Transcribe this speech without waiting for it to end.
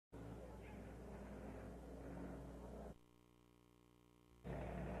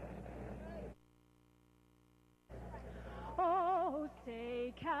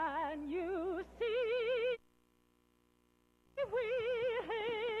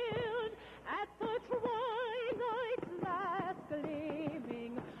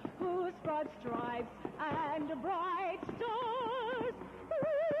bright stars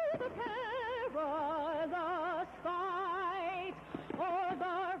through the perilous fight. O'er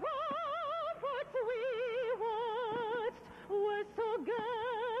the ramparts we watched were so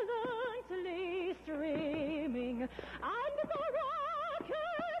gallantly streaming, and the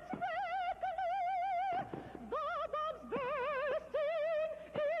rockets riddling, the bombs bursting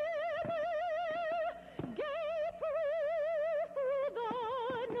in air, gave proof through the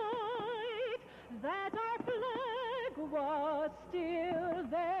night that our flag was still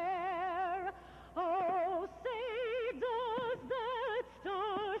there. Oh, say does that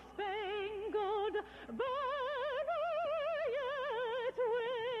star-spangled banner yet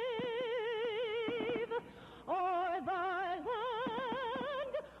wave o'er the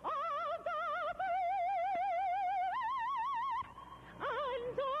land of the free and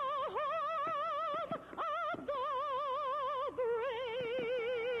the home of the brave?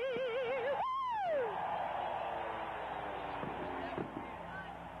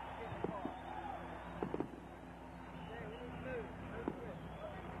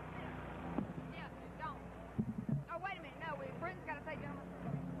 Yeah, don't. Oh, wait a minute. No, Brenton's got to say, gentlemen.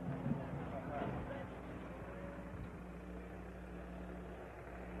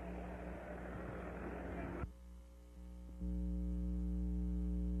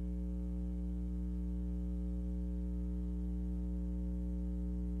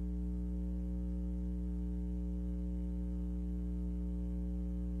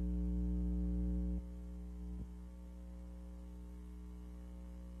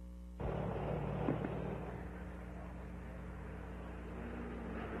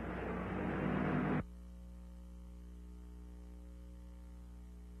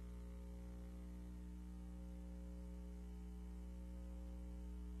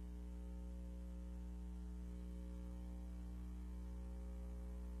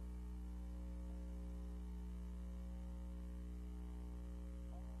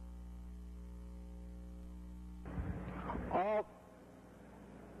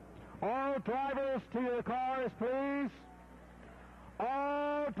 All drivers to your cars, please.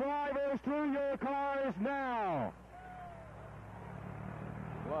 All drivers to your cars now.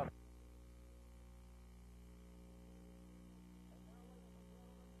 What?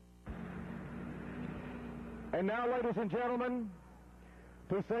 And now, ladies and gentlemen,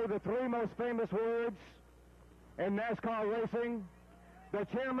 to say the three most famous words in NASCAR racing, the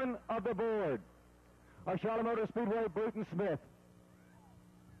chairman of the board of Charlotte Motor Speedway, Bruton Smith.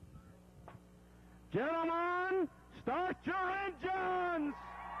 Gentlemen, start your engines!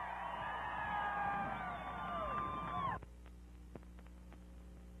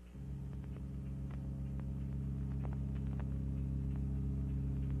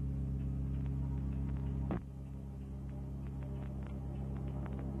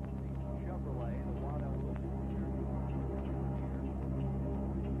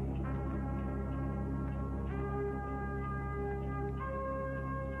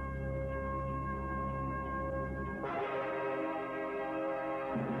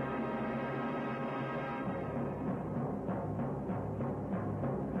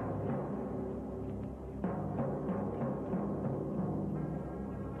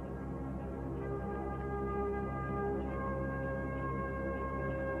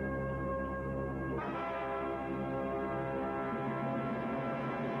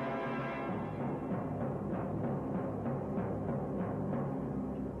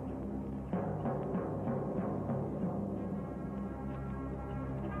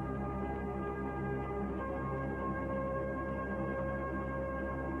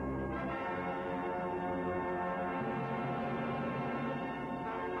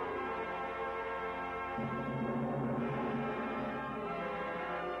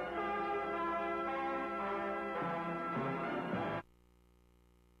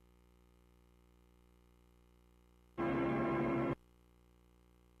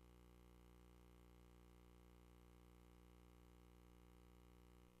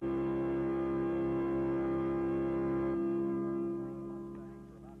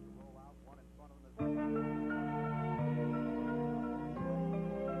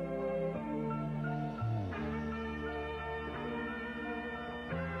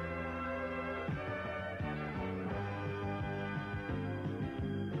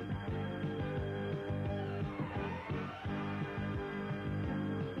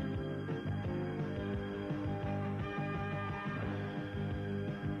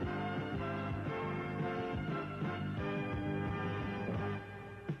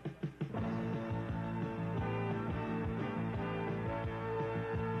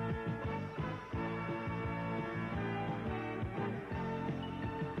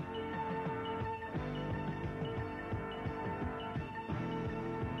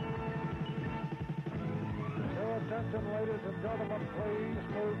 attention, ladies and gentlemen, please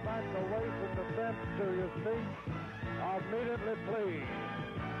move back away from the fence to your seats. Immediately, please.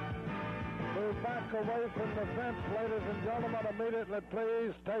 Move back away from the fence, ladies and gentlemen, immediately,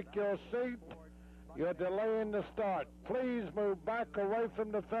 please. Take your seat. You're delaying the start. Please move back away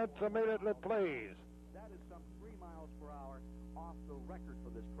from the fence immediately, please. That is some 3 miles per hour off the record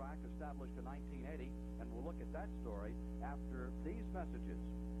for this track, established in 1980, and we'll look at that story after these messages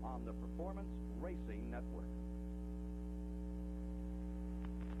on the Performance Racing Network.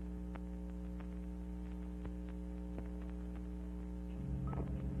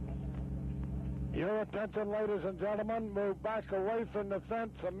 Your attention, ladies and gentlemen. Move back away from the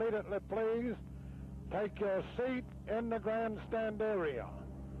fence immediately, please. Take your seat in the grandstand area.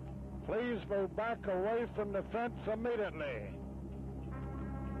 Please move back away from the fence immediately.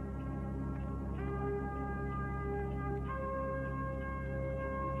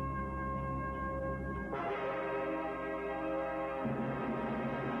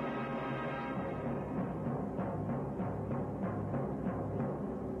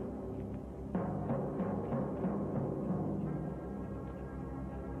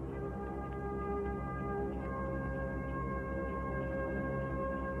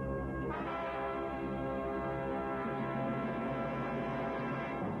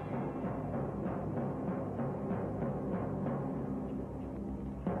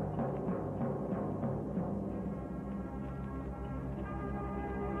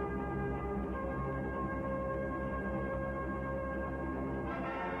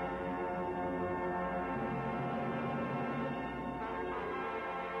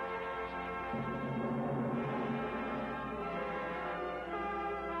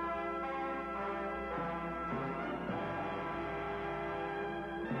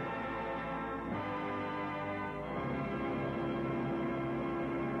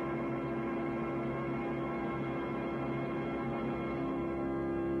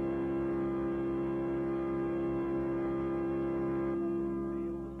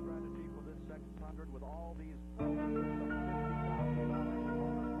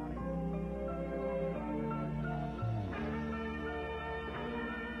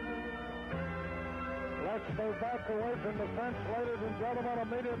 Let's move back away from the fence, ladies and gentlemen,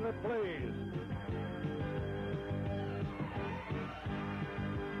 immediately, please.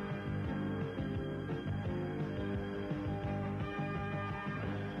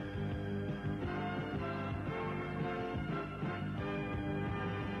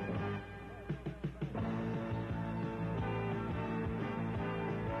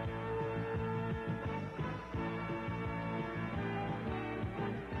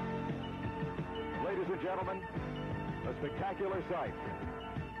 Ladies and gentlemen, a spectacular sight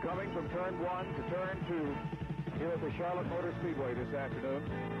coming from turn 1 to turn 2 here at the Charlotte Motor Speedway this afternoon.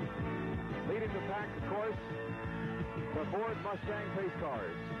 Leading the pack, of course, the Ford Mustang pace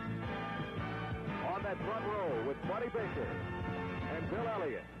cars. On that front row with Buddy Baker and Bill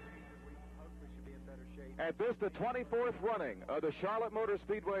Elliott. At this, the 24th running of the Charlotte Motor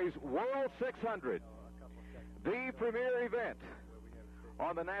Speedway's World 600, the premier event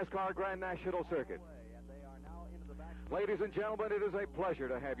on the NASCAR Grand National Circuit. Ladies and gentlemen, it is a pleasure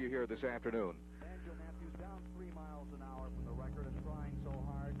to have you here this afternoon. Daniel Matthews down 3 miles an hour from the record and trying so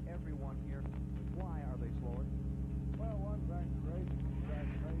hard. Everyone here. Why are they slower? Well, one back straight.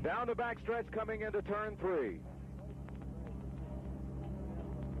 Down the backstretch coming into turn 3.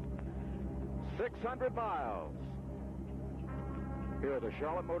 600 miles. Here at the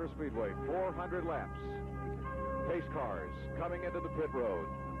Charlotte Motor Speedway, 400 laps. Pace cars coming into the pit road.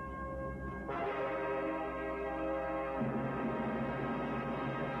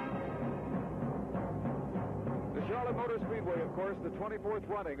 The Charlotte Motor Speedway, of course, the 24th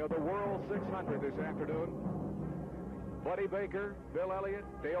running of the World 600 this afternoon. Buddy Baker, Bill Elliott,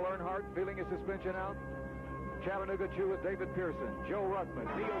 Dale Earnhardt feeling his suspension out. Chattanooga Chew with David Pearson, Joe Ruckman,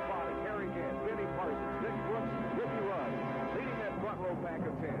 Neil Bonick, Harry Gant, Benny Parsons, Dick Brooks, Ricky Rudd, leading that front row pack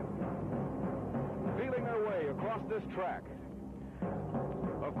of 10. Feeling their way across this track.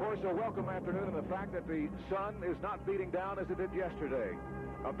 Of course, a welcome afternoon in the fact that the sun is not beating down as it did yesterday.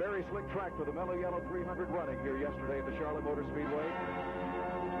 A very slick track for the Mellow Yellow 300 running here yesterday at the Charlotte Motor Speedway.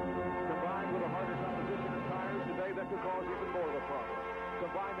 Combined with a harder competition in tires today, that could cause even more of a problem.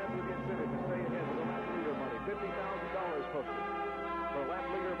 Combine that with the incentive to stay ahead with the lap leader money, $50,000 posted. For lap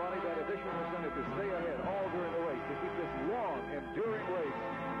leader money, that additional incentive to stay ahead all during the race, to keep this long, enduring race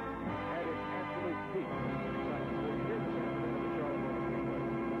at its absolute peak.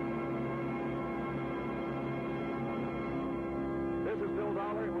 This is Bill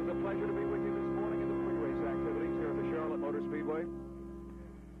Dollar. It was a pleasure to be with you this morning in the pre-race activities here at the Charlotte Motor Speedway.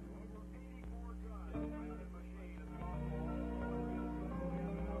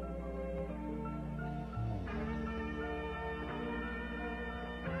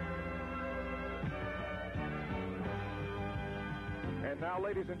 And now,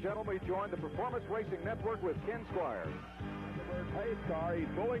 ladies and gentlemen, we join the Performance Racing Network with Ken Squire. Pace car. He's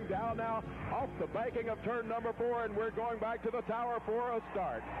pulling down now off the banking of turn number 4, and we're going back to the tower for a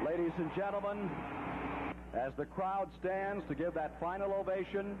start. Ladies and gentlemen, as the crowd stands to give that final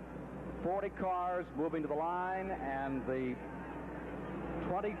ovation, 40 cars moving to the line, and the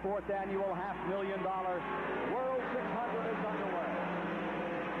 24th annual $500,000 World 600 is underway.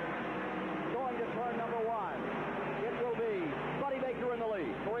 Going to turn number 1, it will be Buddy Baker in the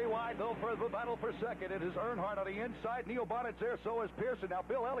lead. 3 wide, though, for the battle for second. It is Earnhardt on the inside. Neil Bonnet's there, so is Pearson. Now,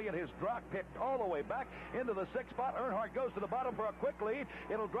 Bill Elliott has picked all the way back into the 6th spot. Earnhardt goes to the bottom for a quick lead.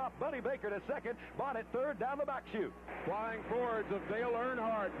 It'll drop Buddy Baker to second. Bonnet third down the back chute. Flying forwards of Dale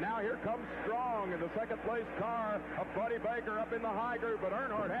Earnhardt. Now here comes Strong in the second-place car of Buddy Baker up in the high group, but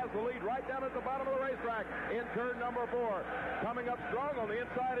Earnhardt has the lead right down at the bottom of the racetrack in turn number 4. Coming up strong on the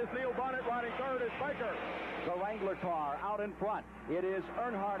inside is Neil Bonnet. Riding third is Baker. The Wrangler car out in front. It is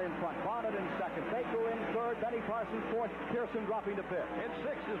Earnhardt in front, Bonnet in second, Baker in third, Benny Parsons fourth, Pearson dropping to fifth. In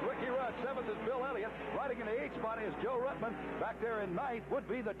 6th is Ricky Rudd. 7th is Bill Elliott. Riding in the 8th spot is Joe Ruttman. Back there in 9th would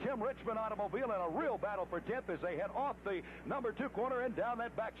be the Tim Richmond automobile, and a real battle for 10th as they head off the number 2 corner and down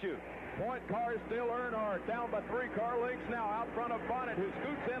that back chute. Point car is still Earnhardt, down by 3 car lengths now out front of Bonnet, who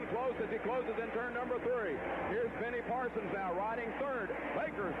scoots in close as he closes in turn number 3. Here's Benny Parsons now riding third.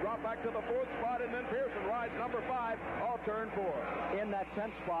 Baker's dropped back to the 4th spot, and then Pearson rides number 5 off turn 4. In that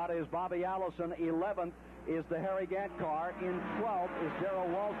 10th spot is Bobby Allison. 11th is the Harry Gant car. In 12th is Darrell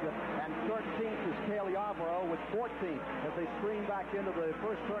Waltrip. And 13th is Cale Yarborough with 14th as they stream back into the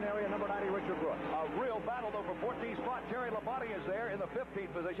first turn area. Number 90, Richard Brooks. A real battle, though, for 14th spot. Terry Labonte is there in the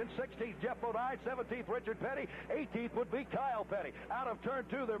 15th position. 16th, Jeff Bodine. 17th, Richard Petty. 18th would be Kyle Petty. Out of turn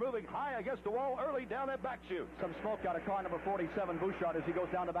 2, they're moving high against the wall early down that back chute. Some smoke out of car number 47, Bouchard, as he goes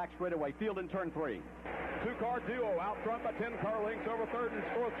down the back straightaway. Field in turn 3. 2-car duo out front by 10 car lengths over 3rd and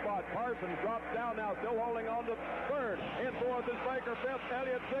 4th spot. Parsons drops down now, still holding on to 3rd. In 4th is Baker, 5th,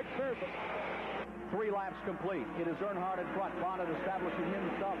 Elliott, 6th, Pearson. 3 laps complete. It is Earnhardt in front. Bonnet establishing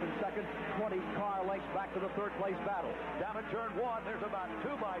himself in second. 20 car lengths back to the 3rd place battle. Down at turn 1, there's about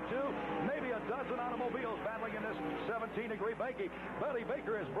 2 by 2, maybe a dozen automobiles battling in this 17-degree banking. Buddy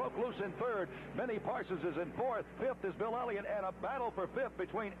Baker has broke loose in 3rd. Benny Parsons is in 4th. 5th is Bill Elliott, and a battle for 5th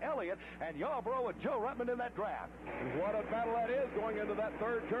between Elliott and Yarborough and Joe Ruttman in that draft. What a battle that is going into that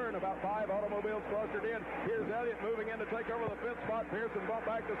 3rd turn. About 5 automobiles clustered in. Here's Elliott moving in to take over the 5th spot. Pearson bumped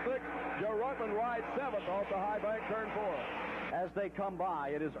back to 6th. Joe Ruttman rides 7th off the high bank, turn 4. As they come by,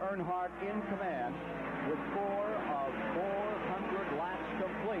 it is Earnhardt in command with 4 of 400 laps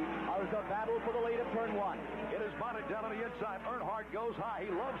complete. There's a battle for the lead at turn 1. It is Bonnet down on the inside. Earnhardt goes high.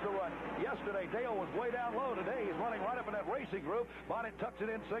 He loves to run. Yesterday, Dale was way down low. Today, he's running right up in that racing group. Bonnet tucks it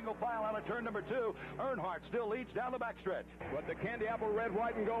in single file out of turn number 2. Earnhardt still leads down the backstretch. But the candy apple red,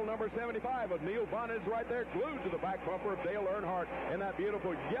 white, and gold number 75 of Neil Bonnet is right there, glued to the back bumper of Dale Earnhardt in that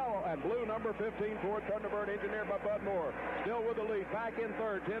beautiful yellow and blue number 15 Ford Thunderbird, engineered by Bud Moore. Still with the lead, back in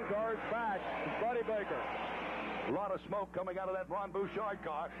 3rd, 10 cars back, Buddy Baker. A lot of smoke coming out of that Ron Bouchard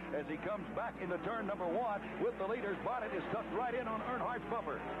car as he comes back into turn number 1 with the leaders. Bonnet is tucked right in on Earnhardt's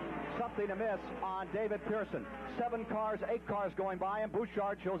bumper. Something amiss on David Pearson. 7 cars, 8 cars going by, and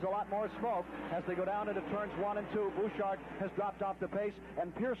Bouchard shows a lot more smoke as they go down into turns 1 and 2. Bouchard has dropped off the pace,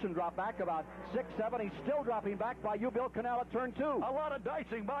 and Pearson dropped back about 6, 7. He's still dropping back by Bill Canal at turn 2. A lot of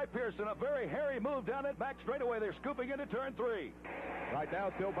dicing by Pearson. A very hairy move down that back straightaway. They're scooping into turn 3. Right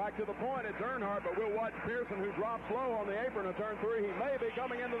now, still back to the point. It's Earnhardt, but we'll watch Pearson, who drops low on the apron of turn 3. He may be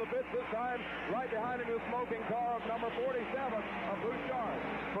coming into the pits this time. Right behind him is smoking car of number 47 of Bouchard.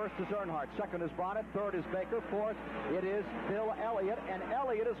 First is Earnhardt. Second is Bonnet. Third is Baker. Fourth, it is Bill Elliott, and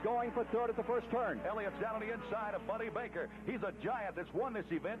Elliott is going for 3rd at the first turn. Elliott's down on the inside of Buddy Baker. He's a giant that's won this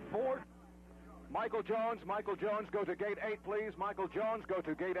event 4. Michael Jones, go to gate 8, please. Michael Jones, go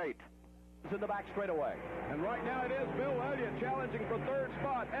to gate 8. In the back straightaway. And right now it is Bill Elliott challenging for 3rd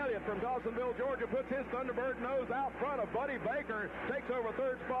spot. Elliott from Dawsonville, Georgia, puts his Thunderbird nose out front of Buddy Baker. Takes over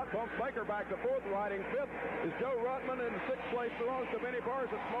 3rd spot, bumps Baker back to 4th. Riding 5th is Joe Ruttman, and 6th place belongs to Benny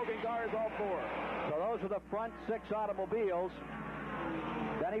Parsons. Smoking tires off 4. So those are the front 6 automobiles.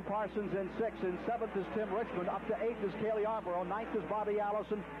 Benny Parsons in 6th. In 7th is Tim Richmond. Up to 8th is Cale Yarborough. 9th is Bobby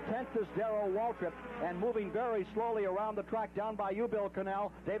Allison. 10th is Darrell Waltrip. And moving very slowly around the track down by Bill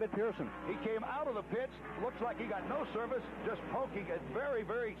Canal, David Pearson. He came out of the pits. Looks like he got no service. Just poking it.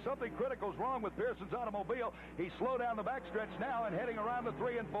 Very, something critical's wrong with Pearson's automobile. He's slowed down the backstretch now and heading around the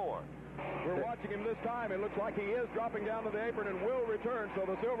 3 and 4. We're watching him this time. It looks like he is dropping down to the apron and will return. So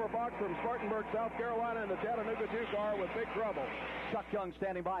the Silver Fox from Spartanburg, South Carolina, in the Chattanooga 2 car with big trouble. Chuck Young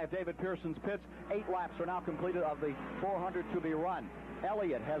standing by at David Pearson's pits. 8 laps are now completed of the 400 to be run.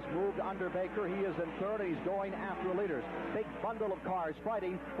 Elliott has moved under Baker. He is in third, and he's going after leaders. Big bundle of cars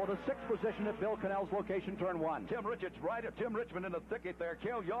fighting for the 6th position at Bill Cannell's location, turn 1. Tim Richmond in the thicket there.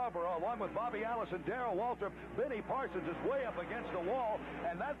 Cale Yarborough along with Bobby Allison, Darrell Waltrip. Benny Parsons is way up against the wall,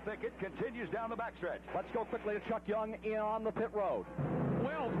 and that thicket continues down the backstretch. Let's go quickly to Chuck Young in on the pit road.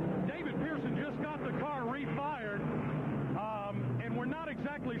 Well, David Pearson just got the car refired. And we're not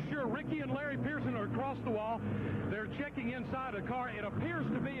exactly sure. Ricky and Larry Pearson are across the wall. They're checking inside the car. It appears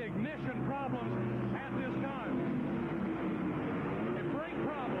to be ignition problems at this time. A brake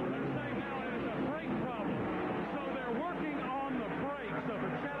problem. They're saying now it is a brake problem. So they're working on the brakes of a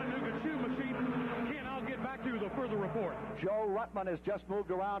Chattanooga 2 machine. Ken, I'll get back to you with a further report. Joe Ruttman has just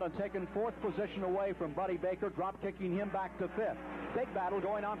moved around and taken 4th position away from Buddy Baker, drop-kicking him back to 5th. Big battle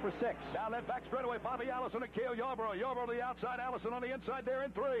going on for 6. Down that back straightaway, Bobby Allison and Cale Yarborough. Yarborough to the outside, Allison on the inside there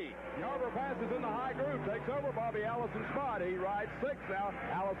in 3. Yarborough passes in the high groove, takes over Bobby Allison's spot. He rides 6th now.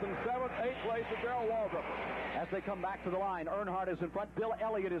 Allison 7th, 8th place with Darrell Waltrip. As they come back to the line, Earnhardt is in front. Bill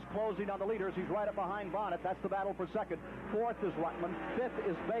Elliott is closing on the leaders. He's right up behind Bonnet. That's the battle for 2nd. 4th is Ruttman. 5th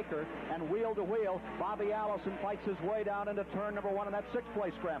is Baker. And wheel to wheel, Bobby Allison fights his way down into turn number 1 in that 6th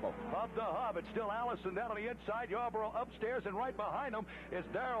place scramble. Hub to hub, it's still Allison down on the inside. Yarborough upstairs, and right behind him is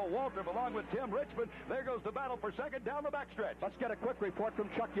Darrell Waltrip along with Tim Richmond. There goes the battle for 2nd down the backstretch. Let's get a quick report from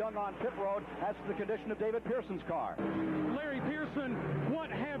Chuck Young on pit road as to the condition of David Pearson's car. Larry Pearson, what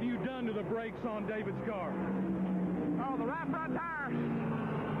have you done to the brakes on David's car? Oh, the right front tire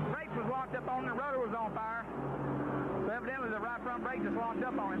brakes was locked up on, the rotor was on fire. So evidently the right front brake just locked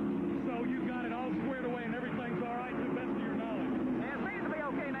up on him. So you got it all squared away and everything's all right to the best of your knowledge? Yeah, it seems to be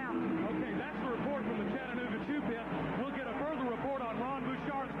okay now. Okay, that's the report from the Chattanooga 2 pit. We'll get a further report on Ron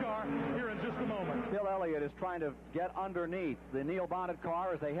Bouchard's car here in just a moment. Bill Elliott is trying to get underneath the Neil Bonnet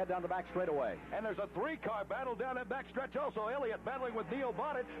car as they head down the back straightaway. And there's a 3-car battle down that backstretch also. Elliott battling with Neil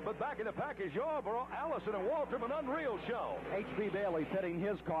Bonnet, but back in the pack is Yarborough, Allison, and Waltrip, an unreal show. H.B. Bailey pitting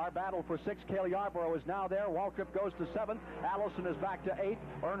his car. Battle for 6th. Cale Yarborough is now there. Waltrip goes to 7th. Allison is back to 8th.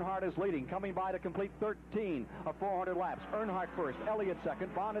 Earnhardt is leading, coming by to complete 13 of 400 laps. Earnhardt first, Elliott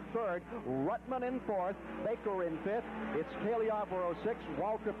second, Bonnet third, Ruttman in 4th, Baker in 5th. It's Cale Yarborough 6th,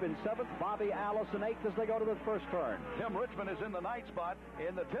 Waltrip in 7th, Bobby Allison 8th as they go to the first turn. Tim Richmond is in the 9th spot.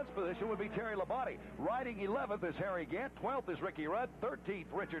 In the 10th position would be Terry Labonte. Riding 11th is Harry Gant. 12th is Ricky Rudd. 13th,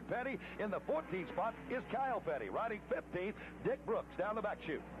 Richard Petty. In the 14th spot is Kyle Petty. Riding 15th, Dick Brooks down the back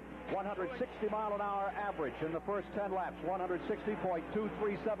chute. 160-mile-an-hour average in the first 10 laps,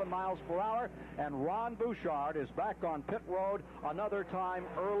 160.237 miles per hour, and Ron Bouchard is back on pit road another time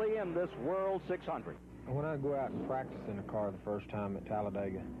early in this World 600. When I go out and practice in a car the first time at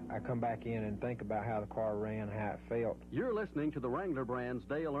Talladega, I come back in and think about how the car ran, how it felt. You're listening to the Wrangler brand's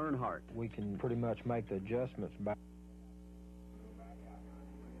Dale Earnhardt. We can pretty much make the adjustments back.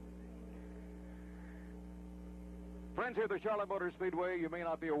 Friends here at the Charlotte Motor Speedway, you may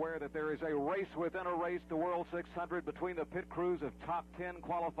not be aware that there is a race within a race, the World 600, between the pit crews of top 10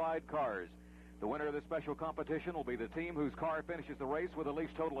 qualified cars. The winner of this special competition will be the team whose car finishes the race with the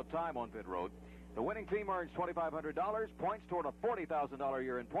least total of time on pit road. The winning team earns $2,500, points toward a $40,000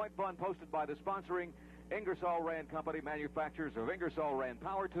 year-end point fund posted by the sponsoring Ingersoll Rand Company, manufacturers of Ingersoll Rand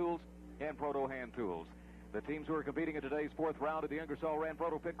power tools and Proto hand tools. The teams who are competing in today's 4th round of the Ingersoll Rand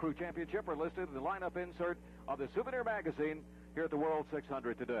Proto Pit Crew Championship are listed in the lineup insert of the Souvenir Magazine here at the World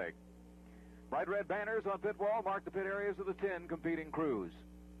 600 today. Bright red banners on pit wall mark the pit areas of the 10 competing crews.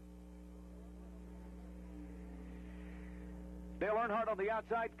 Dale Earnhardt on the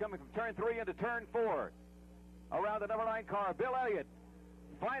outside, coming from turn 3 into turn 4. Around the number 9 car, Bill Elliott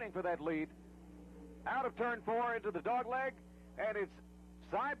fighting for that lead. Out of turn 4 into the dogleg, and it's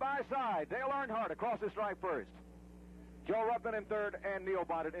side by side. Dale Earnhardt across the stripe first. Joe Ruttman in 3rd, and Neil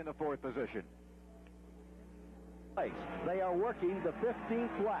Bonnet in the 4th position. They are working the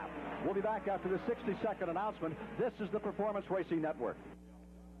 15th lap. We'll be back after the 60-second announcement. This is the Performance Racing Network.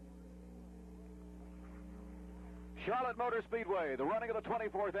 Charlotte Motor Speedway, the running of the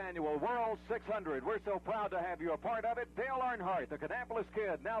 24th annual World 600. We're so proud to have you a part of it. Dale Earnhardt, the Kannapolis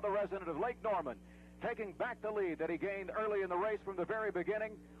kid, now the resident of Lake Norman, taking back the lead that he gained early in the race from the very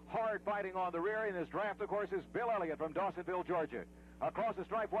beginning. Hard fighting on the rear. In his draft, of course, is Bill Elliott from Dawsonville, Georgia. Across the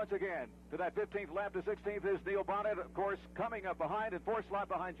stripe once again to that 15th lap to 16th is Neil Bonnet, of course, coming up behind and 4th slot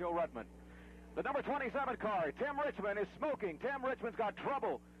behind Joe Ruttman. The number 27 car, Tim Richmond, is smoking. Tim Richmond's got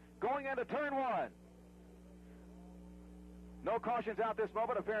trouble going into turn 1. No cautions out this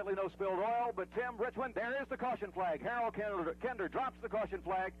moment, apparently no spilled oil, but Tim Richmond, there is the caution flag. Harold Kender drops the caution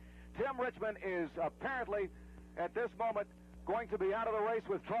flag. Tim Richmond is apparently, at this moment, going to be out of the race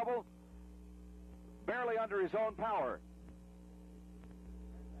with trouble, barely under his own power.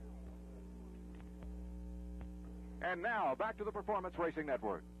 And now, back to the Performance Racing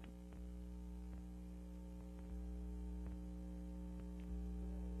Network.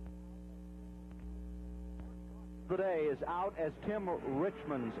 Today is out as Tim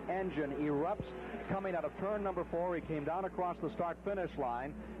Richmond's engine erupts coming out of turn number 4. He came down across the start-finish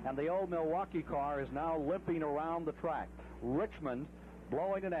line, and the old Milwaukee car is now limping around the track. Richmond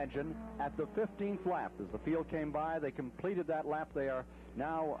blowing an engine at the 15th lap. As the field came by, they completed that lap. They are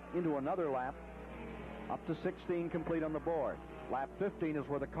now into another lap, up to 16 complete on the board. Lap 15 is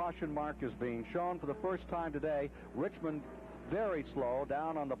where the caution mark is being shown for the first time today. Richmond very slow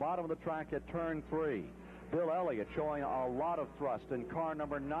down on the bottom of the track at turn 3. Bill Elliott showing a lot of thrust in car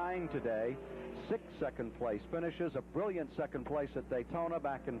number 9 today. 6 second place finishes, a brilliant second place at Daytona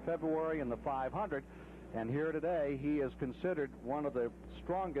back in February in the 500. And here today, he is considered one of the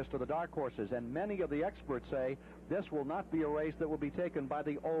strongest of the dark horses. And many of the experts say this will not be a race that will be taken by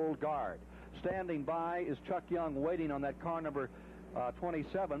the old guard. Standing by is Chuck Young waiting on that car number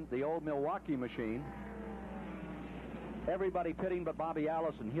 27, the old Milwaukee machine. Everybody pitting but Bobby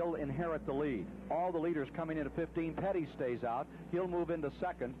Allison. He'll inherit the lead. All the leaders coming into 15. Petty stays out. He'll move into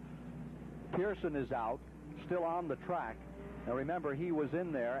second. Pearson is out, still on the track. Now remember, he was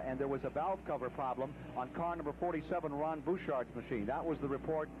in there, and there was a valve cover problem on car number 47, Ron Bouchard's machine. That was the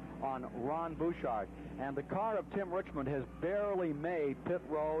report on Ron Bouchard. And the car of Tim Richmond has barely made pit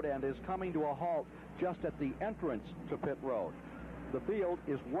road and is coming to a halt just at the entrance to pit road. The field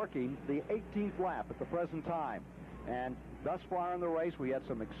is working the 18th lap at the present time. And thus far in the race, we had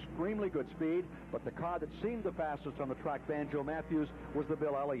some extremely good speed, but the car that seemed the fastest on the track, Banjo Matthews, was the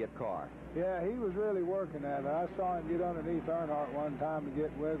Bill Elliott car. Yeah, he was really working at it. I saw him get underneath Earnhardt one time to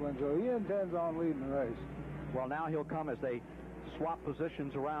get wiggling, so he intends on leading the race. Well, now he'll come as they swap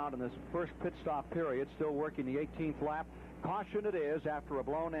positions around in this first pit stop period, still working the 18th lap. Caution it is after a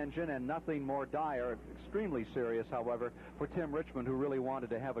blown engine and nothing more dire. Extremely serious, however, for Tim Richmond, who really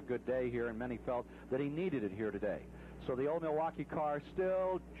wanted to have a good day here, and many felt that he needed it here today. So the old Milwaukee car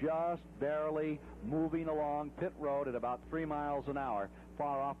still just barely moving along pit road at about 3 miles an hour,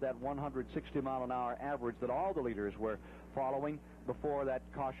 far off that 160 mile an hour average that all the leaders were following before that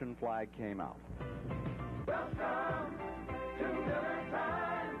caution flag came out. Welcome to Miller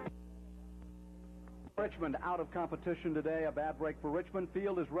Time. Richmond out of competition today. A bad break for Richmond.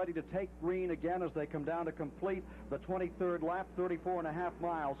 Field is ready to take green again as they come down to complete the 23rd lap, 34.5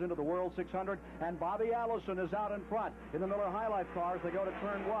 miles into the World 600. And Bobby Allison is out in front in the Miller High Life car as they go to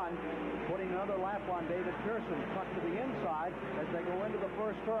turn 1, putting another lap on David Pearson. Tucked to the inside as they go into the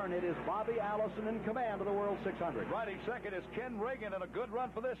first turn. It is Bobby Allison in command of the World 600. Riding second is Ken Reagan, and a good run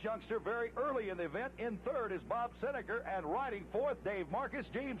for this youngster very early in the event. In third is Bob Seneca, and riding fourth, Dave Marcus.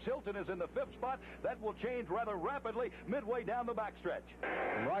 James Hilton is in the 5th spot. That will change rather rapidly midway down the backstretch.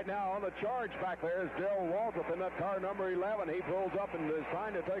 And right now on the charge back there is Dale Waltrip in that car number 11. He pulls up and is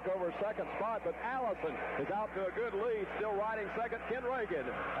trying to take over second spot, but Allison is out to a good lead, still riding second. Ken Reagan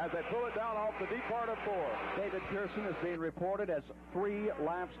as they pull it down off the deep part of 4. David Pearson is being reported as 3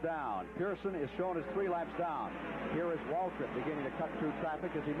 laps down. Pearson is shown as 3 laps down. Here is Waltrip beginning to cut through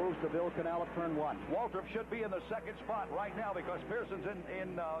traffic as he moves to Bill Canal at turn 1. Waltrip should be in the second spot right now because Pearson's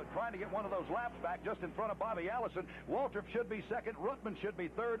in trying to get one of those laps back just in front of Bobby Allison. Waltrip should be second. Ruttman should be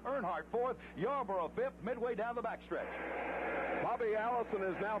third. Earnhardt fourth. Yarborough fifth. Midway down the backstretch. Bobby Allison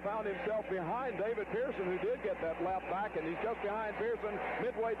has now found himself behind David Pearson, who did get that lap back, and he's just behind Pearson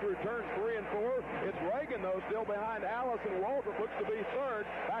midway through turns 3 and 4. It's Reagan, though, still behind Allison. Waltrip looks to be third.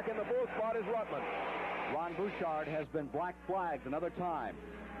 Back in the 4th spot is Ruttman. Ron Bouchard has been black flagged another time.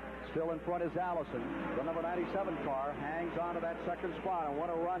 Still in front is Allison. The number 97 car hangs on to that second spot, and what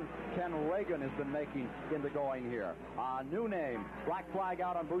a run Ken Reagan has been making in the going here. A new name. Black flag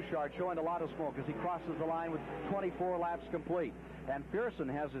out on Bouchard, showing a lot of smoke as he crosses the line with 24 laps complete. And Pearson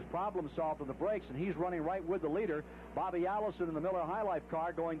has his problem solved with the brakes, and he's running right with the leader, Bobby Allison, in the Miller High Life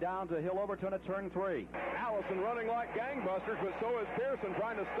car, going down to Hill Overton at turn 3. Allison running like gangbusters, but so is Pearson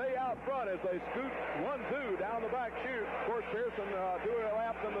trying to stay out front as they scoot 1-2 down the back chute. Of course, Pearson doing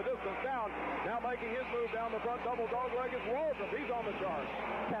laps in the distance down. Now making his move down the front double dogleg is Waltrip. He's on the charge.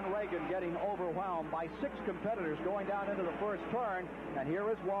 Ken Reagan getting overwhelmed by 6 competitors going down into the first turn. And here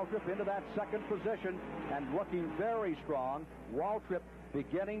is Waltrip into that second position and looking very strong. Waltrip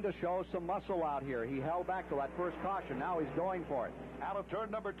beginning to show some muscle out here. He held back to that first caution. Now he's going for it. Out of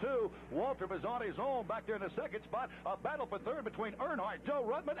turn number 2, Waltrip is on his own back there in the second spot. A battle for third between Earnhardt, Joe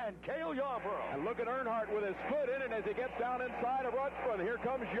Rudman, and Cale Yarborough. And look at Earnhardt with his foot in it as he gets down inside of Rutman. Here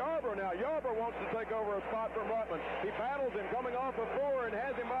comes Yarborough now. Yarborough wants to take over a spot from Rutman. He battles him coming off of 4 and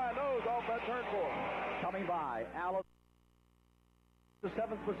has him by a nose off that turn 4. Coming by, Alice, the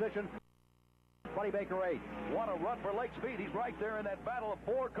 7th position. Buddy Baker 8th. What a run for Lake Speed. He's right there in that battle of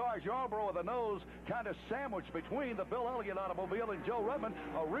 4 cars. Yarborough with a nose kind of sandwiched between the Bill Elliott automobile and Joe Rudman.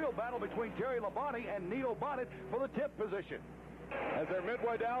 A real battle between Terry Labonte and Neil Bonnet for the 10th position. As they're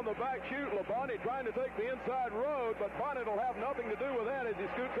midway down the back chute, Labonte trying to take the inside road, but Bonnet will have nothing to do with that as he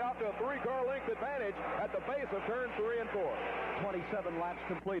scoots out to a 3-car length advantage at the base of turn 3 and 4. 27 laps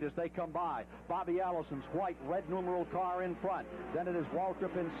complete as they come by. Bobby Allison's white red numeral car in front. Then it is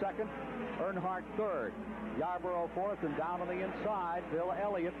Waltrip in second, Earnhardt third, Yarborough fourth, and down on the inside, Bill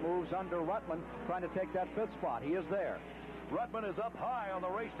Elliott moves under Rutman, trying to take that 5th spot. He is there. Rutman is up high on the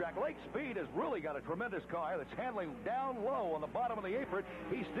racetrack. Lake Speed has really got a tremendous car that's handling down low on the bottom of the apron.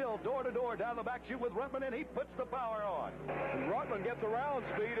 He's still door-to-door down the back chute with Rutman, and he puts the power on. And Rutman gets around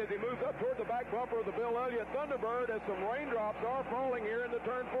Speed as he moves up toward the back bumper of the Bill Elliott Thunderbird as some raindrops are falling here in the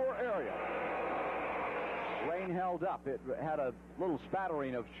turn 4 area. Rain held up. It had a little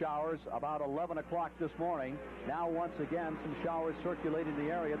spattering of showers about 11 o'clock this morning. Now, once again, some showers circulating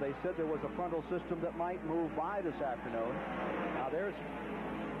the area. They said there was a frontal system that might move by this afternoon. Now, there's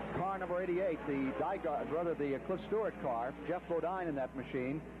car number 88, the Cliff Stewart car, Jeff Bodine in that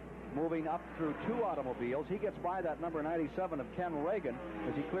machine, moving up through 2 automobiles. He gets by that number 97 of Ken Reagan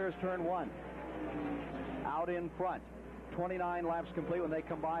as he clears turn 1. Out in front. 29 laps complete when they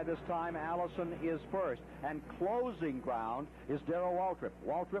come by this time. Allison is first. And closing ground is Darrell Waltrip.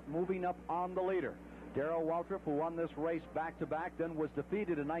 Waltrip moving up on the leader. Darrell Waltrip, who won this race back-to-back, then was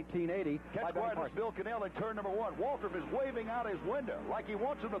defeated in 1980. Catch wire to Bill Cannell in turn number 1. Waltrip is waving out his window like he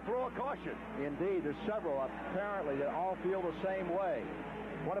wants him to throw a caution. Indeed, there's several apparently that all feel the same way.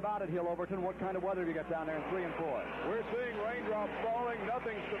 What about it, Hill Overton? What kind of weather do you get down there in 3 and 4? We're seeing raindrops falling.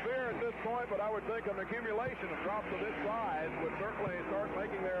 Nothing severe at this point, but I would think an accumulation of drops of this size would certainly start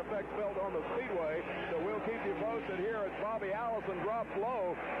making their effects felt on the Speedway. So we'll keep you posted here as Bobby Allison drops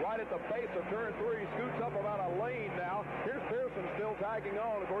low right at the base of turn 3. Scoots up about a lane now. Here's Pearson still tagging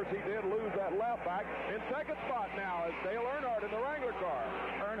on. Of course, he did lose that left back. In second spot now is Dale Earnhardt in the Wrangler car.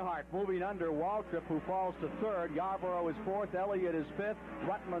 Earnhardt moving under Waltrip, who falls to 3rd. Yarborough is 4th. Elliott is 5th.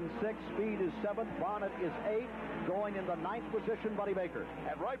 Rutman 6th, Speed is 7th, Bonnet is 8th, going in the 9th position, Buddy Baker.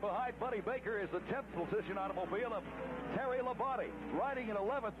 And right behind Buddy Baker is the 10th position automobile of Terry Labonte. Riding in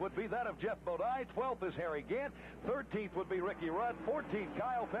 11th would be that of Jeff Bodine, 12th is Harry Gant, 13th would be Ricky Rudd, 14th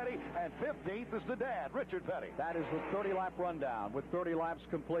Kyle Petty, and 15th is the dad, Richard Petty. That is the 30-lap rundown with 30 laps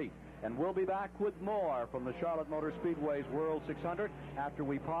complete. And we'll be back with more from the Charlotte Motor Speedway's World 600 after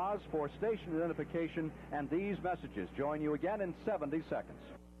we pause for station identification and these messages. Join you again in 70 seconds.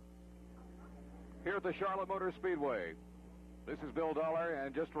 Here at the Charlotte Motor Speedway, this is Bill Dollar,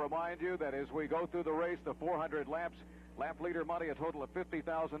 and just to remind you that as we go through the race, the 400 laps, lap leader money, a total of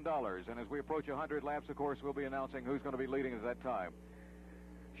 $50,000. And as we approach 100 laps, of course, we'll be announcing who's going to be leading at that time.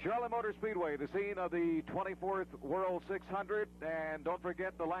 Charlotte Motor Speedway, the scene of the 24th World 600. And don't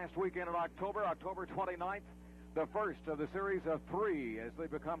forget the last weekend in October, October 29th, the first of the series of 3 as they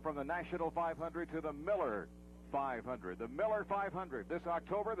become from the National 500 to the Miller 500. The Miller 500 this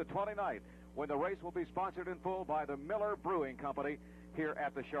October the 29th, when the race will be sponsored in full by the Miller Brewing Company here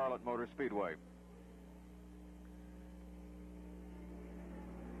at the Charlotte Motor Speedway.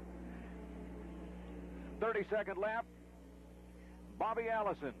 .30-second lap. Bobby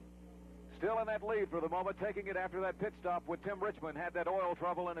Allison still in that lead for the moment, taking it after that pit stop with Tim Richmond. Had that oil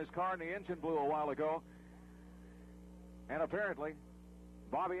trouble in his car and the engine blew a while ago. And apparently,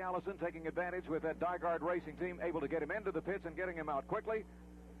 Bobby Allison taking advantage with that Dygard Racing team, able to get him into the pits and getting him out quickly.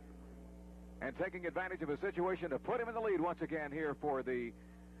 And taking advantage of a situation to put him in the lead once again here for the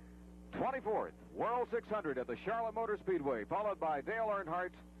 24th World 600 at the Charlotte Motor Speedway, followed by Dale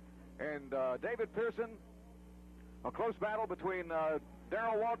Earnhardt and David Pearson. A close battle between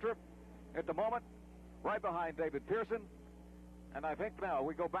Darrell Waltrip at the moment, right behind David Pearson. And I think now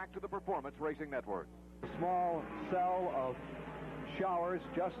we go back to the Performance Racing Network. A small cell of showers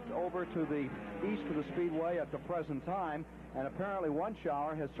just over to the east of the Speedway at the present time. and apparently one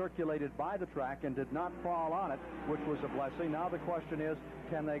shower has circulated by the track and did not fall on it, which was a blessing. Now the question is,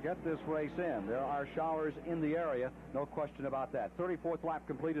 can they get this race in? There are showers in the area, no question about that. 34th lap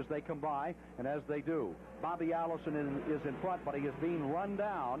complete as they come by, and as they do, Bobby Allison is in front, but he is being run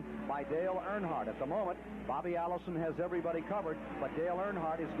down by Dale Earnhardt. At the moment, Bobby Allison has everybody covered, but Dale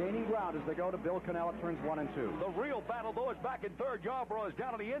Earnhardt is gaining ground as they go to Bill Cannell at turns 1 and 2. The real battle, though, is back in third. Yarborough is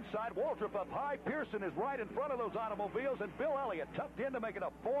down on the inside. Waltrip up high. Pearson is right in front of those automobiles, and Bill Elliott tucked in to make it a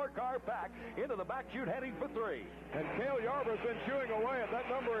 4-car pack into the back chute heading for 3. And Cale Yarborough's been chewing away at that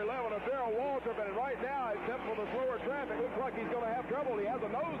number 11 of Darrell Waltrip, and right now, except for the slower traffic, looks like he's going to have trouble. He has a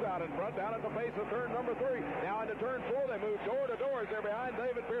nose out in front, down at the base of turn number 3. Now into turn 4, they move door to door as they're behind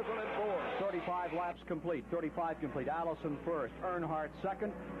David Pearson in 4. 35 laps complete. 35 complete. Allison first. Earnhardt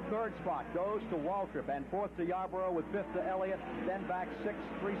second. Third spot goes to Waltrip, and fourth to Yarborough with fifth to Elliott. Then back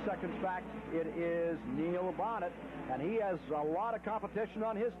 3 seconds back, it is Neil Bonnet, and he has a lot of competition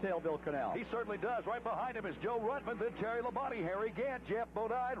on his tail, Bill Cannell. He certainly does. Right behind him is Joe Ruttman, then Terry Labonte, Harry Gant, Jeff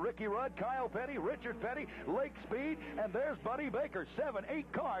Bodine, Ricky Rudd, Kyle Petty, Richard Petty, Lake Speed, and there's Buddy Baker. 7,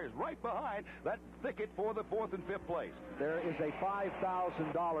 8 cars right behind that thicket for the 4th and 5th place. There is a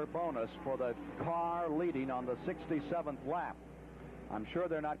 $5,000 bonus for the car leading on the 67th lap. I'm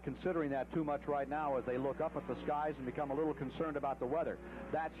sure they're not considering that too much right now as they look up at the skies and become a little concerned about the weather.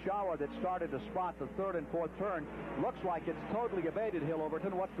 That shower that started to spot the 3rd and 4th turn looks like it's totally abated, Hill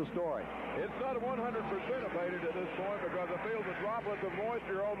Overton. What's the story? It's not 100% abated at this point because I feel the droplets of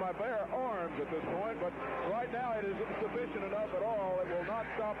moisture on my bare arms at this point, but right now it isn't sufficient enough at all. It will not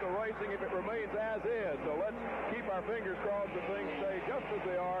stop the racing if it remains as is. So let's keep our fingers crossed that things stay just as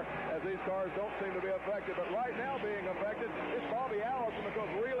they are, as these cars don't seem to be affected. But right now being affected is Bobby Allison, because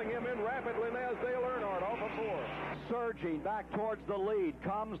reeling him in rapidly now is Dale Earnhardt off of 4. Surging back towards the lead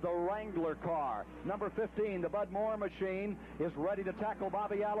comes the Wrangler car. Number 15, the Bud Moore machine, is ready to tackle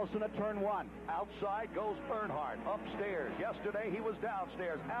Bobby Allison at turn 1. Outside goes Earnhardt. Upstairs. Yesterday he was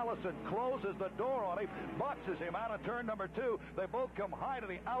downstairs. Allison closes the door on him, boxes him out of turn number 2. They both come high to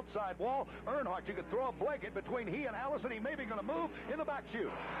the outside wall. Earnhardt, you could throw a blanket between he and Allison. He may be going to move in the back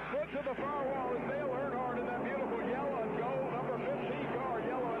chute. Foot to the far wall is Dale Earnhardt in that beautiful yellow and gold number 15 car,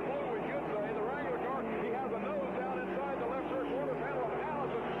 yellow and blue, we should say. The Wrangler car, he has a nose down inside the left rear quarter panel of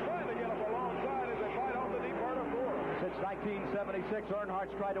Allison, trying to get up alongside as they fight off the deep part of 4. Since 1976,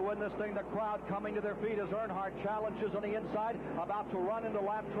 Earnhardt's tried to win this thing. The crowd coming to their feet as Earnhardt challenges on the inside, about to run into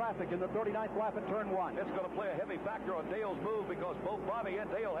lap traffic in the 39th lap at turn 1. It's going to play a heavy factor on Dale's move because both Bobby and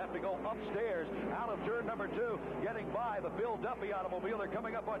Dale have to go upstairs out of turn number 2, getting by the Bill Duffy automobile. They're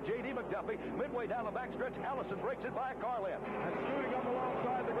coming up on J.D. McDuffie. Midway down the backstretch, Allison breaks it by a car length. And scooting up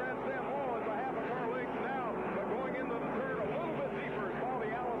alongside the grandstand wall is a half a car length now, but going into the turn a little bit deeper is Bobby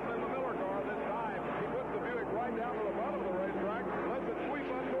Allison in the Miller car this time. He puts the Buick right down to the bottom of the racetrack, lets it sweep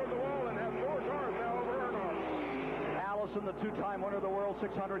up toward the wall, and has 4 cars now over Earnhardt. Allison, the 2-time winner of the World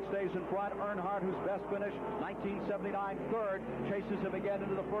 600, stays in front. Earnhardt, whose best finish, 1979 third, chases him again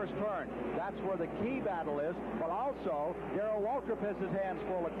into the first turn. That's where the key battle is, but also Darrell Waltrip has his hands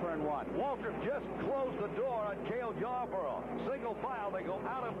full at turn 1. Waltrip just closed the door on Cale Yarborough. Single file, they go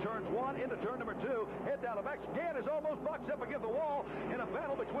out of turns 1 into turn number 2, head down the back. Gann is almost boxed up against the wall in a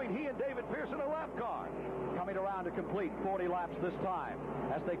battle between he and David Pearson, a lap car. Coming around to complete 40 laps this time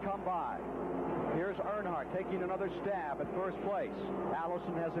as they come by. Here's Earnhardt taking another stab at first place.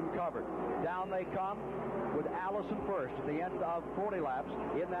 Allison has him covered. Down they come with Allison first at the end of 40 laps.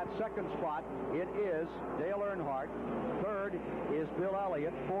 In that second spot, it is Dale Earnhardt. Third is Bill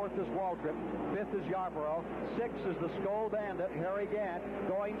Elliott. Fourth is Waltrip. Fifth is Yarborough. Sixth is the Skull Bandit, Harry Gant.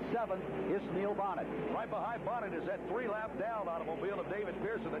 Going 7th is Neil Bonnet. Right behind Bonnet is that 3-lap down automobile of David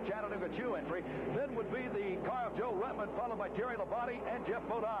Pearson, the Chattanooga Chew entry. Then would be the car of Joe Ruttman, followed by Terry Labonte and Jeff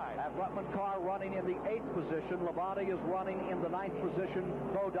Bodine. That Ruttman car running in the 8th position. Labonte is running in the 9th position.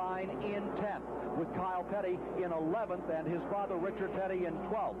 Bodine in 10th, with Kyle Petty in 11th and his father Richard Petty in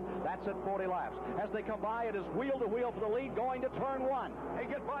 12th. That's at 40 laps. As they come by, it is wheel to wheel for the lead going to turn 1. They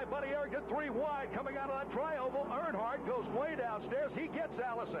get by Buddy Arrington 3 wide coming out of that tri-oval. Earnhardt goes way downstairs. He gets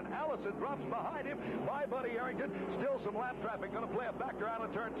Allison. Allison drops behind him by Buddy Arrington. Still some lap traffic going to play a factor out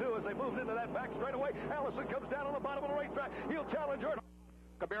of turn 2 as they move into that back straightaway. Allison comes down on the bottom of the racetrack. He'll challenge Earnhardt.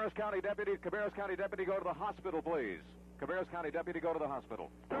 Cabarrus County Deputy, go to the hospital, please. Cabarrus County Deputy, go to the hospital.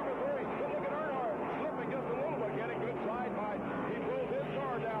 Number 3, but look at Earnhardt, slipping just a little bit, getting good side by. He pulls his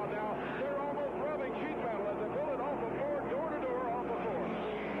car down now. They're almost rubbing sheet metal as they pull it off of 4, door to door, off of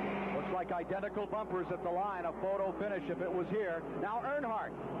 4. Looks like identical bumpers at the line, a photo finish if it was here. Now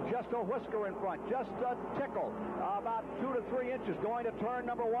Earnhardt, just a whisker in front, just a tickle, about 2 to 3 inches going to turn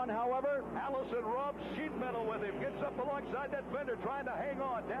number 1, however. Allison rubs sheet metal with him, gets up alongside that fender, trying to hang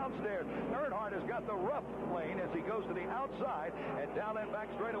on downstairs. Earnhardt has got the rough lane as he goes to the outside, and down and back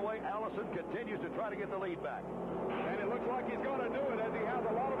straightaway, Allison continues to try to get the lead back. And it looks like he's going to do it as he has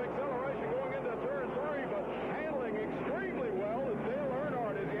a lot of acceleration going into turn 3, but handling extremely well is Dale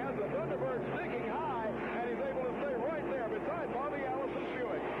Earnhardt as he has the Thunderbird sticking high, and he's able to stay right there beside Bobby Allison's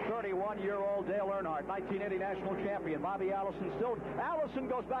Buick. 31-year-old Dale Earnhardt, 1980 national champion. Bobby Allison still. Allison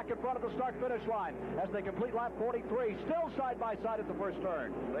goes back in front of the start-finish line as they complete lap 43, still side by side at the first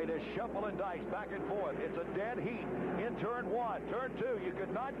turn. They just shuffle and dice back and forth. It's a dead heat in turn 1. Turn 2, you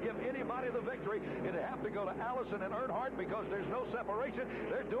could not give anybody the victory. It'd have to go to Allison and Earnhardt because there's no separation.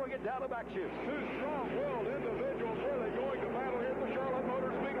 They're doing it down the back chute. Two strong-willed individuals really going to battle here at the Charlotte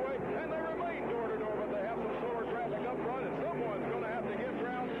Motor Speedway, and they remain door-to-door, but they have some slower traffic up front, and someone's going to have to give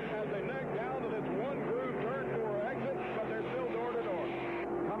ground as they neck down to this one-groove turn 4 exit, but they're still door-to-door.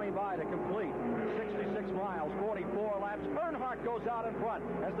 Coming by to complete 66 miles, 44 laps. Earnhardt goes out in front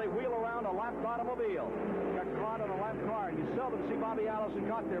as they wheel around a lapped automobile. Got caught on a lapped car, and you seldom see Bobby Allison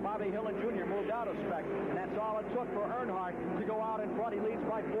caught there. Bobby Hillin Jr. moved out of spec, and that's all it took for Earnhardt to go out in front. He leads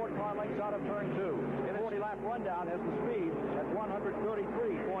by 4 car lengths out of turn 2. The 40-lap rundown has the speed at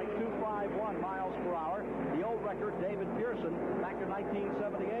 133.251 miles per hour. The old record, David Pearson, back in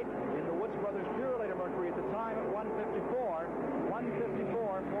 1978, in the Woods Brothers Purelator Mercury at the time at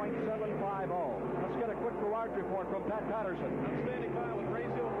 154.750. Let's get a quick garage report from Pat Patterson. I'm standing by with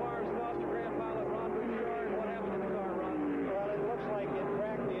Race Hill Farms Foster Grand Pilot Ron Bouchard. What happened to the car, Ron? Well, it looks like it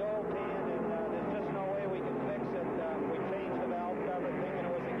cracked the oil pan, and there's just no way we can fix it. We changed the valve cover thinking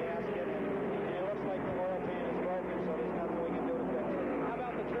it was a gasket, and it looks like the oil pan is broken, so there's nothing we can do to fix it. How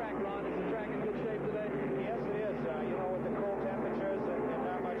about the track, Ron? Is the track in good shape today? Yes, it is. With the cold temperatures and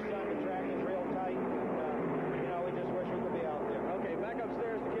not much sun, the track is real tight. We just wish we could be out there. Okay, back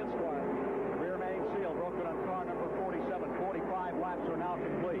upstairs to Kid Squire. Rear main seal broken on car number 47. 45 laps are now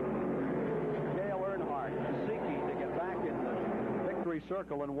complete. Dale Earnhardt seeking to get back in the victory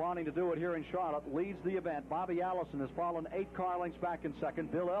circle and wanting to do it here in Charlotte leads the event. Bobby Allison has fallen 8 car lengths back in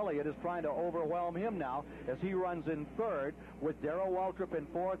second. Bill Elliott is trying to overwhelm him now as he runs in third with Darrell Waltrip in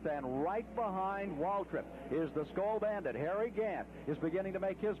fourth, and right behind Waltrip is the Skull Bandit. Harry Gant is beginning to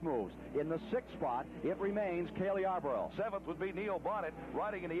make his moves. In the 6th spot, it remains Cale Yarborough. 7th would be Neil Bonnet.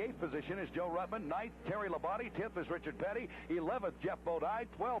 Riding in the 8th position is Joe Ruttman. 9th, Terry Labonte. 10th is Richard Petty. 11th, Jeff Bodine.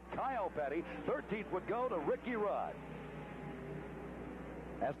 12th, Kyle Petty. 13th would go to Ricky Rudd.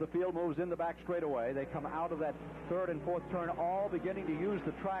 As the field moves in the back straightaway, they come out of that 3rd and 4th turn, all beginning to use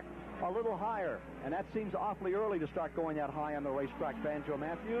the track a little higher. And that seems awfully early to start going that high on the racetrack. Banjo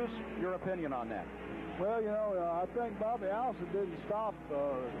Matthews, your opinion on that? Well, I think Bobby Allison didn't stop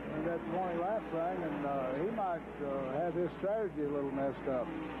in that 20-lap thing, and he might have his strategy a little messed up.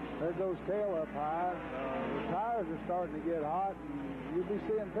 There goes Cale up high. The tires are starting to get hot, and you'll be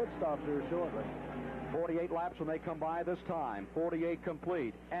seeing pit stops here shortly. 48 laps when they come by this time. 48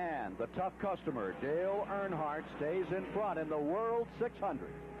 complete. And the tough customer, Dale Earnhardt, stays in front in the World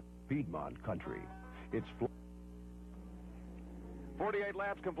 600. Piedmont Country. It's 48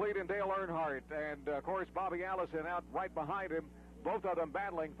 laps complete in Dale Earnhardt, and of course Bobby Allison out right behind him. Both of them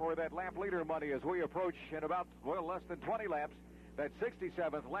battling for that lap leader money as we approach in about, less than 20 laps. That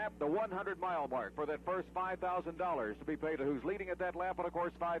 67th lap, the 100-mile mark for that first $5,000 to be paid to who's leading at that lap, and of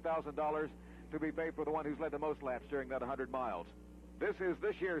course $5,000 to be paid for the one who's led the most laps during that 100 miles. This is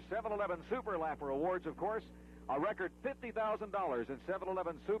this year's 7-Eleven Super Lapper Awards, of course. A record $50,000 in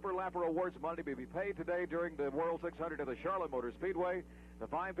 7-Eleven Super Lapper Awards money to be paid today during the World 600 at the Charlotte Motor Speedway. The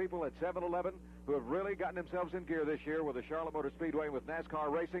fine people at 7-Eleven who have really gotten themselves in gear this year with the Charlotte Motor Speedway and with NASCAR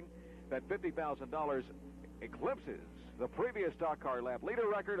racing. That $50,000 eclipses the previous stock car lap leader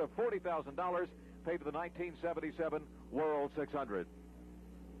record of $40,000 paid to the 1977 World 600.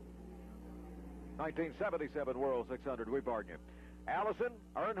 1977 World 600, we pardon you. Allison,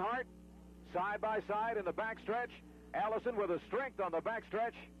 Earnhardt, side by side in the backstretch. Allison with a strength on the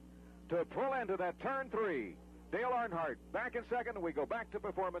backstretch to pull into that turn 3. Dale Earnhardt back in second, and we go back to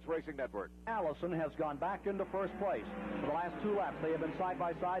Performance Racing Network. Allison has gone back into first place. For the last 2 laps, they have been side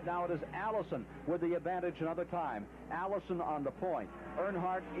by side. Now it is Allison with the advantage another time. Allison on the point.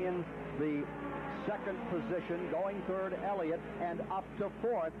 Earnhardt in the second position, going third, Elliott, and up to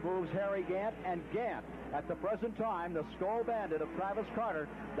fourth moves Harry Gant, and Gant, at the present time, the Skull Bandit of Travis Carter.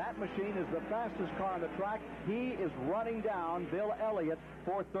 That machine is the fastest car on the track. He is running down Bill Elliott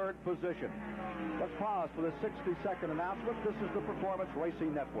for third position. Let's pause for the 60-second announcement. This is the Performance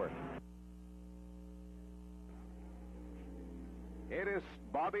Racing Network. It is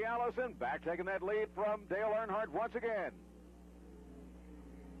Bobby Allison back taking that lead from Dale Earnhardt once again.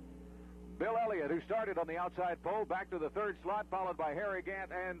 Bill Elliott, who started on the outside pole, back to the third slot, followed by Harry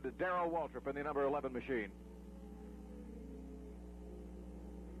Gant and Darrell Waltrip in the number 11 machine.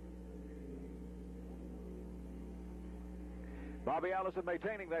 Bobby Allison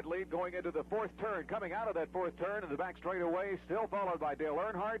maintaining that lead going into the fourth turn. Coming out of that fourth turn in the back straightaway, still followed by Dale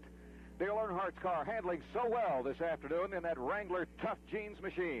Earnhardt. Dale Earnhardt's car handling so well this afternoon in that Wrangler Tough Jeans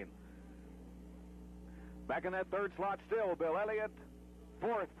machine. Back in that third slot still, Bill Elliott.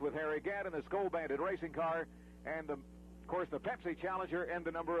 Fourth with Harry Gant in the Skull Bandit racing car. And, of course, the Pepsi Challenger in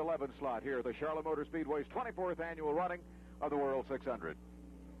the number 11 slot here at the Charlotte Motor Speedway's 24th annual running of the World 600.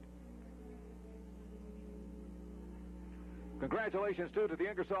 Congratulations, too, to the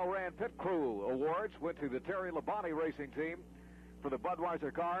Ingersoll Rand Pit Crew Awards. Went to the Terry Labonte racing team for the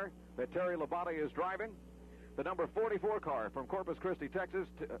Budweiser car that Terry Labonte is driving. The number 44 car from Corpus Christi, Texas.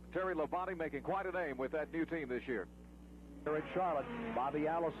 Terry Labonte making quite a name with that new team this year. Here at Charlotte, Bobby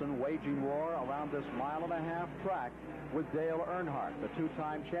Allison waging war around this mile-and-a-half track with Dale Earnhardt, the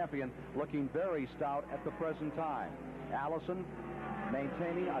two-time champion, looking very stout at the present time. Allison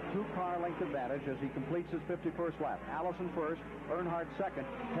maintaining a two-car length advantage as he completes his 51st lap. Allison first, Earnhardt second.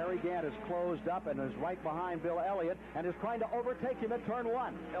 Harry Gant is closed up and is right behind Bill Elliott and is trying to overtake him at turn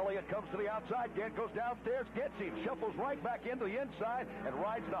one. Elliott comes to the outside. Gant goes downstairs, gets him, shuffles right back into the inside, and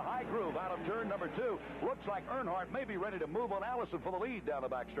rides the high groove out of turn number two. Looks like Earnhardt may be ready to move on Allison for the lead down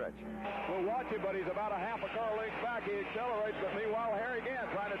the backstretch. We'll watch him, but he's about a half a car length back. He accelerates, but meanwhile, Harry Gant,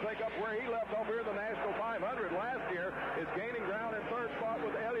 trying to take up where he left off here in the National 500 last year, is gaining ground in third spot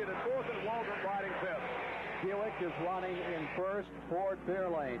with Elliott in fourth and Waltrip riding fifth. Buick is running in first, Ford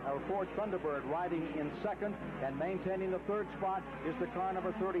Thunderbird riding in second, and maintaining the third spot is the car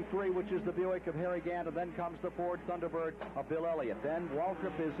number 33, which is the Buick of Harry Gant, and then comes the Ford Thunderbird of Bill Elliott. Then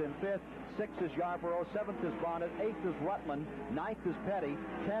Waltrip is in fifth, sixth is Yarborough, seventh is Bonnet, eighth is Rutland, ninth is Petty,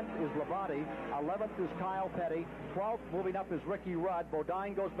 10th is Labonte, 11th is Kyle Petty, 12th moving up is Ricky Rudd.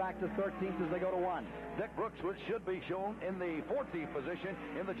 Bodine goes back to 13th as they go to one. Dick Brooks should be shown in the 14th position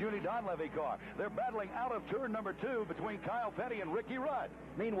in the Junie Donlevy car. They're battling out of turn number two between Kyle Petty and Ricky Rudd.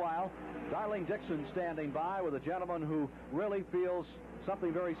 Meanwhile, Darlene Dixon standing by with a gentleman who really feels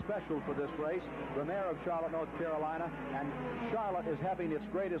something very special for this race, the mayor of Charlotte, North Carolina, and Charlotte is having its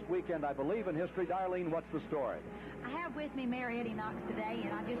greatest weekend, I believe, in history. Darlene, what's the story? I have with me Mayor Eddie Knox today,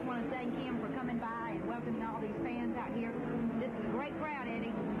 and I just want to thank him for coming by and welcoming all these fans out here. This is a great crowd, Eddie.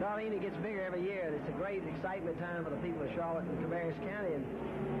 Darlene, it gets bigger every year. It's a great excitement time for the people of Charlotte and Cabarrus County, and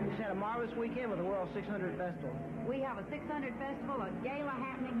we just had a marvelous weekend with the World 600 Festival. We have a 600 festival, a gala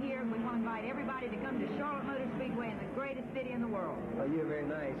happening here, and we want to invite everybody to come to Charlotte Motor Speedway in the greatest city in the world. Well, you're very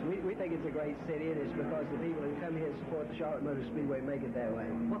nice. We think it's a great city, and it's because the people who come here and support the Charlotte Motor Speedway make it that way.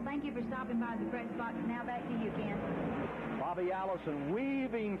 Well, thank you for stopping by the press box. Now back to you, Ken. Bobby Allison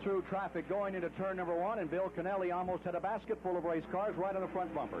weaving through traffic going into turn number one, and Bill Kennelly almost had a basket full of race cars right on the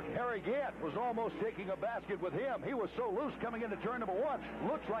front bumper. Harry Gant was almost taking a basket with him. He was so loose coming into turn number one.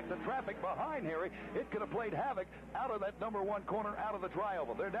 Looks like the traffic behind Harry, it could have played havoc out of that number one corner, out of the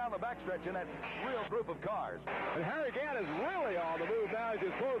trioval. They're down the backstretch in that real group of cars. And Harry Gant is really on the move now.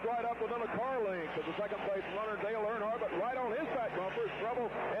 He's closed right up within a car length of the second place runner, Dale Earnhardt, but right on his back bumper is trouble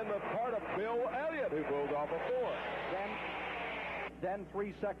in the part of Bill Elliott, who pulls off a fourth. Then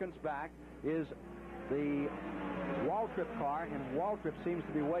 3 seconds back is the Waltrip car, and Waltrip seems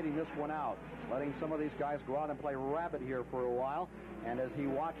to be waiting this one out, letting some of these guys go out and play rabbit here for a while. And as he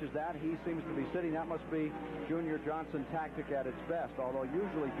watches that, he seems to be sitting. That must be Junior Johnson tactic at its best, although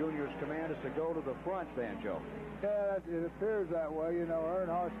usually Junior's command is to go to the front, Banjo. Yeah, it appears that way. You know,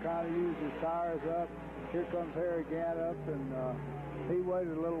 Earnhardt's kind of used his tires up. Here comes Harry Gant up, and he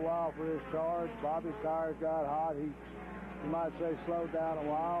waited a little while for his charge. Bobby's tires got hot. He, you might say, slowed down a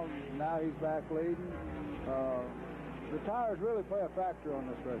while. Now he's back leading. The tires really play a factor on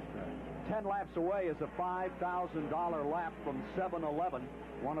this racetrack. 10 laps away is a $5,000 lap from 7-Eleven,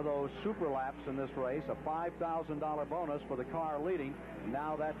 one of those super laps in this race, a $5,000 bonus for the car leading.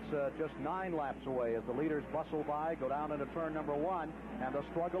 Now that's just 9 laps away as the leaders bustle by, go down into turn number one, and the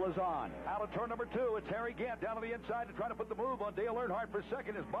struggle is on. Out of turn number two, it's Harry Gant down to the inside to try to put the move on Dale Earnhardt for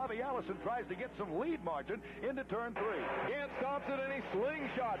second as Bobby Allison tries to get some lead margin into turn three. Gant stops it and he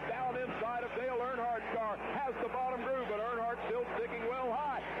slingshot down inside of Dale Earnhardt's car. Has the bottom groove, but Earnhardt still sticking well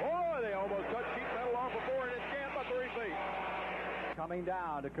high. Oh, they almost touched sheet metal off before, and it's Gant by 3 feet. Coming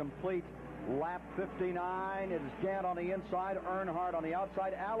down to complete lap 59. It is Gant on the inside, Earnhardt on the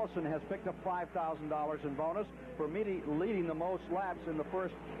outside. Allison has picked up $5,000 in bonus for leading the most laps in the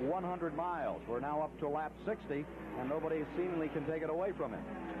first 100 miles. We're now up to lap 60, and nobody seemingly can take it away from him.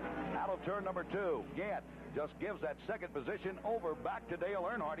 Out of turn number 2, Gant just gives that second position over back to Dale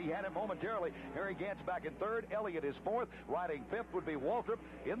Earnhardt. He had it momentarily. Harry Gant's back in third. Elliott is fourth. Riding fifth would be Waltrip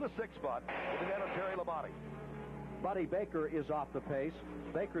in the sixth spot with the head of Terry Labonte. Buddy Baker is off the pace.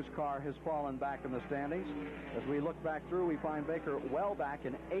 Baker's car has fallen back in the standings. As we look back through, we find Baker well back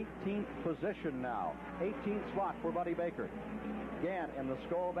in 18th position now. 18th spot for Buddy Baker. Gant in the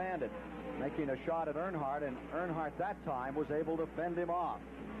Skull Bandit making a shot at Earnhardt, and Earnhardt that time was able to fend him off.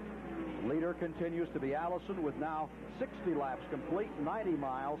 Leader continues to be Allison with now 60 laps complete, 90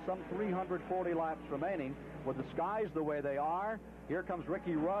 miles, some 340 laps remaining. With the skies the way they are, here comes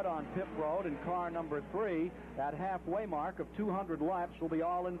Ricky Rudd on pit road in car number 3. That halfway mark of 200 laps will be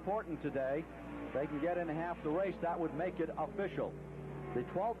all important today. If they can get in half the race, that would make it official. The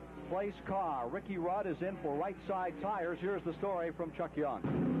 12th place car, Ricky Rudd, is in for right side tires. Here's the story from Chuck Young.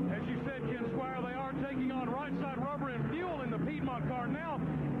 As you said, Ken Squire, they are taking on right side rubber and fuel in the Piedmont car. Now,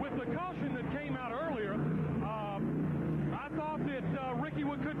 with the caution that came out earlier, I thought that Ricky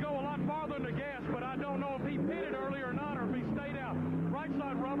could go a lot farther in the gas, but I don't know if he pitted earlier or not, or if he stayed out. Right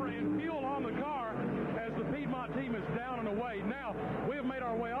side rubber and fuel on the car as the Piedmont team is down and away. Now, we have made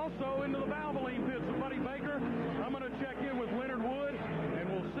our way also into the Valvoline pits of Buddy Baker. I'm going to check in with Leonard Wood, and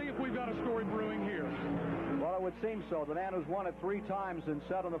we'll see if we've got a story brewing here. Well, it would seem so. The man who's won it 3 times and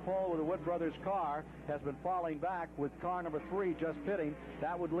sat on the pole with the Wood Brothers car has been falling back with car number 3 just pitting.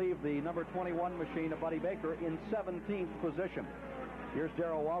 That would leave the number 21 machine of Buddy Baker in 17th position. Here's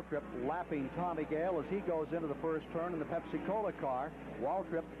Darrell Waltrip lapping Tommy Gale as he goes into the first turn in the Pepsi-Cola car.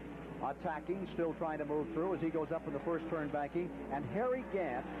 Waltrip attacking, still trying to move through as he goes up in the first turn banking. And Harry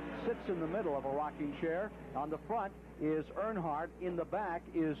Gant sits in the middle of a rocking chair. On the front is Earnhardt. In the back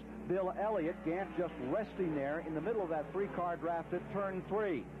is Bill Elliott. Gant just resting there in the middle of that 3-car draft at turn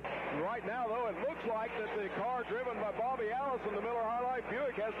 3. Right now, though, it looks like that the car driven by Bobby Allison, the Miller High Life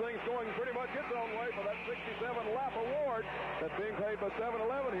Buick, has things going pretty much its own way for that 67-lap award that's being paid by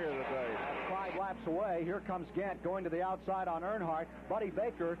 7-Eleven here today. 5 laps away. Here comes Gant going to the outside on Earnhardt. Buddy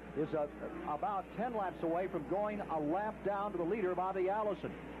Baker is about 10 laps away from going a lap down to the leader, Bobby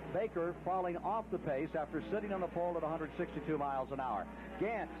Allison. Baker falling off the pace after sitting on the pole at 162 miles an hour.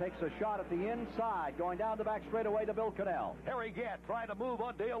 Gant takes a shot at the inside, going down the back straightaway to Bill Cannell. Harry Gant trying to move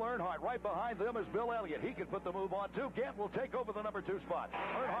on Dale Earnhardt. Right behind them is Bill Elliott. He can put the move on, too. Gant will take over the number 2 spot.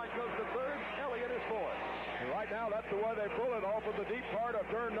 Earnhardt goes to third. Elliott is fourth. And right now, that's the way they pull it off of the deep part of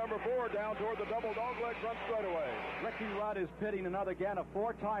turn number 4 down toward the double dogleg front straightaway. Ricky Rudd is pitting another Gant, a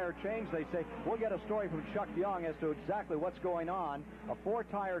 4-tire change, they say. We'll get a story from Chuck Young as to exactly what's going on. A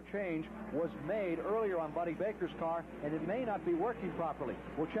 4-tire change was made earlier on Buddy Baker's car, and it may not be working properly.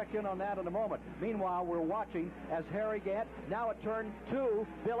 We'll check in on that in a moment. Meanwhile, we're watching as Harry Gant, now at turn 2,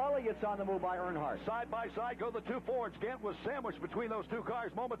 Bill Elliott's on the move by Earnhardt. Side by side go the 2 Fords. Gant was sandwiched between those 2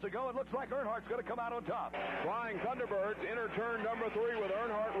 cars moments ago. It looks like Earnhardt's going to come out on top. Flying Thunderbirds enter turn number 3 with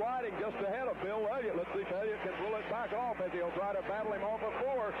Earnhardt riding just ahead of Bill Elliott. Let's see if Elliott can pull it back off as he'll try to battle him off of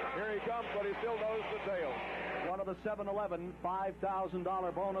 4. Here he comes, but he still knows the tail. One of the 7-Eleven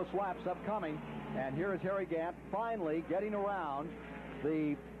 $5,000 bonus laps upcoming. And here is Harry Gant finally getting around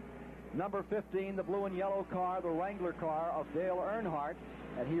the number 15, the blue and yellow car, the Wrangler car of Dale Earnhardt.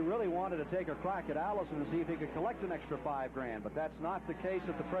 And he really wanted to take a crack at Allison and see if he could collect an extra $5,000, but that's not the case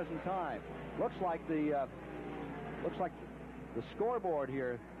at the present time. Looks like the scoreboard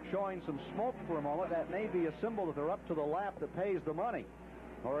here showing some smoke for a moment. That may be a symbol that they're up to the lap that pays the money.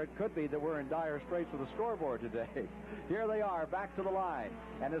 Or it could be that we're in dire straits with the scoreboard today. Here they are, back to the line.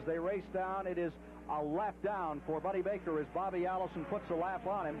 And as they race down, it is a lap down for Buddy Baker as Bobby Allison puts a lap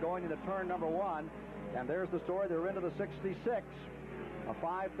on him going into turn number 1. And there's the story. They're into the 66. A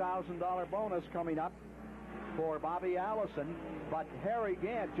 $5,000 bonus coming up for Bobby Allison, but Harry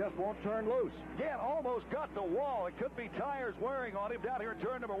Gant just won't turn loose. Gant almost got the wall. It could be tires wearing on him down here in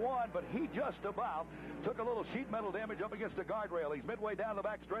turn number 1, but he just about took a little sheet metal damage up against the guardrail. He's midway down the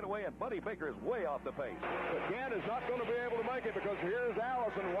back straightaway, and Buddy Baker is way off the pace. But Gant is not going to be able to make it because here's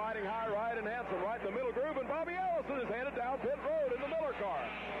Allison riding high, riding handsome right in the middle groove, and Bobby Allison is headed down pit road in the Miller car.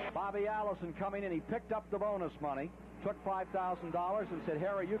 Bobby Allison coming in. He picked up the bonus money, took $5,000, and said,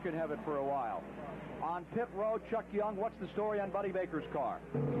 Harry, you can have it for a while. On pit road, Chuck Young, what's the story on Buddy Baker's car?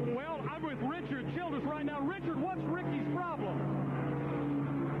 Well, I'm with Richard Childress right now. Richard, what's Ricky's problem?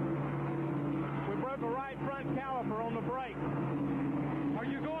 We broke a right front caliper on the brake. Are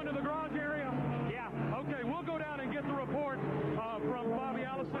you going to the garage area? Yeah. Okay, we'll go down and get the report from Bobby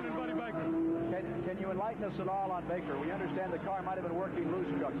Allison and Buddy Baker. enlighten us at all on Baker? We understand the car might have been working loose,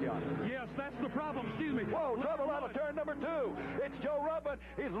 Chuck Young. Yes, that's the problem. Excuse me. Whoa, trouble out of turn number 2. It's Joe Ruttman.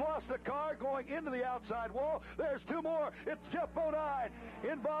 He's lost the car going into the outside wall. There's 2 more. It's Jeff Bodine.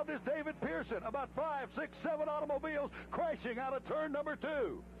 Involved is David Pearson. About 5, 6, 7 automobiles crashing out of turn number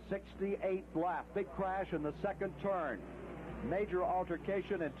 2. 68th lap. Big crash in the second turn. Major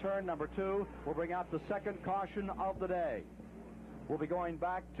altercation in turn number 2 will bring out the second caution of the day. We'll be going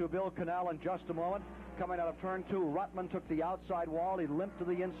back to Bill Cannell in just a moment. Coming out of turn 2, Ruttman took the outside wall. He limped to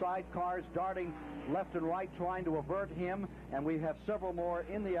the inside. Cars darting left and right trying to avert him. And we have several more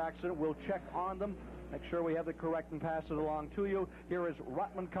in the accident. We'll check on them, make sure we have the correct and pass it along to you. Here is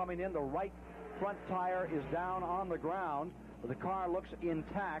Ruttman coming in. The right front tire is down on the ground. The car looks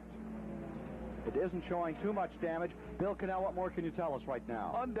intact. It isn't showing too much damage. Bill Cannell, what more can you tell us right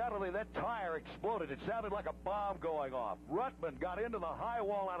now? Undoubtedly, that tire exploded. It sounded like a bomb going off. Ruttman got into the high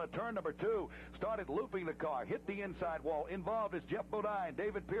wall out of turn number 2, started looping the car, hit the inside wall. Involved is Jeff Bodine,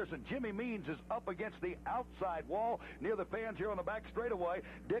 David Pearson. Jimmy Means is up against the outside wall near the fans here on the back straightaway.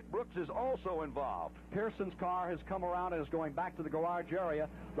 Dick Brooks is also involved. Pearson's car has come around and is going back to the garage area.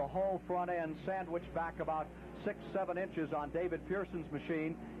 The whole front end sandwiched back about 6-7 inches on David Pearson's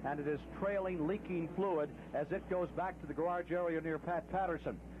machine, and it is trailing, leaking fluid as it goes back to the garage area near Pat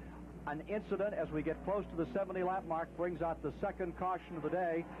Patterson. An incident as we get close to the 70-lap mark brings out the second caution of the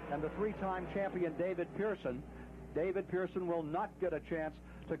day, and the 3-time champion David Pearson. David Pearson will not get a chance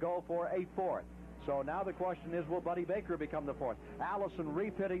to go for a 4th. So now the question is, will Buddy Baker become the 4th? Allison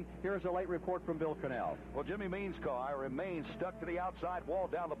refitting. Here's a late report from Bill Cannell. Well, Jimmy Means' car remains stuck to the outside wall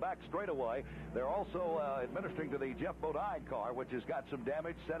down the back straightaway. They're also administering to the Jeff Bodine car, which has got some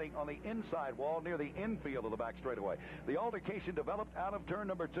damage setting on the inside wall near the infield of the back straightaway. The altercation developed out of turn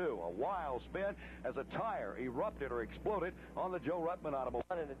number 2. A wild spin as a tire erupted or exploded on the Joe Ruttman automobile.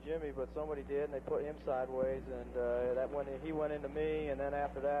 Not into Jimmy, but somebody did, and they put him sideways, and he went into me, and then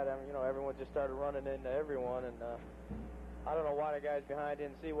after that, everyone just started running into everyone, and I don't know why the guys behind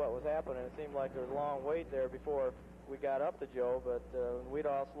didn't see what was happening. It seemed like there was a long wait there before we got up to Joe, but we'd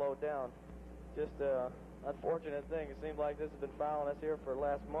all slowed down. Just an unfortunate thing. It seems like this has been following us here for the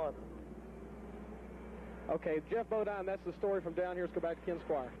last month. Okay, Jeff Bodine, that's the story from down here. Let's go back to Ken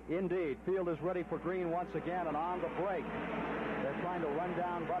Squire. Indeed. Field is ready for green once again, and on the break. They're trying to run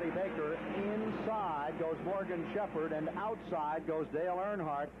down Buddy Baker. Inside goes Morgan Shepherd, and outside goes Dale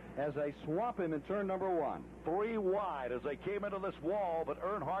Earnhardt as they swamp him in turn number 1. 3 wide as they came into this wall, but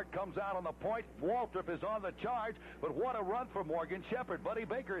Earnhardt comes out on the point. Waltrip is on the charge, but what a run for Morgan Shepherd. Buddy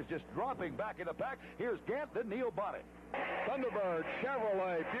Baker is just dropping back in the pack. Here's Gant, then Neil Bonnet. Thunderbird,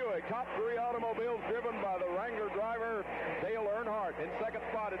 Chevrolet, Buick, top 3 automobiles driven by the Wrangler driver, Dale Earnhardt. In second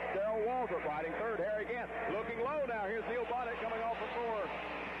spot, it's Darrell Waltrip. Riding third, Harry Gant. Looking low now. Here's Neil Bonnet coming off the 4.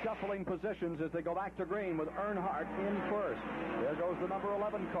 Shuffling positions as they go back to green with Earnhardt in first. There goes the number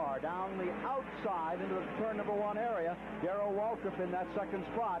 11 car down the outside into the turn number 1 area. Darrell Waltrip in that second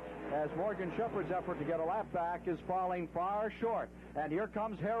spot as Morgan Shepherd's effort to get a lap back is falling far short. And here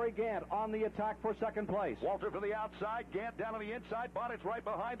comes Harry Gant on the attack for second place. Waltrip to the outside, Gant down on the inside. Bonnet's right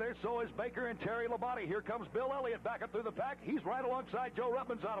behind there. So is Baker and Terry Labonte. Here comes Bill Elliott back up through the pack. He's right alongside Joe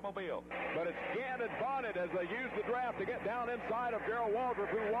Ruttman's automobile. But it's Gant and Bonnet as they use the draft to get down inside of Darrell Waltrip,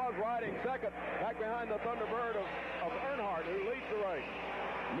 who was riding second, back behind the Thunderbird of Earnhardt, who leads the race.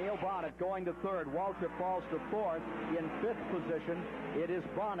 Neil Bonnet going to third. Waltrip falls to fourth. In fifth position, it is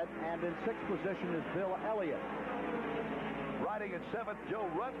Bonnet, and in sixth position is Bill Elliott. Riding at 7th, Joe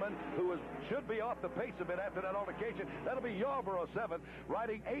Ruttman, who should be off the pace a bit after that altercation. That'll be Yarborough 7th.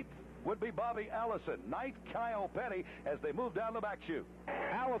 Riding 8th would be Bobby Allison. 9th, Kyle Petty, as they move down the back chute.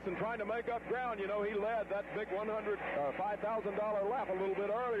 Allison trying to make up ground. You know, he led that big $5,000 lap a little bit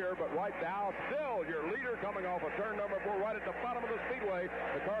earlier, but right now, still your leader coming off of turn number 4 right at the bottom of the speedway.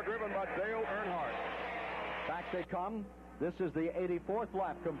 The car driven by Dale Earnhardt. Back they come. This is the 84th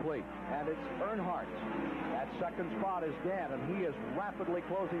lap complete, and it's Earnhardt. At second spot is Gant, and he is rapidly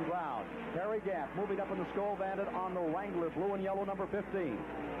closing ground. Harry Gant moving up in the Skull Bandit on the Wrangler, blue and yellow, number 15.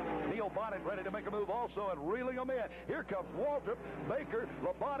 Neil Bonnet ready to make a move also and reeling them in. Here comes Waltrip, Baker,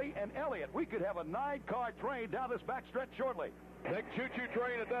 Labonte, and Elliott. We could have a 9-car train down this backstretch shortly. Big choo-choo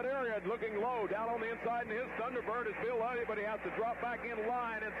train at that area, looking low. Down on the inside, and his Thunderbird is Bill Elliott, but he has to drop back in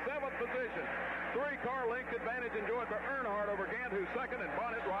line in 7th position. 3-car length advantage enjoyed by Earnhardt over Gant, who's second, and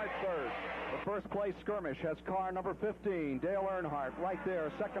Bonnet rides third. The first place skirmish has car number 15, Dale Earnhardt, right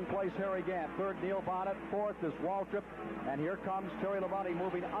there. Second place, Harry Gant. Third, Neil Bonnet. Fourth is Waltrip. And here comes Terry Labonte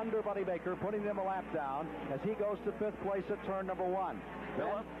moving under Buddy Baker, putting them a lap down as he goes to 5th place at turn number 1.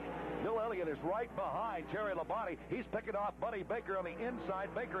 Bill Elliott is right behind Terry Labonte. He's picking off Buddy Baker on the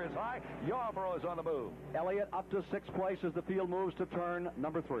inside. Baker is high. Yarborough is on the move. Elliott up to 6th place as the field moves to turn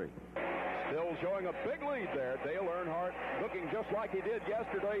number 3. Still showing a big lead there. Dale Earnhardt looking just like he did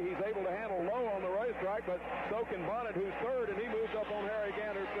yesterday. He's able to handle low on the racetrack, but so can Bonnet, who's 3rd, and he moves up on Harry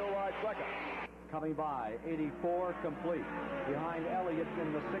Gant, who still rides 2nd. Coming by, 84 complete. Behind Elliott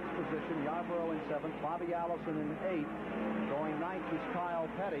in the 6th position, Yarborough in 7th, Bobby Allison in 8th. Going 9th is Kyle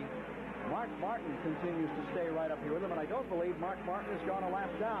Petty. Mark Martin continues to stay right up here with him, and I don't believe Mark Martin has gone a lap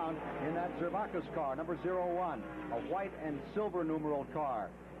down in that Zervakis car, number 01, a white and silver numeral car,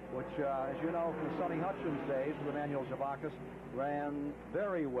 which, as you know, from Sonny Hutchins' days with Emmanuel Zervakis, ran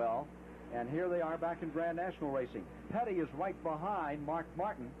very well. And here they are back in Grand National Racing. Petty is right behind Mark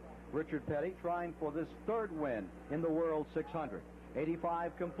Martin. Richard Petty trying for this 3rd win in the World 600.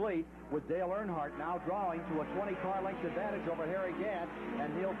 85 complete, with Dale Earnhardt now drawing to a 20-car length advantage over Harry Gant,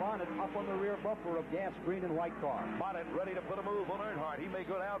 and Neil Bonnet up on the rear bumper of Gant's green and white car. Bonnet ready to put a move on Earnhardt. He may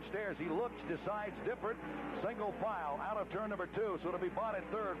go downstairs. He looks, decides different. Single file out of turn number 2, so it'll be Bonnet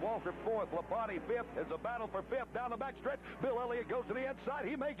 3rd, Waltrip 4th, Labonte 5th. It's a battle for 5th down the backstretch. Bill Elliott goes to the inside.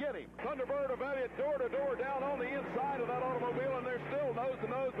 He may get him. Thunderbird of Elliott door to door down on the inside of that automobile, and they're still nose to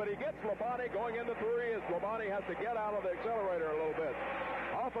nose, but he gets Labonte going into 3 as Labonte has to get out of the accelerator a little bit.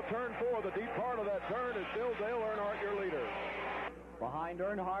 Off of turn 4, the deep part of that turn is still Dale Earnhardt, your leader. Behind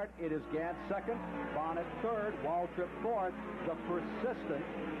Earnhardt, it is Gant 2nd, Bonnet 3rd, Waltrip 4th. The persistent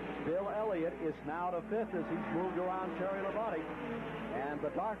Bill Elliott is now to 5th as he's moved around Terry Labonte. And the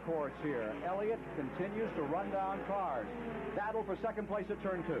dark horse here, Elliott, continues to run down cars. Battle for 2nd place at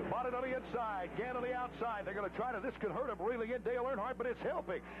turn 2. Bonnet on the inside, Gant on the outside. They're going to try to, this could hurt him reeling in Dale Earnhardt, but it's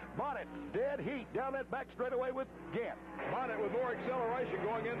helping. Bonnet, dead heat, down that back straightaway with Gant. Bonnet with more acceleration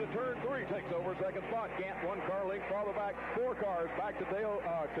going into turn 3 takes over 2nd spot. Gant 1 car length farther back, 4 cars back to Darrell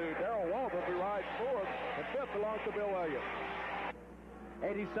Waltrip, who rides 4th, and 5th belongs to Bill Elliott.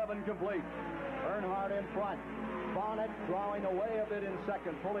 87 complete. Earnhardt in front. Bonnet drawing away a bit in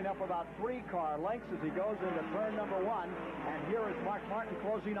 2nd, pulling up about 3 car lengths as he goes into turn number 1. And here is Mark Martin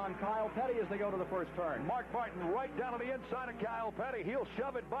closing on Kyle Petty as they go to the 1st turn. Mark Martin right down on the inside of Kyle Petty. He'll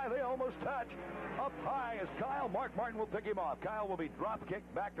shove it by. They almost touch. Up high is Kyle. Mark Martin will pick him off. Kyle will be drop kicked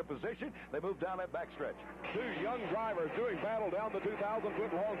back to position. They move down that backstretch. 2 young drivers doing battle down the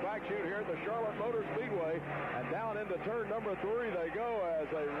 2,000-foot long back chute here at the Charlotte Motor Speedway. And down into turn number 3 they go as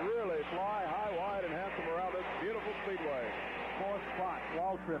they really fly high, wide, and handsome around this beautiful speedway. 4th spot,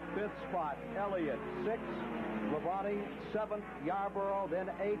 Waltrip. 5th spot, Elliott. 6th, Labonte. 7th, Yarborough. Then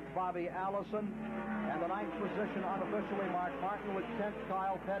 8th, Bobby Allison. And the 9th position unofficially, Mark Martin, with 10th,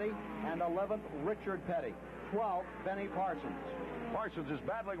 Kyle Petty. And 11th, Richard Petty. 12th, Benny Parsons. Parsons is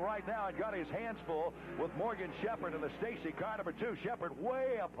battling right now and got his hands full with Morgan Shepherd in the Stacy car number 2. Shepherd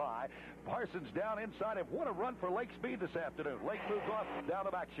way up high. Parsons down inside him. What a run for Lake Speed this afternoon. Lake moves off down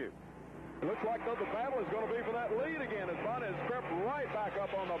the back chute. It looks like, though, the battle is going to be for that lead again as Bonnet has crept right back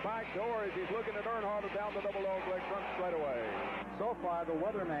up on the back door as he's looking at Earnhardt down the double dog leg front straightaway. So far, the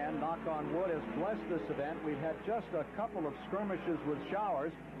weatherman, knock on wood, has blessed this event. We've had just a couple of skirmishes with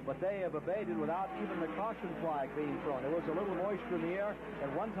showers, but they have abated without even the caution flag being thrown. There was a little moisture in the air.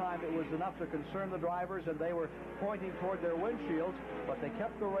 At one time, it was enough to concern the drivers, and they were pointing toward their windshields, but they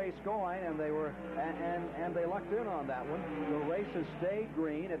kept the race going, and they were and they lucked in on that one. The race has stayed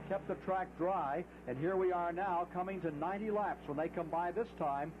green. It kept the track dry, and here we are now coming to 90 laps when they come by this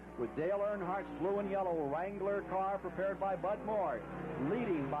time with Dale Earnhardt's blue and yellow Wrangler car prepared by Bud Moore,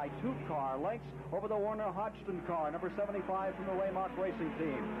 leading by 2 car lengths over the Warner Hodgson car, number 75 from the Waymark Racing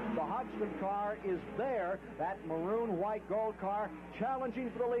Team. The Hodgson car is there, that maroon, white, gold car,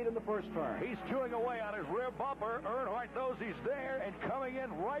 challenging for the lead in the 1st turn. He's chewing away on his rear bumper. Earnhardt knows he's there, and coming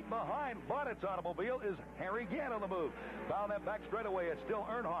in right behind Bonnet's automobile is Harry Gant on the move. Down that back straightaway, it's still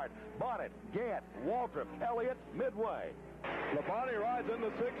Earnhardt, Bonnet, Gant, Waltrip, Elliott, midway. Labonte rides in the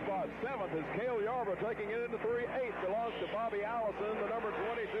 6th spot. 7th is Cale Yarborough taking it into 3. 8th belongs to Bobby Allison, the number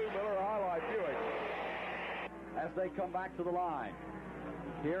 22 Miller High Life Buick. As they come back to the line,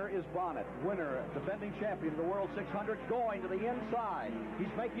 here is Bonnet, winner, defending champion of the World 600, going to the inside.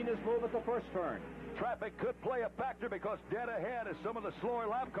 He's making his move at the 1st turn. Traffic could play a factor because dead ahead is some of the slower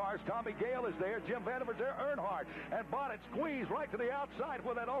lap cars. Tommy Gale is there. Jim Vanderbilt there. Earnhardt and Bonnet squeezed right to the outside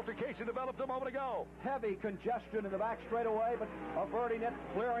where that altercation developed a moment ago. Heavy congestion in the back straightaway, but averting it,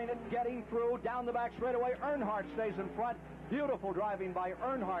 clearing it, getting through down the back straightaway. Earnhardt stays in front. Beautiful driving by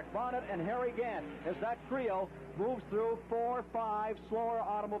Earnhardt, Bonnet, and Harry Gant as that trio moves through 4, 5 slower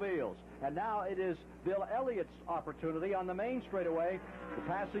automobiles. And now it is Bill Elliott's opportunity on the main straightaway. The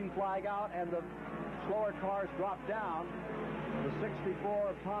passing flag out and the slower cars drop down. The 64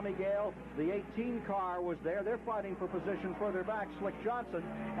 of Tommy Gale, the 18 car was there. They're fighting for position further back, Slick Johnson,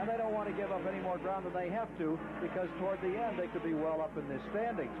 and they don't want to give up any more ground than they have to, because toward the end they could be well up in the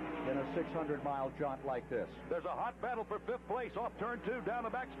standings in a 600-mile jaunt like this. There's a hot battle for 5th place off turn 2 down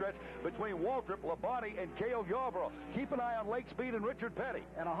the backstretch between Waltrip, Labonte, and Cale Yarborough. Keep an eye on Lake Speed and Richard Petty.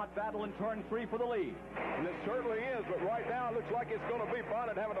 And a hot battle in turn 3 for the lead. And it certainly is, but right now it looks like it's going to be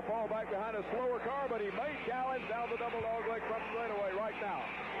Bonnet having to fall back behind a slower car, but he may challenge down the double dog leg front straightaway right now.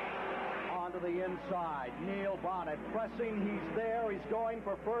 On to the inside. Neil Bonnet pressing. He's there. He's going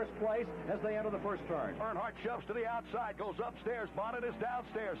for first place as they enter the first turn. Earnhardt shoves to the outside, goes upstairs. Bonnet is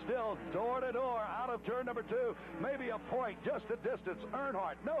downstairs, still door to door out of turn number 2. Maybe a point, just a distance.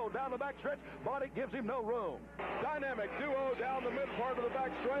 Earnhardt, no, down the backstretch. Bonnet gives him no room. Dynamic duo down the mid part of the back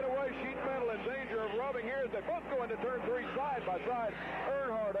straightaway. Sheet metal in danger of rubbing here as they both go into turn 3 side by side.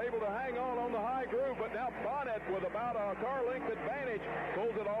 Earnhardt able to hang on the high groove, but now Bonnet with about a car length advantage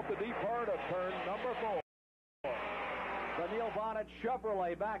pulls it off the deep part of turn number 4. The Neil Bonnet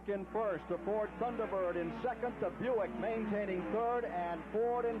Chevrolet back in first. The Ford Thunderbird in second. The Buick maintaining third, and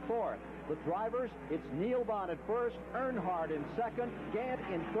Ford in fourth. The drivers, it's Neil Bonnet first, Earnhardt in second, Gant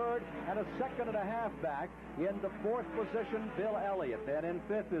in third, and a second and a half back. In the fourth position, Bill Elliott. Then in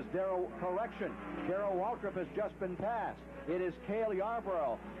fifth is Darrell Waltrip has just been passed. It is Cale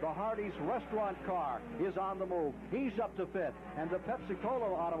Yarborough. The Hardee's restaurant car is on the move. He's up to fifth. And the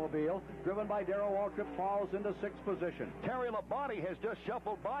Pepsi-Cola automobile, driven by Darrell Waltrip, falls into sixth position. Terry Labonte has just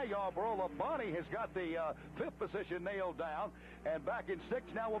shuffled by Yarborough. Labonte has got the fifth position nailed down. And back in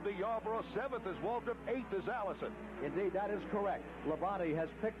sixth now will be Yarborough. Seventh is Waltrip. Eighth is Allison. Indeed, that is correct. Labonte has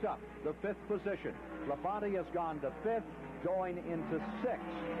picked up the fifth position. Labonte has gone to fifth. Going into sixth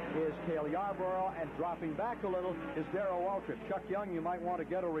is Cale Yarborough, and dropping back a little is Darrell Waltrip. Chuck Young, you might want to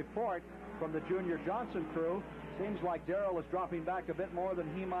get a report from the Junior Johnson crew. Seems like Darrell is dropping back a bit more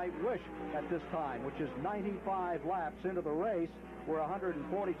than he might wish at this time, which is 95 laps into the race. We're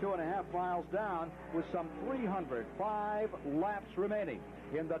 142.5 miles down with some 305 laps remaining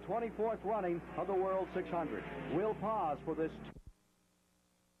in the 24th running of the World 600. We'll pause for this.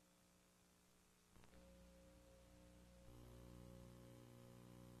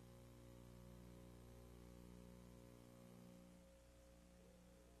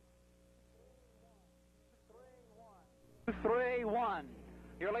 Three, one.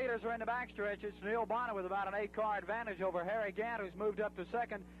 Your leaders are in the backstretch. It's Neil Bonnet with about an 8-car advantage over Harry Gant, who's moved up to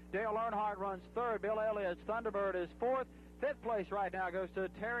second. Dale Earnhardt runs third. Bill Elliott's Thunderbird is fourth. Fifth place right now goes to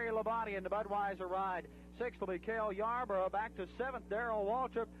Terry Labonte in the Budweiser ride. Sixth will be Cale Yarborough. Back to seventh, Darrell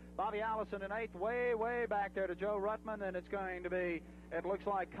Waltrip. Bobby Allison in eighth, way back there to Joe Ruttman. And it's going to be, it looks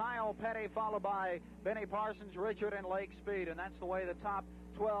like Kyle Petty, followed by Benny Parsons, Richard, and Lake Speed. And that's the way the top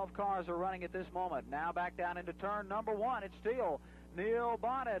 12 cars are running at this moment. Now back down into turn number 1. It's still Neil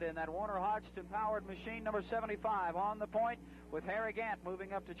Bonnet in that Warner Hodgson-powered machine, number 75, on the point, with Harry Gant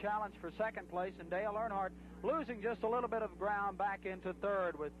moving up to challenge for second place, and Dale Earnhardt losing just a little bit of ground back into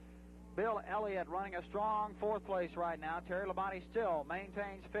third, with Bill Elliott running a strong fourth place right now. Terry Labonte still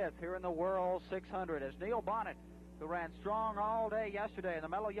maintains fifth here in the World 600 as Neil Bonnet, who ran strong all day yesterday in the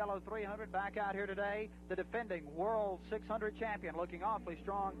Mellow Yellow 300, back out here today, the defending World 600 champion, looking awfully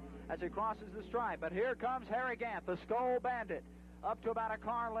strong as he crosses the stripe. But here comes Harry Gant, the Skull Bandit, up to about a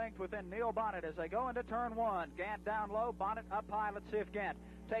car length within Neil Bonnet as they go into turn 1. Gant down low, Bonnet up high. Let's see if Gant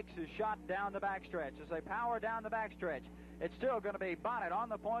takes his shot down the backstretch. As they power down the backstretch, it's still going to be Bonnet on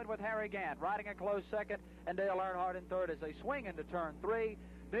the point with Harry Gant riding a close second, and Dale Earnhardt in third as they swing into turn 3.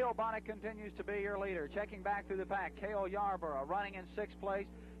 Neil Bonnet continues to be your leader. Checking back through the pack, Cale Yarborough running in 6th place.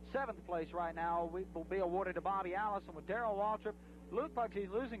 7th place right now will be awarded to Bobby Allison with Darrell Waltrip. Luke Bugsey's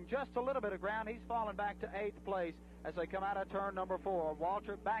losing just a little bit of ground. He's fallen back to 8th place as they come out of turn number 4.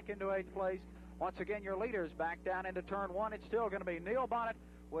 Waltrip back into 8th place. Once again, your leaders back down into turn 1. It's still going to be Neil Bonnet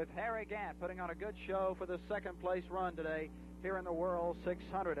with Harry Gant putting on a good show for the second place run today here in the World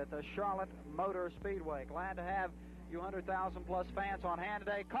 600 at the Charlotte Motor Speedway. Glad to have you 100,000 plus fans on hand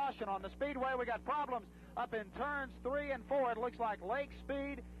today. Caution on the Speedway. We got problems up in turns 3 and 4. It looks like Lake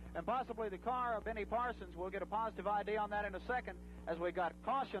Speed and possibly the car of Benny Parsons. We'll get a positive ID on that in a second as we got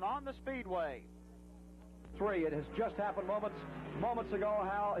caution on the Speedway. 3. It has just happened moments ago.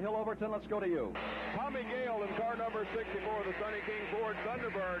 Hal Hill-Overton, let's go to you. Tommy Gale in car number 64, the Sonny King Ford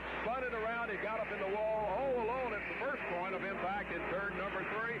Thunderbird, spun it around. He got up in the wall all alone at the first point of impact in turn number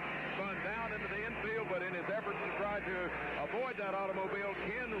 3. Spun down into the infield, but in his efforts to try to avoid that automobile,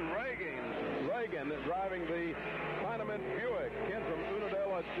 Ken Reagan driving the Chinaman Buick. Ken from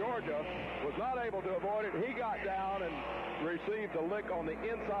Unadilla, Georgia. Georgia, was not able to avoid it. He got down and received a lick on the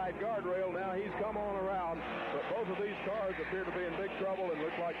inside guardrail. Now he's come on around, but both of these cars appear to be in big trouble, and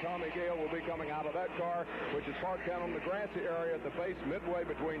looks like Tommy Gale will be coming out of that car, which is parked down on the grassy area at the base midway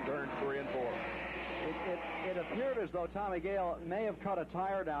between turns 3 and 4. It appeared as though Tommy Gale may have cut a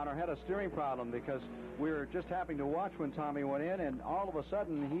tire down or had a steering problem, because we were just happening to watch when Tommy went in, and all of a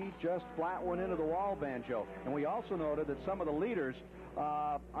sudden he just flat went into the wall, Banjo. And we also noted that some of the leaders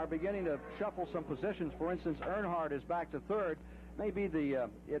are beginning to shuffle some positions. For instance, Earnhardt is back to third.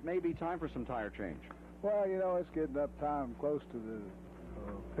 It may be time for some tire change. Well, you know, it's getting up time close to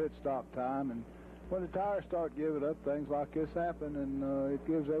the pit stop time, and when the tires start giving up, things like this happen, and it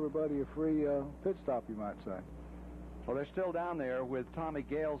gives everybody a free pit stop, you might say. Well, they're still down there with Tommy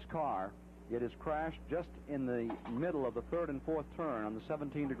Gale's car. It has crashed just in the middle of the third and fourth turn on the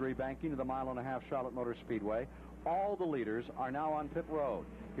 17-degree banking of the 1.5-mile Charlotte Motor Speedway. All the leaders are now on pit road.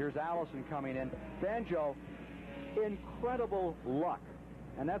 Here's Allison coming in. Banjo, incredible luck.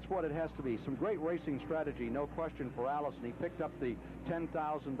 And that's what it has to be. Some great racing strategy, no question, for Allison. He picked up the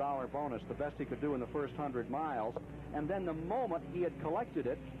 $10,000 bonus, the best he could do in the first 100 miles. And then the moment he had collected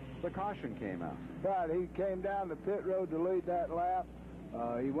it, the caution came out. Right, he came down the pit road to lead that lap.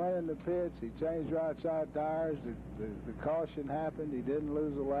 He went in the pits. He changed right side tires. The caution happened. He didn't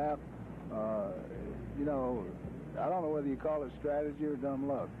lose a lap. You know, I don't know whether you call it strategy or dumb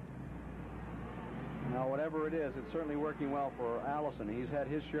luck. Now, whatever it is, it's certainly working well for Allison. He's had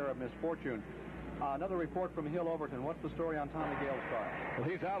his share of misfortune. Another report from Hill Overton. What's the story on Tommy Gale's car? Well,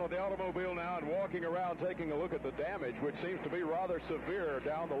 he's out of the automobile now and walking around taking a look at the damage, which seems to be rather severe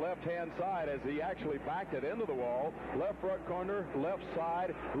down the left-hand side as he actually backed it into the wall. Left front corner, left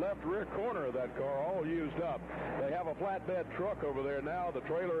side, left rear corner of that car all used up. They have a flatbed truck over there now. The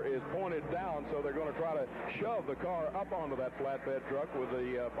trailer is pointed down, so they're going to try to shove the car up onto that flatbed truck with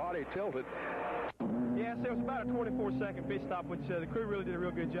the body tilted. Yes, it was about a 24-second pit stop, which the crew really did a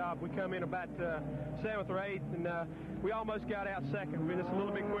real good job. We come in about 7th or 8th, and we almost got out second. If we'd been just a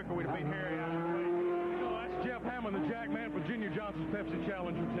little bit quicker, we'd have beat Harry out. That's Jeff Hammond, the Jackman, Virginia Johnson's Pepsi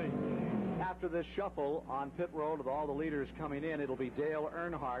Challenger team. After this shuffle on pit road with all the leaders coming in, it'll be Dale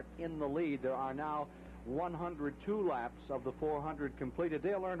Earnhardt in the lead. There are now 102 laps of the 400 completed.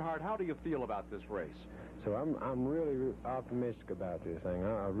 Dale Earnhardt, how do you feel about this race? So I'm really optimistic about this thing.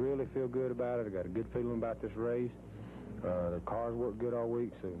 I really feel good about it. I got a good feeling about this race. The cars work good all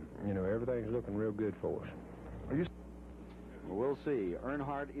week, so, you know, everything's looking real good for us. We'll see.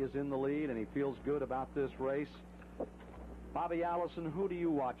 Earnhardt is in the lead, and he feels good about this race. Bobby Allison, who do you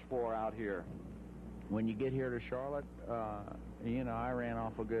watch for out here? When you get here to Charlotte, you know, I ran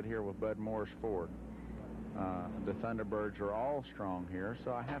awful good here with Bud Moore's Ford. The Thunderbirds are all strong here,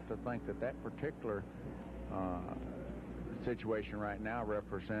 so I have to think that that particular situation right now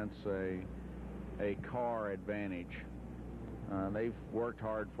represents a car advantage. They've worked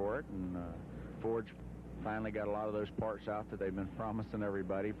hard for it, and Ford's finally got a lot of those parts out that they've been promising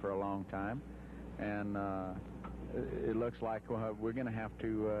everybody for a long time, and it looks like we're going to have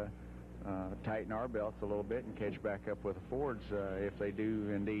to tighten our belts a little bit and catch back up with the Fords if they do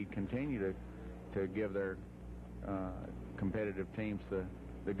indeed continue to give their competitive teams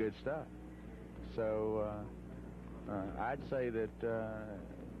the good stuff. So I'd say that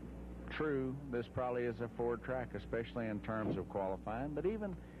true, this probably is a Ford track, especially in terms of qualifying, but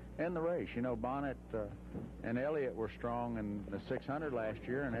even in the race. You know, Bonnet and Elliott were strong in the 600 last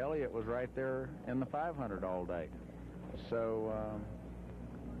year, and Elliott was right there in the 500 all day. So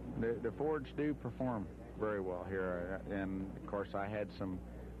the Fords do perform very well here, and of course I had some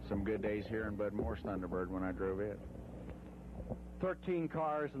good days here in Bud Moore's Thunderbird when I drove it. 13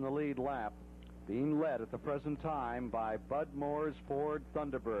 cars in the lead lap, being led at the present time by Bud Moore's Ford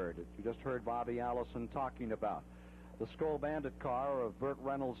Thunderbird, that you just heard Bobby Allison talking about. The Skull Bandit car of Burt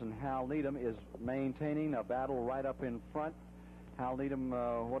Reynolds and Hal Needham is maintaining a battle right up in front. Hal Needham,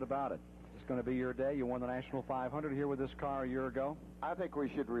 what about it? It's going to be your day. You won the National 500 here with this car a year ago. I think we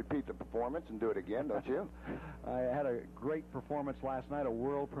should repeat the performance and do it again, don't you? I had a great performance last night, a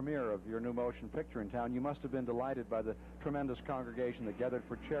world premiere of your new motion picture in town. You must have been delighted by the tremendous congregation that gathered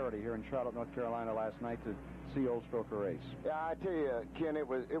for charity here in Charlotte, North Carolina last night to see Old Stroker race. Yeah, I tell you, Ken, it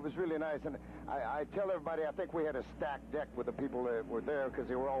was really nice. And I tell everybody, I think we had a stacked deck with the people that were there because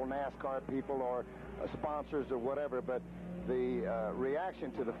they were all NASCAR people or sponsors or whatever. But the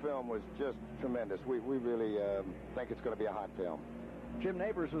reaction to the film was just tremendous. We really think it's going to be a hot film. Jim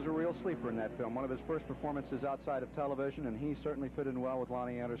Nabors was a real sleeper in that film, one of his first performances outside of television, and he certainly fit in well with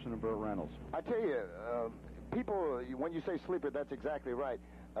Lonnie Anderson and Burt Reynolds. I tell you, people, when you say sleeper, that's exactly right.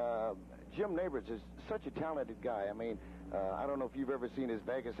 Jim Nabors is such a talented guy. I mean, I don't know if you've ever seen his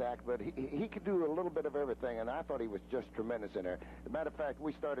Vegas act, but he could do a little bit of everything, and I thought he was just tremendous in there. As a matter of fact,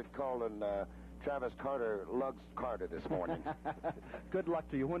 we started calling Travis Carter Lugs Carter this morning. Good luck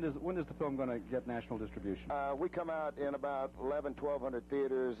to you. When is the film going to get national distribution? We come out in about 1,200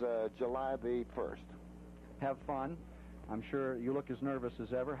 theaters July the 1st. Have fun. I'm sure you look as nervous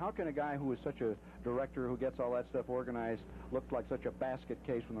as ever. How can a guy who is such a director who gets all that stuff organized look like such a basket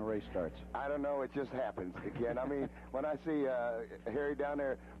case when the race starts? I don't know. It just happens again. I mean, when I see Harry down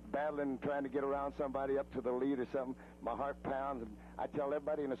there battling, trying to get around somebody up to the lead or something, my heart pounds, and I tell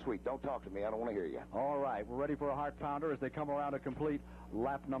everybody in the suite, don't talk to me. I don't want to hear you. All right. We're ready for a heart pounder as they come around to complete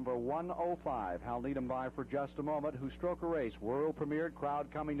lap number 105. Hal Needham by for just a moment. Who Stroker race world premiered, crowd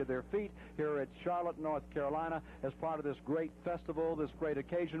coming to their feet here at Charlotte, North Carolina as part of this great festival, this great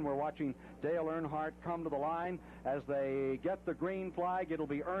occasion. We're watching Dale Earnhardt come to the line as they get the green flag. It'll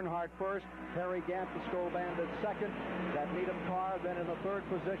be Earnhardt first, Harry Gant, the Skull Bandit, second. That Needham car then in the third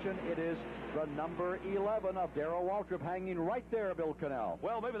position. It is the number 11 of Darrell Waltrip hanging right there, Bill Cannell.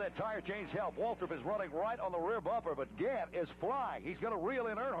 Well, maybe that tire change helped. Waltrip is running right on the rear bumper, but Gant is flying. He's going to reel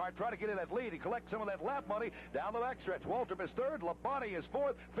in Earnhardt, try to get in that lead and collect some of that lap money down the backstretch. Waltrip is third, Labonte is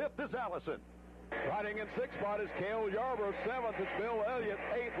fourth, fifth is Allison. Riding in sixth spot is Cale Yarborough. Seventh is Bill Elliott.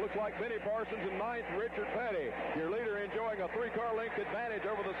 Eighth looks like Benny Parsons. And ninth, Richard Petty. Your leader enjoying a 3-car length advantage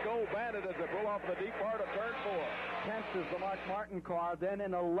over the Skull Bandit as they pull off the deep part of turn 4. 10th is the Mark Martin car. Then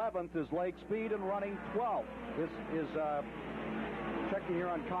in 11th is Lake Speed and running 12th. This is checking here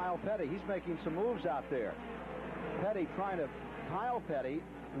on Kyle Petty. He's making some moves out there. Kyle Petty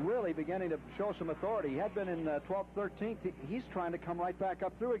really beginning to show some authority. He had been in 12th, 13th. He's trying to come right back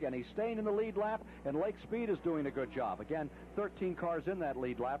up through again. He's staying in the lead lap, and Lake Speed is doing a good job. Again, 13 cars in that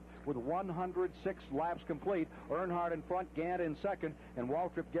lead lap with 106 laps complete. Earnhardt in front, Gant in second, and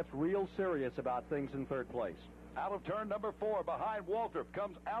Waltrip gets real serious about things in third place. Out of turn number 4, behind Waltrip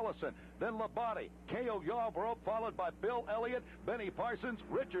comes Allison, then Labonte, Cale Yarborough, followed by Bill Elliott, Benny Parsons,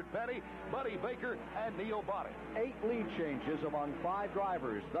 Richard Petty, Buddy Baker, and Neil Bonnet. 8 lead changes among 5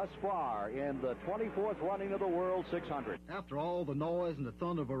 drivers thus far in the 24th running of the World 600. After all the noise and the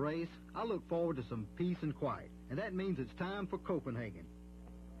thunder of a race, I look forward to some peace and quiet, and that means it's time for Copenhagen.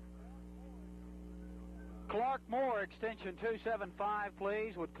 Clark Moore, extension 275,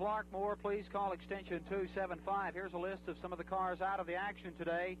 please. Would Clark Moore please call extension 275? Here's a list of some of the cars out of the action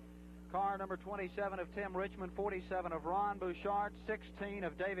today. Car number 27 of Tim Richmond, 47 of Ron Bouchard, 16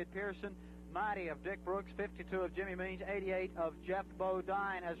 of David Pearson, 90 of Dick Brooks, 52 of Jimmy Means, 88 of Jeff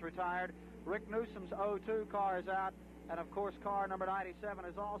Bodine has retired. Rick Newsom's 02 car is out, and of course car number 97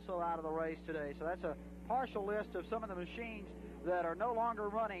 is also out of the race today. So that's a partial list of some of the machines that are no longer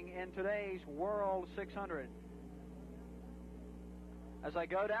running in today's World 600. As they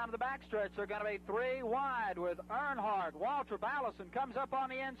go down to the backstretch, they're going to be 3 wide with Earnhardt. Waltrip, Allison comes up on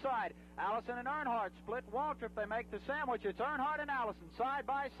the inside. Allison and Earnhardt split Waltrip. They make the sandwich. It's Earnhardt and Allison side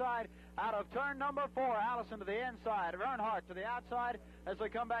by side out of turn number 4. Allison to the inside, Earnhardt to the outside as they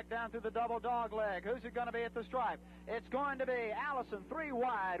come back down through the double dog leg. Who's it going to be at the stripe? It's going to be Allison 3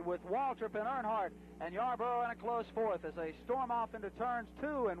 wide with Waltrip and Earnhardt, and Yarborough in a close fourth as they storm off into turns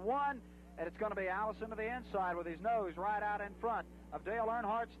 2 and 1. And it's going to be Allison to the inside with his nose right out in front of Dale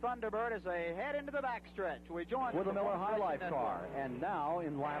Earnhardt's Thunderbird as they head into the backstretch. We join with the Miller High Life car. And now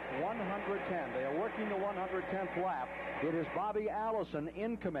in lap 110, they are working the 110th lap. It is Bobby Allison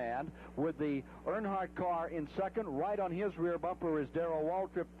in command with the Earnhardt car in second. Right on his rear bumper is Darrell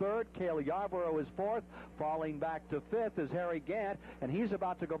Waltrip third. Cale Yarborough is fourth. Falling back to fifth is Harry Gant, and he's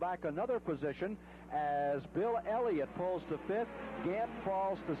about to go back another position as Bill Elliott pulls to fifth. Gant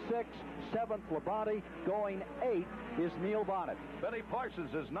falls to sixth. Seventh, Labonte. Going eighth is Neil Bonnet. Benny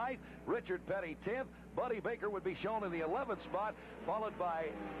Parsons is ninth. Richard Petty 10th. Buddy Baker would be shown in the 11th spot, followed by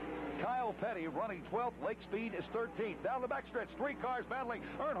Kyle Petty running 12th. Lake Speed is 13th. Down the backstretch, 3 cars battling.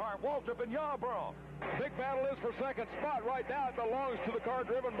 Earnhardt, Waltrip, and Yarborough. Big battle is for second spot. Right now it belongs to the car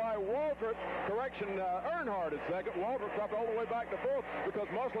driven by Waltrip. Earnhardt is second. Waltrip dropped all the way back to fourth because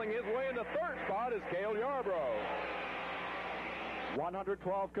muscling his way into third spot is Cale Yarborough.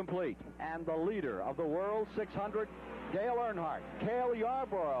 112 complete, and the leader of the World 600, Dale Earnhardt. Cale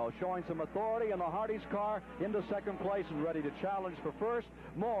Yarborough showing some authority in the Hardee's car into second place and ready to challenge for first.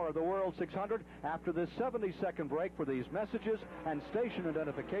 More of the World 600 after this 70-second break for these messages and station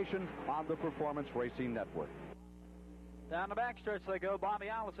identification on the Performance Racing Network. Down the backstretch they go. Bobby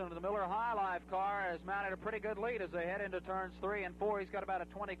Allison of the Miller High Life car has mounted a pretty good lead as they head into turns 3 and 4. He's got about a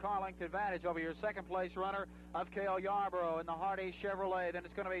 20-car length advantage over your second-place runner of Cale Yarborough in the Hardy Chevrolet. Then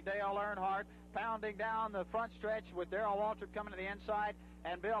it's going to be Dale Earnhardt pounding down the front stretch with Darrell Waltrip coming to the inside,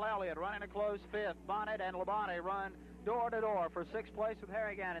 and Bill Elliott running a close fifth. Bonnet and Labonte run door-to-door for 6th place with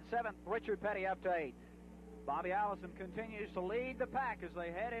Harry Gannon. 7th, Richard Petty up to 8th. Bobby Allison continues to lead the pack as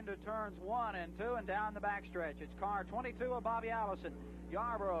they head into turns 1 and 2 and down the backstretch. It's car 22 of Bobby Allison.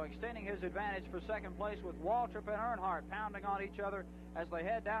 Yarborough extending his advantage for 2nd place with Waltrip and Earnhardt pounding on each other as they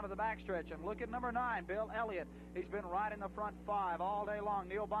head down to the backstretch. And look at number 9, Bill Elliott. He's been right in the front 5 all day long.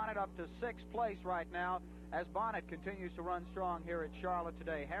 Neil Bonnet up to 6th place right now as Bonnet continues to run strong here at Charlotte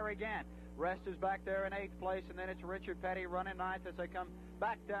today. Harry Gant, rest is back there in 8th place, and then it's Richard Petty running 9th as they come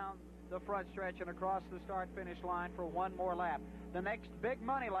back down the front stretch and across the start-finish line for one more lap. The next big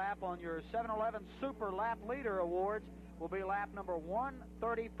money lap on your 7-Eleven Super Lap Leader Awards will be lap number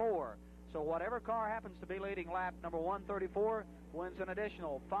 134. So whatever car happens to be leading lap number 134 wins an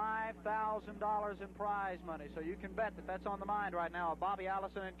additional $5,000 in prize money. So you can bet that that's on the mind right now of Bobby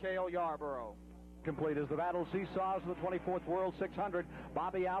Allison and Cale Yarborough. Complete as the battle seesaws of the 24th World 600.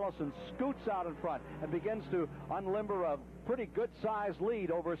 Bobby Allison scoots out in front and begins to unlimber a pretty good-sized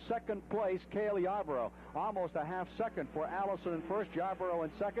lead over 2nd place, Cale Yarborough. Almost a half second for Allison in first, Yarborough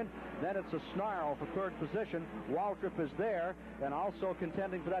in second. Then it's a snarl for 3rd position. Waltrip is there, and also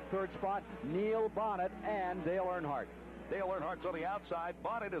contending for that 3rd spot, Neil Bonnet and Dale Earnhardt. Dale Earnhardt's on the outside.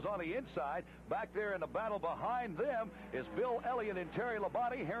 Bonnet is on the inside. Back there in the battle behind them is Bill Elliott and Terry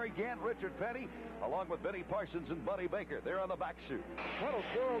Labonte, Harry Gant, Richard Petty, along with Benny Parsons and Buddy Baker. They're on the back chute. Well, a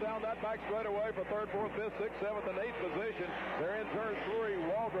swirl down that back straightaway for 3rd, 4th, 5th, 6th, 7th, and 8th position. They're in turn 3.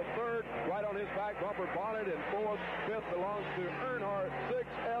 Waltrip 3rd, right on his back bumper. Bonnet in 4th. 5th belongs to Earnhardt.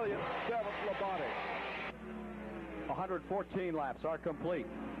 6th, Elliott. 7th, Labonte. 114 laps are complete.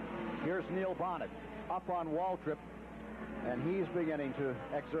 Here's Neil Bonnet up on Waltrip, and he's beginning to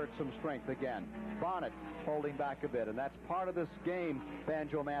exert some strength again. Bonnet holding back a bit, and that's part of this game,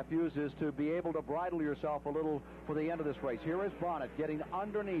 Banjo Matthews, is to be able to bridle yourself a little for the end of this race. Here is Bonnet getting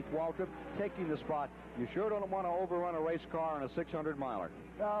underneath Waltrip, taking the spot. You sure don't want to overrun a race car on a 600-miler.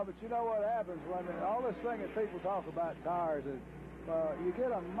 No, but you know what happens when all this thing that people talk about tires is you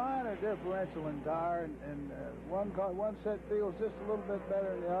get a minor differential in tire, and one set feels just a little bit better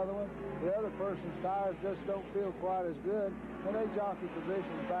than the other one. The other person's tires just don't feel quite as good, and they jockey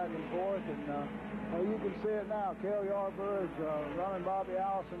positions back and forth. And you can see it now. Cale Yarborough is running Bobby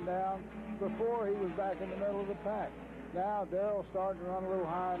Allison down. Before, he was back in the middle of the pack. Now Darrell's starting to run a little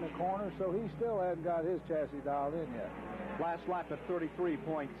high in the corner, so he still hasn't got his chassis dialed in yet. Last lap at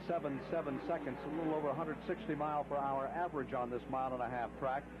 33.77 seconds, a little over 160 mile per hour average on this mile-and-a-half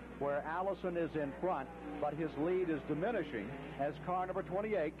track, where Allison is in front, but his lead is diminishing as car number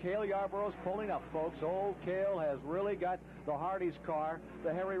 28, Cale Yarborough's pulling up, folks. Old Cale has really got the Hardee's car,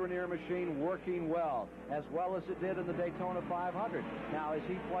 the Harry Ranier machine, working well as it did in the Daytona 500. Now, is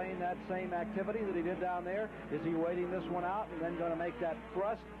he playing that same activity that he did down there? Is he waiting this one out and then going to make that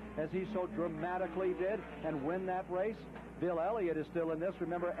thrust as he so dramatically did and win that race? Bill Elliott is still in this.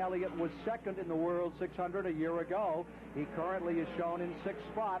 Remember, Elliott was 2nd in the World 600 a year ago. He currently is shown in 6th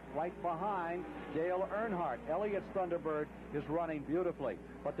spot, right behind Dale Earnhardt. Elliott's Thunderbird is running beautifully.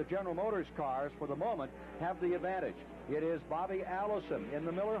 But the General Motors cars, for the moment, have the advantage. It is Bobby Allison in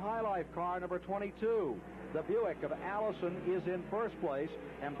the Miller High Life car, number 22. The Buick of Allison is in 1st place,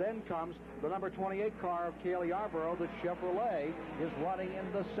 and then comes the number 28 car of Cale Yarborough. The Chevrolet is running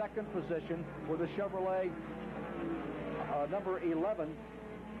in the 2nd position, with the Chevrolet number 11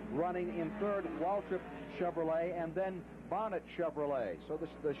 running in 3rd, Waltrip Chevrolet, and then Bonnet Chevrolet. So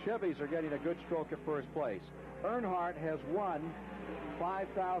the Chevys are getting a good stroke at 1st place. Earnhardt has won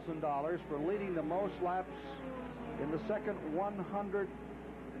 $5,000 for leading the most laps in the second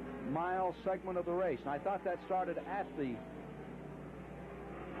 100-mile segment of the race. And I thought that started at the...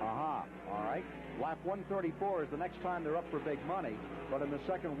 all right. Lap 134 is the next time they're up for big money, but in the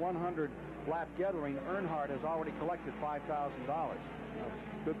second 100-lap gathering, Earnhardt has already collected $5,000.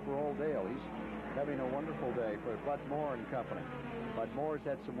 Good for old Dale. He's having a wonderful day for Bud Moore and company. Bud Moore's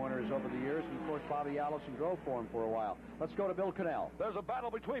had some winners over the years, and of course Bobby Allison drove for him for a while. Let's go to Bill Cannell. There's a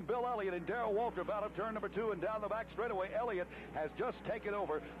battle between Bill Elliott and Darrell Waltrip out of turn number 2 and down the back straightaway. Elliott has just taken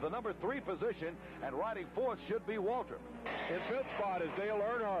over the number 3 position, and riding 4th should be Waltrip. In 5th spot is Dale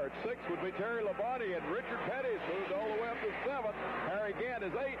Earnhardt. 6th would be Terry Labonte, and Richard Petty's moved all the way up to 7th. Harry Gant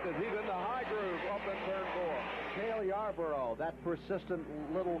is 8th as he's in the high groove up in turn 4. Cale Yarborough, that persistent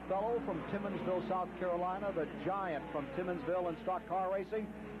little fellow from Timminsville, South Carolina, the giant from Timminsville in stock car racing,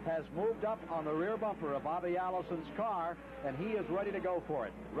 has moved up on the rear bumper of Bobby Allison's car, and he is ready to go for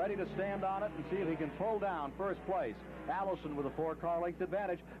it. Ready to stand on it and see if he can pull down 1st place. Allison with a 4-car length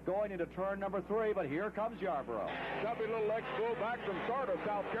advantage going into turn number 3, but here comes Yarborough. Chubby little ex-bull back from Sartor,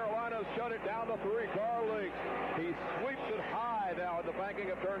 South Carolina, shut it down to 3-car lengths. He sweeps it high now at the banking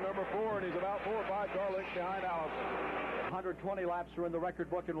of turn number 4, and he's about 4 or 5 car lengths behind Allison. 120 laps are in the record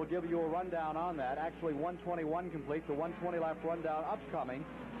book, and we'll give you a rundown on that. Actually, 121 complete. The 120-lap rundown upcoming,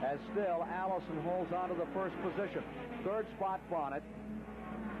 as still Allison holds on to the first position. Third spot, Bonnet.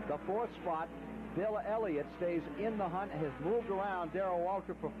 The fourth spot, Bill Elliott, stays in the hunt, has moved around Darrell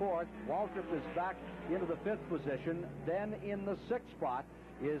Waltrip for fourth. Waltrip is back into the fifth position. Then in the sixth spot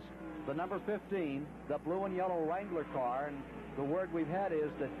is the number 15, the blue and yellow Wrangler car, and the word we've had is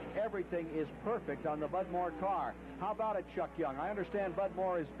that everything is perfect on the Bud Moore car. How about it, Chuck Young? I understand Bud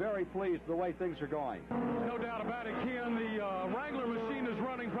Moore is very pleased with the way things are going. No doubt about it, Ken. The Wrangler machine is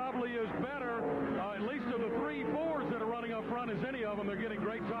running probably as better, at least of the 3-4s that are running up front, as any of them. They're getting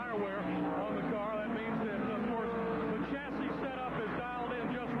great tire wear on the car. That means that, of course, the chassis setup is dialed in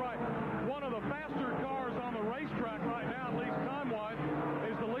just right. One of the faster cars on the racetrack right now, at least time-wise,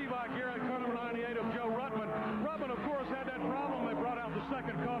 is the Levi Garrett car number 98 of Joe Ruttman. Ruttman, of course, had that problem. They brought out the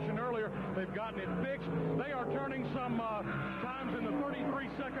second caution earlier. They've gotten it fixed. They are turning some times in the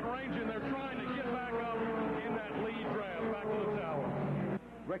 33-second range, and they're trying to get back up in that lead draft, back to the tower.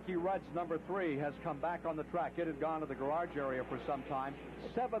 Ricky Rudd's number 3 has come back on the track. It had gone to the garage area for some time.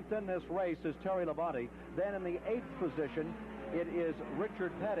 Seventh in this race is Terry Labonte. Then in the 8th position, it is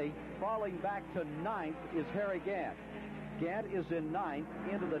Richard Petty. Falling back to 9th is Harry Gant. Gant is in 9th.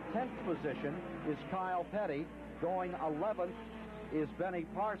 Into the 10th position is Kyle Petty. Going 11th is Benny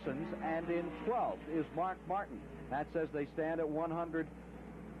Parsons, and in 12th is Mark Martin. That's as they stand at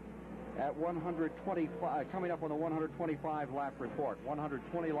 125, coming up on the 125 lap report.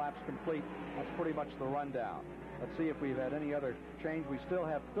 120 laps complete. That's pretty much the rundown. Let's see if we've had any other change. We still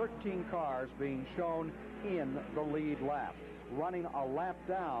have 13 cars being shown in the lead lap. Running a lap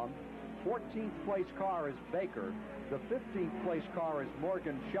down, 14th place car is Baker. The 15th place car is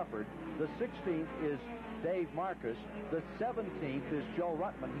Morgan Shepherd. The 16th is Dave Marcus. The 17th is Joe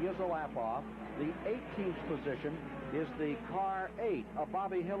Ruttman. He is a lap off. The 18th position is the car 8 of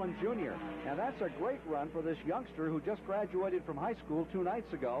Bobby Hillen Jr. And that's a great run for this youngster who just graduated from high school 2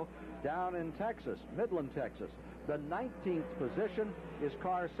 nights ago down in Texas, Midland, Texas. The 19th position is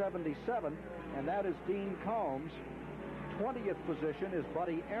car 77, and that is Dean Combs. 20th position is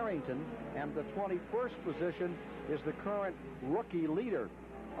Buddy Arrington, and the 21st position is the current rookie leader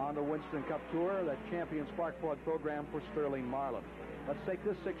on the Winston Cup Tour, that champion spark plug program for Sterling Marlin. Let's take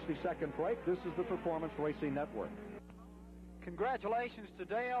this 60-second break. This is the Performance Racing Network. Congratulations to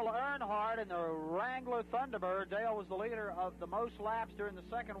Dale Earnhardt in the Wrangler Thunderbird. Dale was the leader of the most laps during the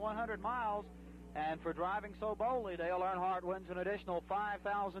second 100 miles, and for driving so boldly, Dale Earnhardt wins an additional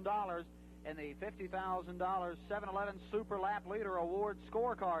 $5,000 in the $50,000 7-Eleven Super Lap Leader Award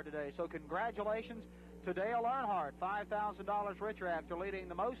scorecard today. So congratulations to Dale Earnhardt, $5,000 richer after leading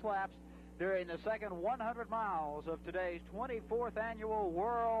the most laps during the second 100 miles of today's 24th annual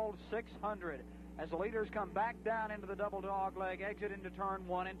World 600. As the leaders come back down into the double dog leg exit into turn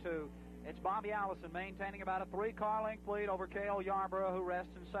 1 and 2, it's Bobby Allison maintaining about a 3-car length lead over Cale Yarborough, who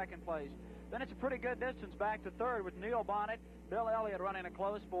rests in second place. Then it's a pretty good distance back to third with Neil Bonnet, Bill Elliott running a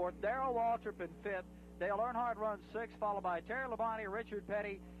close fourth, Darrell Waltrip in fifth, Dale Earnhardt runs sixth, followed by Terry Labonte, Richard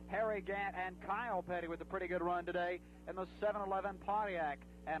Petty, Harry Gant, and Kyle Petty with a pretty good run today in the 7-Eleven Pontiac.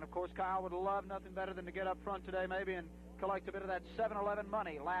 And, of course, Kyle would love nothing better than to get up front today maybe and collect a bit of that 7-Eleven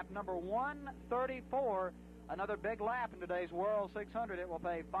money. Lap number 134, another big lap in today's World 600. It will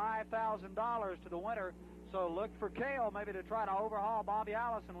pay $5,000 to the winner. So look for Cale maybe to try to overhaul Bobby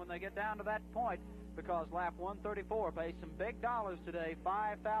Allison when they get down to that point, because lap 134 pays some big dollars today,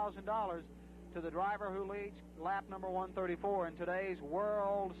 $5,000 to the driver who leads lap number 134 in today's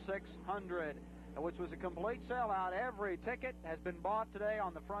World 600, which was a complete sellout. Every ticket has been bought today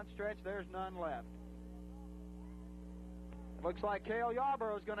on the front stretch. There's none left. It looks like Cale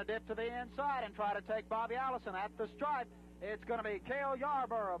Yarborough is going to dip to the inside and try to take Bobby Allison at the stripe. It's going to be Cale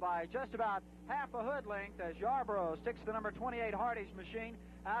Yarborough by just about half a hood length as Yarborough sticks the number 28 Hardy's machine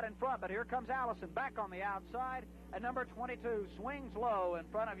out in front. But here comes Allison back on the outside, and number 22 swings low in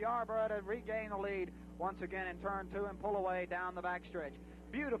front of Yarborough to regain the lead once again in turn 2 and pull away down the backstretch.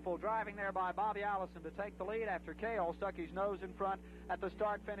 Beautiful driving there by Bobby Allison to take the lead after Cale stuck his nose in front at the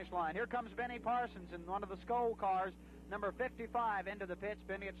start-finish line. Here comes Benny Parsons in one of the Skoll cars, number 55, into the pits.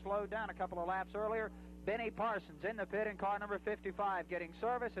 Benny had slowed down a couple of laps earlier. Benny Parsons in the pit in car number 55 getting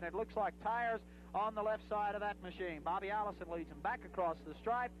service, and it looks like tires on the left side of that machine. Bobby Allison leads him back across the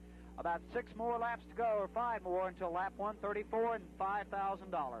stripe. About 6 more laps to go, or 5 more, until lap 134 and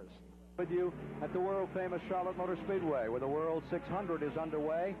 $5,000. With you at the world-famous Charlotte Motor Speedway, where the World 600 is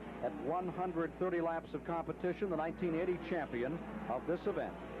underway at 130 laps of competition. The 1980 champion of this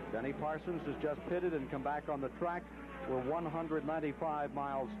event, Benny Parsons, has just pitted and come back on the track We're 195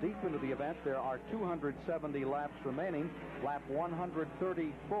 miles deep into the event. There are 270 laps remaining. Lap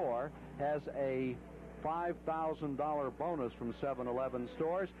 134 has a $5,000 bonus from 7-Eleven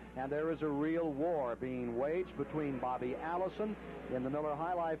stores, and there is a real war being waged between Bobby Allison in the Miller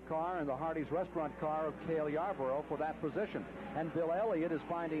High Life car and the Hardee's restaurant car of Cale Yarborough for that position. And Bill Elliott is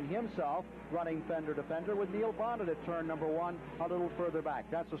finding himself running fender to fender with Neil Bonnet at turn number 1 a little further back.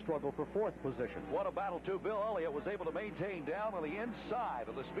 That's a struggle for 4th position. What a battle, too. Bill Elliott was able to maintain down on the inside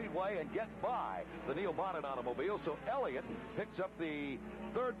of the Speedway and get by the Neil Bonnet automobile. So Elliott picks up the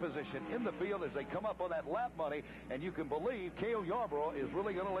 3rd position in the field as they come up on that lap money, and you can believe Cale Yarborough is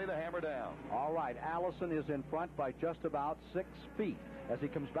really going to lay the hammer down. All right, Allison is in front by just about 6 feet. As he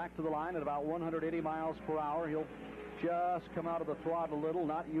comes back to the line at about 180 miles per hour, he'll just come out of the throttle a little,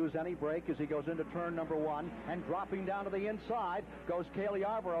 not use any brake as he goes into turn number 1, and dropping down to the inside goes Cale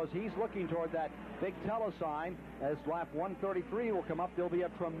Yarborough as he's looking toward that big telesign. As lap 133 will come up, there'll be a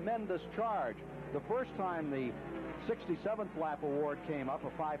tremendous charge. The first time the 67th lap award came up,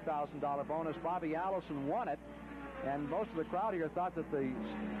 a $5,000 bonus, Bobby Allison won it, and most of the crowd here thought that the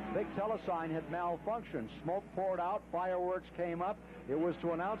big telesign had malfunctioned. Smoke poured out, fireworks came up. It was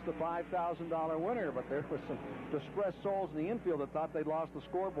to announce the $5,000 winner, but there were some distressed souls in the infield that thought they'd lost the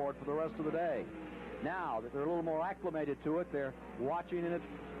scoreboard for the rest of the day. Now that they're a little more acclimated to it, they're watching it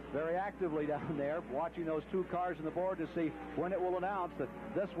very actively down there, watching those 2 cars on the board to see when it will announce that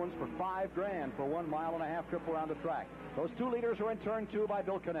this one's for $5,000 for 1.5 mile trip around the track. Those 2 leaders are in turn 2 by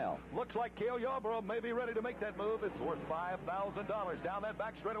Bill Cannell. Looks like Cale Yarborough may be ready to make that move. It's worth $5,000. Down that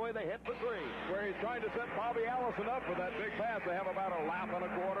back straightaway, they head for 3. Where he's trying to set Bobby Allison up for that big pass. They have about a lap and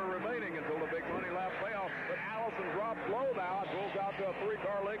a quarter remaining until the big money lap fails. But Allison drops low now and pulls out to a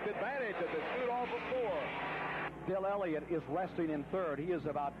 3-car length advantage as they scoot off of 4. Bill Elliott is resting in 3rd. He is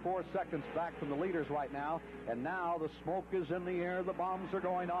about 4 seconds back from the leaders right now. And now the smoke is in the air. The bombs are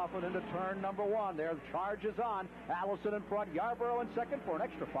going off and into turn number 1. There, the charge is on. Allison in front. Yarborough in 2nd for an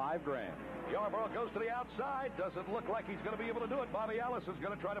extra $5,000. Yarborough goes to the outside. Doesn't look like he's going to be able to do it. Bobby Allison's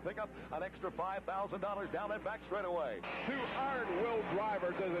going to try to pick up an extra $5,000 down that back straightaway. 2 iron-willed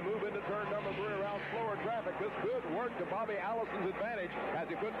drivers as they move into turn number 3 around slower traffic. This could work to Bobby Allison's advantage as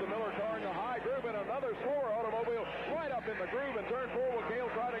he puts the Miller car in the high groove, and another slower automobile right up in the groove in turn 4 will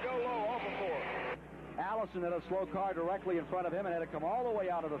Cale try to go low off of 4. Allison had a slow car directly in front of him and had to come all the way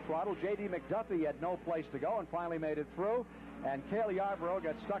out of the throttle. J.D. McDuffie had no place to go and finally made it through. And Cale Yarborough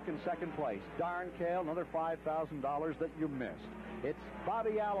got stuck in 2nd place. Darn, Cale, another $5,000 that you missed. It's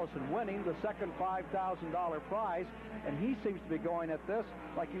Bobby Allison winning the second $5,000 prize, and he seems to be going at this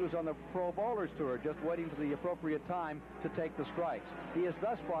like he was on the Pro Bowlers Tour, just waiting for the appropriate time to take the strikes. He has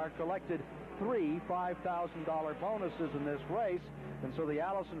thus far collected 3 $5,000 bonuses in this race, and so the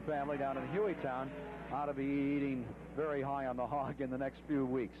Allison family down in Hueytown ought to be eating very high on the hog in the next few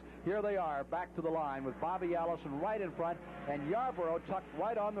weeks. Here they are, back to the line with Bobby Allison right in front, and Yarborough tucked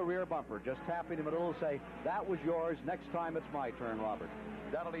right on the rear bumper, just tapping him a little to say, that was yours, next time it's my turn, Robert.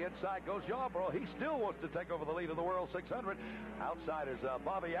 Down on the inside goes Yarborough. He still wants to take over the lead of the World 600. Outside is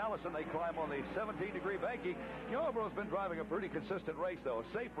Bobby Allison. They climb on the 17-degree banking. Yarborough's been driving a pretty consistent race, though. A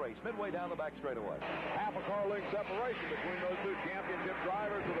safe race, midway down the back straightaway. Half a car length separation between those 2 championship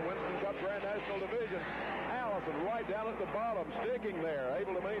drivers of the Winston Cup Grand National Division. Allison right down at the bottom, sticking there,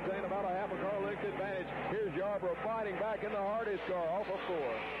 able to maintain about a half a car length advantage. Here's Yarborough fighting back in the Hardee's car off of 4.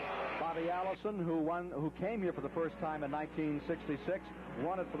 Bobby Allison, who came here for the first time in 1966,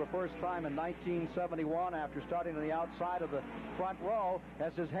 won it for the first time in 1971 after starting on the outside of the front row,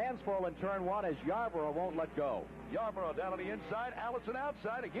 has his hands full in turn 1 as Yarborough won't let go. Yarborough down on the inside, Allison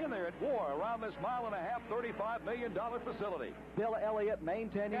outside. Again, they're at war around this $1.5 mile, $35 million facility. Bill Elliott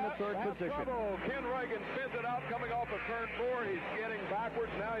maintaining the 3rd position. Trouble. Ken Reagan spins it out coming off of turn 4. He's getting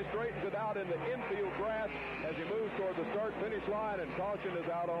backwards. Now he straightens it out in the infield grass as he moves toward the start-finish line, and caution is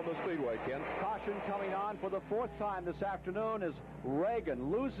out on the speedway, Ken. Caution coming on for the 4th time this afternoon as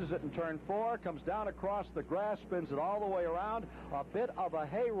Reagan loses it in turn 4, comes down across the grass, spins it all the way around. A bit of a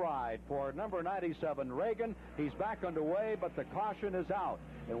hayride for number 97, Reagan. He's back underway, but the caution is out.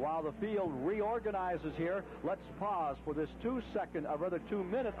 And while the field reorganizes here, let's pause for this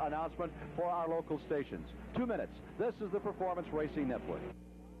 2-minute announcement for our local stations. 2 minutes. This is the Performance Racing Network.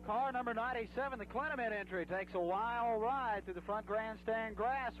 Car number 97, the Clinton entry, takes a wild ride through the front grandstand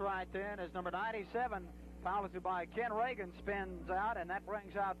grass right then as number 97, piloted by Ken Reagan, spins out, and that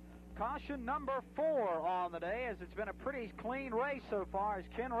brings out caution number 4 on the day, as it's been a pretty clean race so far as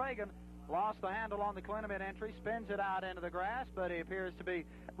Ken Reagan lost the handle on the Clinton entry, spins it out into the grass, but he appears to be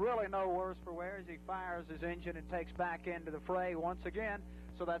really no worse for wear as he fires his engine and takes back into the fray once again.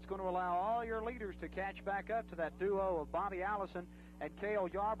 So that's going to allow all your leaders to catch back up to that duo of Bobby Allison and Cale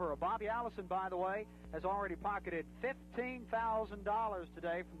Yarborough. Bobby Allison, by the way, has already pocketed $15,000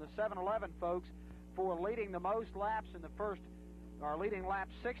 today from the 7-Eleven folks for leading the most laps in the first, or leading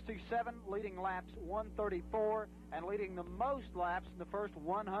laps 67, leading laps 134, and leading the most laps in the first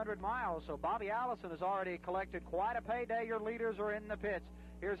 100 miles. So Bobby Allison has already collected quite a payday. Your leaders are in the pits.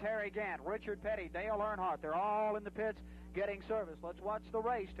 Here's Harry Gant, Richard Petty, Dale Earnhardt. They're all in the pits getting service. Let's watch the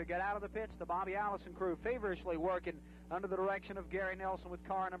race to get out of the pits. The Bobby Allison crew feverishly working under the direction of Gary Nelson with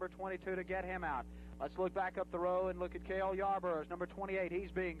car number 22 to get him out. Let's look back up the row and look at Cale Yarborough, number 28.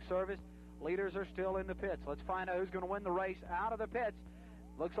 He's being serviced. Leaders are still in the pits. Let's find out who's going to win the race out of the pits.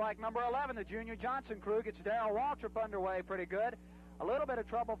 Looks like number 11, the Junior Johnson crew, gets Darrell Waltrip underway pretty good. A little bit of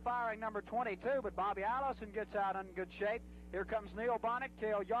trouble firing number 22, but Bobby Allison gets out in good shape. Here comes Neil Bonnet,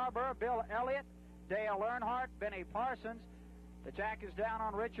 Cale Yarborough, Bill Elliott, Dale Earnhardt, Benny Parsons. The jack is down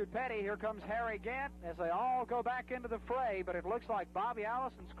on Richard Petty. Here comes Harry Gant as they all go back into the fray, but it looks like Bobby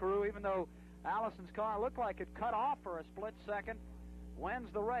Allison's crew, even though Allison's car looked like it cut off for a split second, wins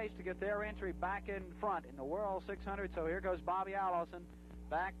the race to get their entry back in front in the World 600. So here goes Bobby Allison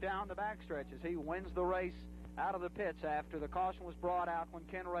back down the backstretch as he wins the race out of the pits after the caution was brought out when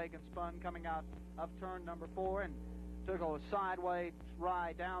Ken Reagan spun coming out of turn number 4 and took a sideways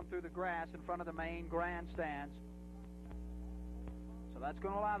ride down through the grass in front of the main grandstands. So that's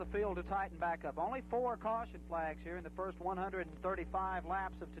going to allow the field to tighten back up. Only 4 caution flags here in the first 135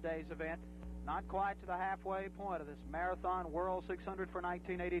 laps of today's event. Not quite to the halfway point of this Marathon World 600 for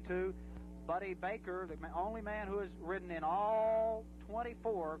 1982. Buddy Baker, the only man who has ridden in all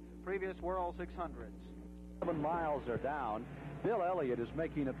 24 previous World 600s. 7 miles are down. Bill Elliott is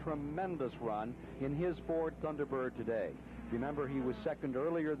making a tremendous run in his Ford Thunderbird today. Remember, he was second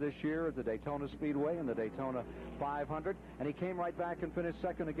earlier this year at the Daytona Speedway and the Daytona 500, and he came right back and finished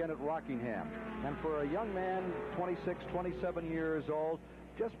second again at Rockingham. And for a young man, 26, 27 years old,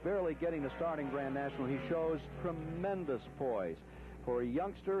 just barely getting the starting Grand National, he shows tremendous poise. For a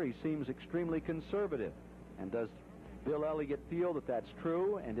youngster, he seems extremely conservative. And does Bill Elliott feel that that's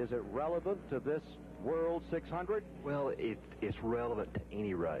true, and is it relevant to this World 600? Well, it's relevant to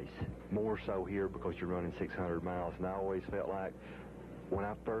any race, more so here because you're running 600 miles. And I always felt like when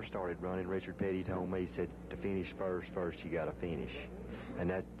I first started running, Richard Petty told me, he said, to finish first you got to finish. And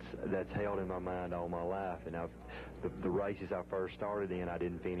that's held in my mind all my life. And the races I first started in, I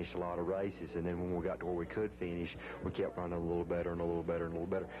didn't finish a lot of races. And then when we got to where we could finish, we kept running a little better and a little better and a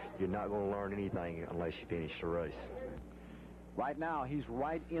little better. You're not going to learn anything unless you finish the race. Right now, he's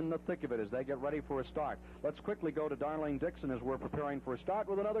right in the thick of it as they get ready for a start. Let's quickly go to Darlene Dixon as we're preparing for a start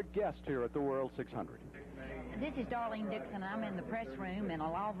with another guest here at the World 600. This is Darlene Dixon. I'm in the press room, and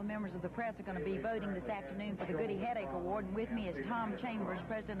all the members of the press are going to be voting this afternoon for the Goody Headache Award. And with me is Tom Chambers,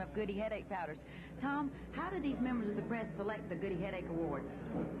 president of Goody Headache Powders. Tom, how do these members of the press select the Goody Headache Award?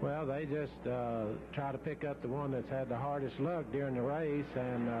 Well, they just try to pick up the one that's had the hardest luck during the race,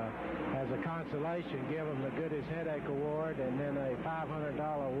 and as a consolation, give them the Goody's Headache Award, and then a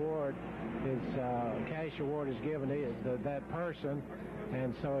 $500 award is cash award is given to that person.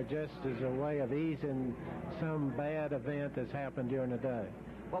 And so it just is a way of easing some bad event that's happened during the day.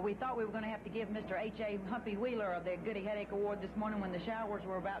 Well, we thought we were going to have to give Mr. H.A. Humpy Wheeler the Goody Headache Award this morning when the showers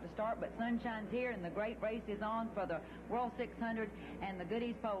were about to start, but sunshine's here and the great race is on for the World 600 and the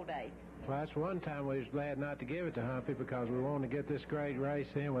Goodies Pole Day. Well, that's one time we was glad not to give it to Humpy because we wanted to get this great race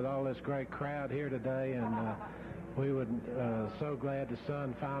in with all this great crowd here today, and we were so glad the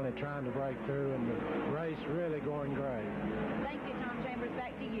sun finally trying to break through, and the race really going great. Thank you, Tom Chambers.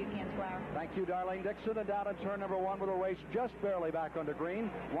 Back to you, Ken Squire. Thank you, Darlene Dixon. And down in turn number 1 with a race just barely back under green.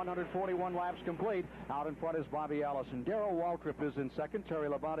 141 laps complete. Out in front is Bobby Allison. Darrell Waltrip is in second. Terry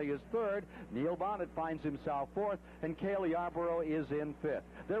Labonte is third. Neil Bonnet finds himself fourth. And Cale Yarborough is in fifth.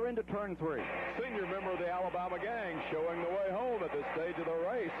 They're into turn 3. Senior member of the Alabama gang showing the way home at this stage of the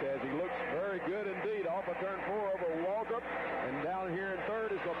race as he looks very good indeed off of turn 4 over Waltrip. And down here in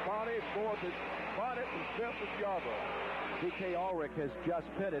third is Labonte. Fourth is Bonnet, and fifth is Yarborough. D.K. Ulrich has just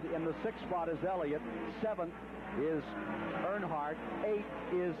pitted. In the 6th spot is Elliott. 7th is Earnhardt, 8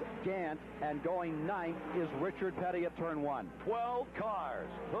 is Gant, and going 9th is Richard Petty at turn 1. 12 cars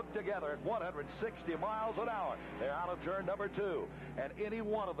hooked together at 160 miles an hour. They're out of turn number 2. And any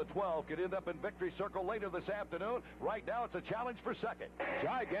one of the 12 could end up in victory circle later this afternoon. Right now, it's a challenge for second.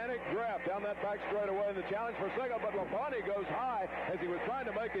 Gigantic draft down that back straightaway in the challenge for second, but Labonte goes high as he was trying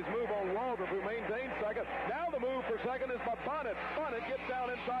to make his move on Waldrop, who maintains second. Now the move for second is by Bonnet. Bonnet gets down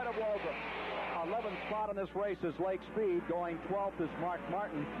inside of Waldrop. 11th spot in this race is Lake Speed. Going 12th is Mark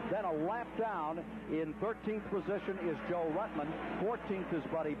Martin. Then a lap down in 13th position is Joe Ruttman. 14th is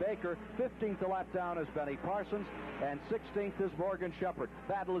Buddy Baker. 15th a lap down is Benny Parsons. And 16th is Morgan Shepherd.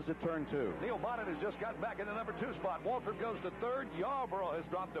 Battle is at turn 2. Neil Bonnet has just gotten back in the number 2 spot. Waltrip goes to 3rd. Yarborough has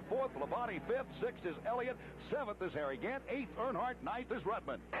dropped to 4th. Labonte 5th. 6th is Elliott. 7th is Harry Gant. 8th Earnhardt. 9th is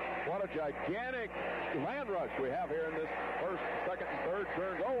Ruttman. What a gigantic land rush we have here in this first, second, and third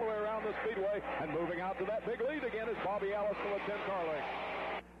turns all the way around the speedway. And moving out to that big lead again is Bobby Allison with 10 car lengths.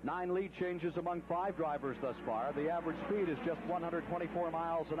 9 lead changes among 5 drivers thus far. The average speed is just 124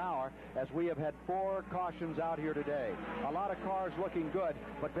 miles an hour as we have had 4 cautions out here today. A lot of cars looking good,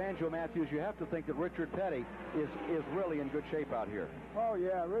 but Banjo Matthews, you have to think that Richard Petty is really in good shape out here. Oh,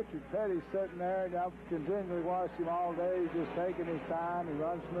 yeah, Richard Petty's sitting there, and I've continually watched him all day. He's just taking his time. He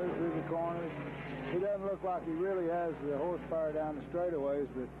runs smooth through the corners. He doesn't look like he really has the horsepower down the straightaways,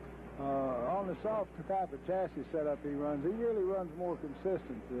 but on the soft type of chassis setup he runs, he really runs more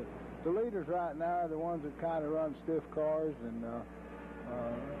consistent. The leaders right now are the ones that kind of run stiff cars, and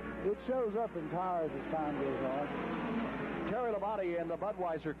it shows up in tires as time goes on. Terry Labonte in the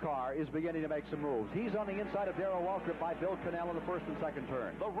Budweiser car is beginning to make some moves. He's on the inside of Darrell Waltrip by Bill Cannell in the first and second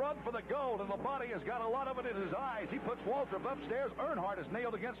turn. The run for the gold, and Labonte has got a lot of it in his eyes. He puts Waltrip upstairs. Earnhardt is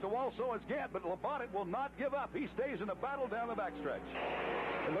nailed against the wall, so is Gant, but Labonte will not give up. He stays in the battle down the backstretch.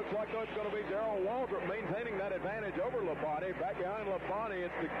 It looks like it's going to be Darrell Waltrip maintaining that advantage over Labonte. Back behind Labonte,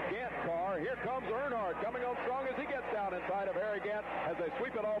 it's the Gant car. Here comes Earnhardt coming on strong as he gets down inside of Harry Gant as they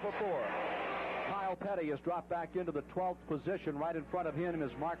sweep it off before. Kyle Petty has dropped back into the 12th position. Right in front of him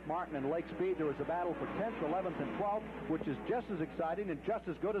is Mark Martin and Lake Speed. There is a battle for 10th, 11th, and 12th, which is just as exciting and just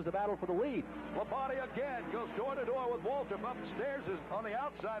as good as the battle for the lead. Labonte again goes door to door with Waltrip. Upstairs on the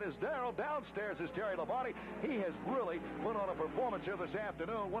outside is Darrell. Downstairs is Terry Labonte. He has really put on a performance here this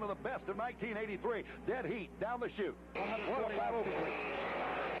afternoon. One of the best of 1983. Dead heat down the chute.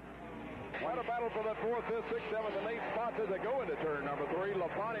 What a battle for the 4th, 5th, 6th, 7th, and 8th spots as they go into turn number 3.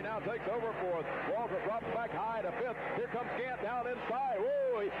 Labonte now takes over 4th. Waltrip drops back high to 5th. Here comes Gant down inside.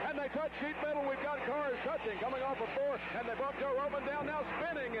 Whoa! And they touch sheet metal. We've got cars touching, coming off of 4, and they brought Joe Roman down. Now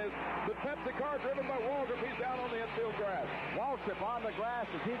spinning is the Pepsi car driven by Waltrip. He's down on the infield grass. Waltrip on the grass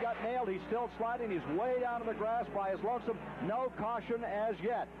as he got nailed. He's still sliding. He's way down to the grass by his lonesome. No caution as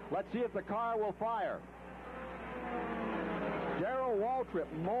yet. Let's see if the car will fire. Darrell Waltrip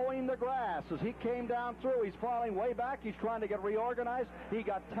mowing the grass as he came down through. He's falling way back. He's trying to get reorganized. He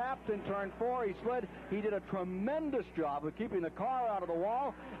got tapped in turn 4. He slid. He did a tremendous job of keeping the car out of the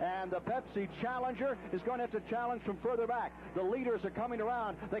wall, and the Pepsi Challenger is going to have to challenge from further back. The leaders are coming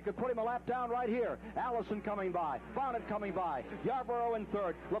around. They could put him a lap down right here. Allison coming by. Bonnet coming by. Yarborough in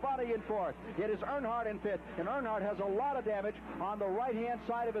 3rd. Labonte in 4th. It is Earnhardt in 5th, and Earnhardt has a lot of damage on the right-hand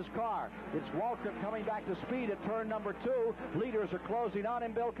side of his car. It's Waltrip coming back to speed at turn number 2. Leaders are closing on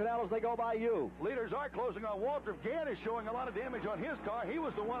him, Bill Cannell, as they go by you. Leaders are closing on Waltrip. Gant is showing a lot of damage on his car. He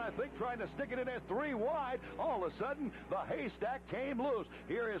was the one, I think, trying to stick it in there 3 wide. All of a sudden, the haystack came loose.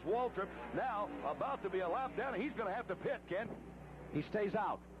 Here is Waltrip now about to be a lap down. He's going to have to pit, Ken. He stays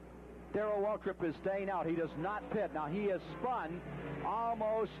out. Darrell Waltrip is staying out. He does not pit. Now, he has spun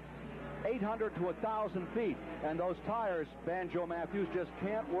almost 800 to 1,000 feet, and those tires, Banjo Matthews, just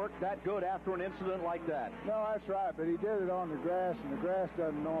can't work that good after an incident like that. No, that's right, but he did it on the grass, and the grass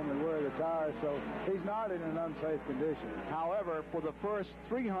doesn't normally wear the tires, so he's not in an unsafe condition. However, for the first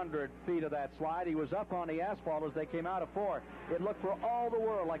 300 feet of that slide, he was up on the asphalt as they came out of 4. It looked for all the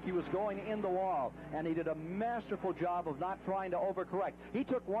world like he was going in the wall, and he did a masterful job of not trying to overcorrect. He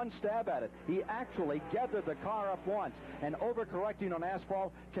took one stab at it. He actually gathered the car up once, and overcorrecting on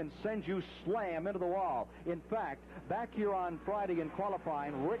asphalt can send you slam into the wall. In fact, back here on Friday in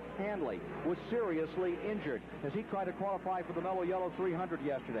qualifying, Rick Handley was seriously injured as he tried to qualify for the Mellow Yellow 300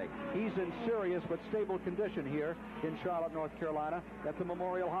 yesterday. He's in serious but stable condition here in Charlotte, North Carolina at the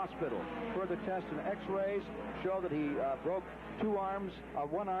Memorial Hospital. Further tests and x-rays show that he broke 2 arms,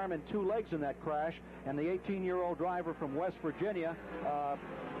 1 arm and 2 legs in that crash, and the 18-year-old driver from West Virginia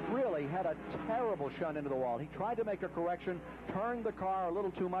really had a terrible shunt into the wall. He tried to make a correction, turned the car a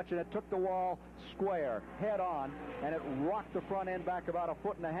little too much, and it took took the wall square, head on, and it rocked the front end back about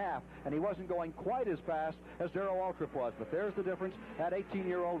 1.5 feet, and he wasn't going quite as fast as Darrell Waltrip was. But there's the difference. That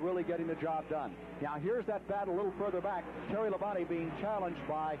 18-year-old really getting the job done. Now, here's that battle a little further back. Terry Labonte being challenged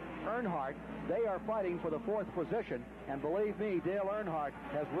by Earnhardt. They are fighting for the 4th position, and believe me, Dale Earnhardt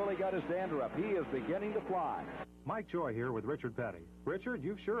has really got his dander up. He is beginning to fly. Mike Joy here with Richard Petty. Richard,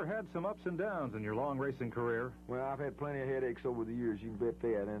 you've sure had some ups and downs in your long racing career. Well, I've had plenty of headaches over the years, you can bet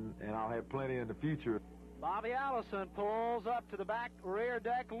that, and I'll have plenty in the future. Bobby Allison pulls up to the back rear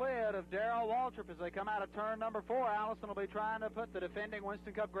deck lid of Darrell Waltrip as they come out of turn number 4. Allison will be trying to put the defending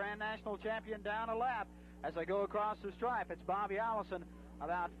Winston Cup Grand National champion down a lap as they go across the stripe. It's Bobby Allison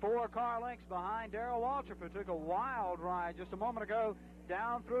about 4 car lengths behind Darrell Waltrip, who took a wild ride just a moment ago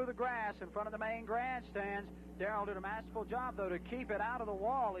down through the grass in front of the main grandstands. Darrell did a masterful job, though, to keep it out of the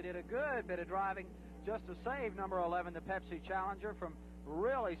wall. He did a good bit of driving just to save number 11, the Pepsi Challenger, from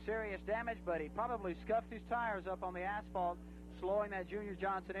really serious damage, but he probably scuffed his tires up on the asphalt, slowing that Junior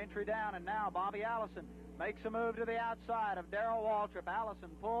Johnson entry down. And now Bobby Allison makes a move to the outside of Darrell Waltrip. Allison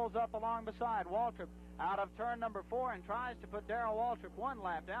pulls up along beside Waltrip out of turn number 4 and tries to put Darrell Waltrip 1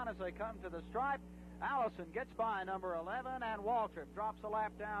 lap down as they come to the stripe. Allison gets by number 11, and Waltrip drops a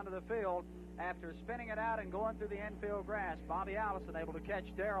lap down to the field after spinning it out and going through the infield grass. Bobby Allison able to catch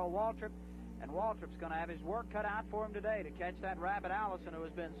Darrell Waltrip, and Waltrip's going to have his work cut out for him today to catch that Rabbit Allison, who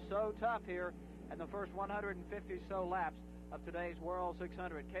has been so tough here in the first 150 so laps of today's World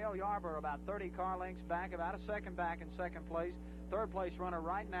 600. Cale Yarborough about 30 car lengths back, about a second back in second place. Third place runner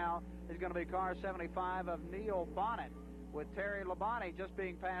right now is going to be car 75 of Neil Bonnet, with Terry Labonte just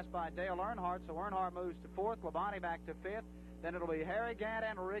being passed by Dale Earnhardt. So Earnhardt moves to 4th, Labonte back to 5th. Then it'll be Harry Gant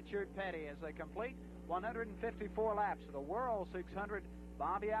and Richard Petty as they complete 154 laps of the World 600.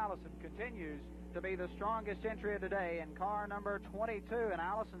 Bobby Allison continues to be the strongest entry of the day in car number 22, and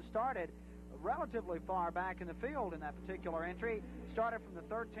Allison started relatively far back in the field in that particular entry. Started from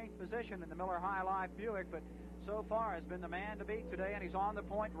the 13th position in the Miller High Life Buick, but so far has been the man to beat today, and he's on the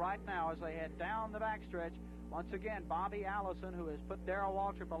point right now as they head down the backstretch. Once again, Bobby Allison, who has put Darrell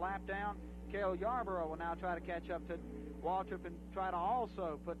Waltrip a lap down. Cale Yarborough will now try to catch up to Waltrip and try to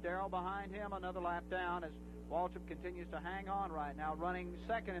also put Darrell behind him another lap down as Waltrip continues to hang on right now, running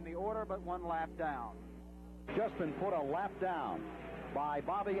second in the order, but 1 lap down. Just been put a lap down by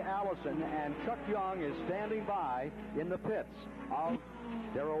Bobby Allison, and Chuck Young is standing by in the pits of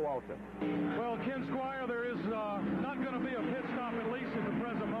Darrell Waltrip. Well, Ken Squire, there is not going to be a pit stop, at least at the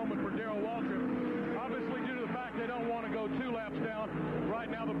present moment, for Darrell Waltrip. Obviously, due to the fact they don't want to go 2 laps down. Right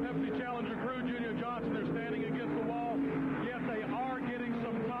now, the Pepsi Challenger crew, Junior Johnson, they're standing against the wall. Yet they are getting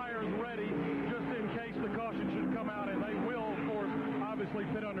some tires ready just in case the caution should come out, and they will, of course, obviously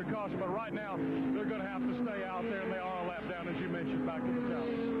pit under caution. But right now, they're going to have to stay out there, and they are a lap down, as you mentioned, back to the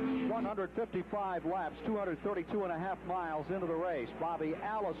challenge. 155 laps, 232.5 miles into the race. Bobby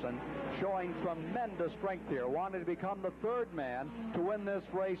Allison showing tremendous strength here, wanting to become the 3rd man to win this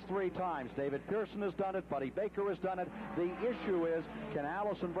race 3 times. David Pearson has done it. Buddy Baker has done it. The issue is, can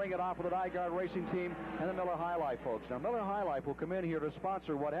Allison bring it off with the Nygaard Racing Team and the Miller High Life folks? Now, Miller High Life will come in here to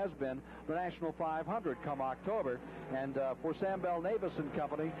sponsor what has been the National 500 come October. And for Sam Bell Navis and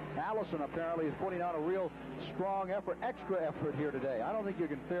Company, Allison apparently is putting out a real strong effort, extra effort here today. I don't think you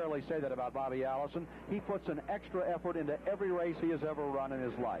can fairly say that about Bobby Allison. He puts an extra effort into every race he has ever run in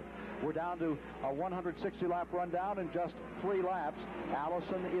his life. We're down to a 160-lap rundown in just 3 laps.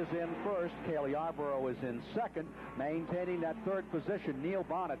 Allison is in 1st. Cale Yarborough is in 2nd, maintaining that 3rd position. Neil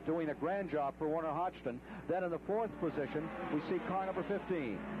Bonnet doing a grand job for Warner Hodgson. Then in the 4th position, we see car number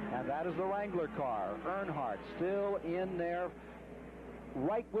 15, and that is the Wrangler car. Earnhardt still in there,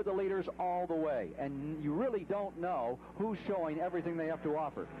 right with the leaders all the way, and you really don't know who's showing everything they have to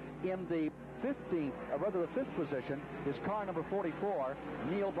offer. In the 15th, or rather the 5th position, is car number 44,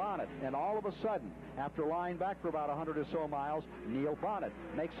 Neil Bonnet, and all of a sudden, after lying back for about 100 or so miles, Neil Bonnet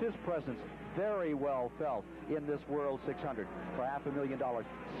makes his presence very well felt in this World 600 for $500,000.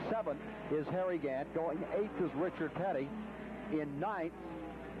 7th is Harry Gant. Going 8th is Richard Petty. In 9th,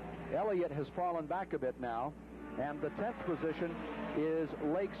 Elliott has fallen back a bit now, and the 10th position is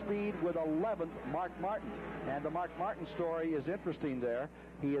Lake Speed with 11th, Mark Martin. And the Mark Martin story is interesting there.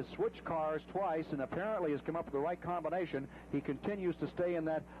 He has switched cars twice and apparently has come up with the right combination. He continues to stay in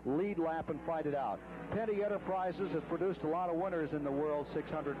that lead lap and fight it out. Penny Enterprises has produced a lot of winners in the World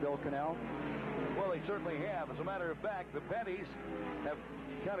 600, Bill Cannell. Well, they certainly have. As a matter of fact, the Petties have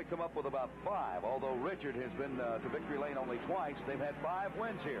kind of come up with about 5, although Richard has been to victory lane only twice. They've had 5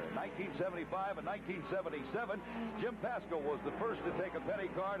 wins here. 1975 and 1977. Jim Pascal was the first to take a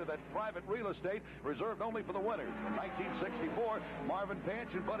Petty car to that private real estate reserved only for the winners. In 1964, Marvin Pinch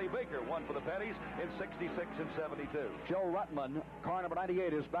and Buddy Baker won for the Petties in 66 and 72. Joe Ruttman, car number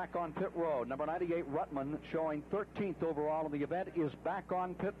 98, is back on pit road. Number 98, Ruttman, showing 13th overall in the event, is back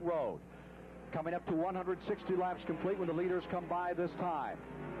on pit road. Coming up to 160 laps complete when the leaders come by this time.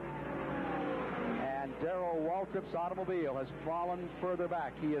 And Darrell Waltrip's automobile has fallen further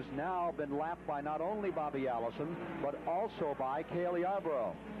back. He has now been lapped by not only Bobby Allison, but also by Cale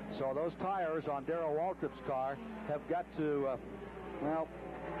Yarborough. So those tires on Darrell Waltrip's car have got to, well,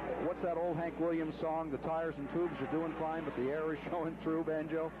 what's that old Hank Williams song? The tires and tubes are doing fine, but the air is showing through,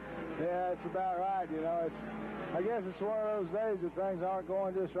 Banjo? Yeah, it's about right. You know, I guess it's one of those days that things aren't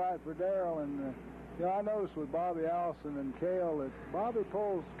going just right for Darrell. And, you know, I noticed with Bobby Allison and Cale that Bobby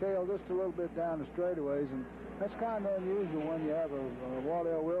pulls Cale just a little bit down the straightaways, and that's kind of unusual when you have a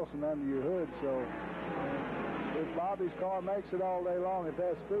Wardell Wilson under your hood. So if Bobby's car makes it all day long at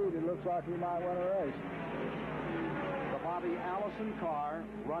that speed, it looks like he might win a race. The Bobby Allison car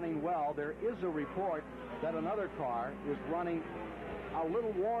running well. There is a report that another car is running a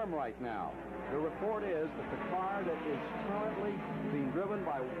little warm right now. The report is that the car that is currently being driven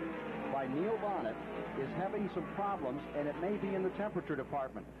by Neil Bonnet is having some problems, and it may be in the temperature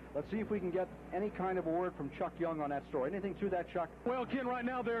department. Let's see if we can get any kind of a word from Chuck Young on that story. Anything to that, Chuck? Well, Ken, right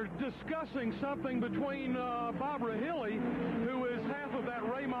now they're discussing something between Bob Rahilly, who is half of that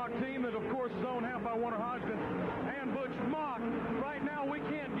Raymock team that, of course, is owned half by Warner Hodgson, and Butch Mock. Right now we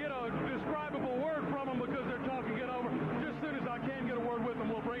can't get a describable word from them because they're talking it over. Just as soon as I can get a word with them,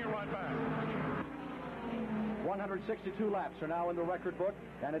 we'll bring it right back. 162 laps are now in the record book,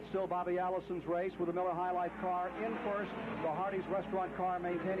 and it's still Bobby Allison's race with the Miller High Life car in first, the Hardee's Restaurant car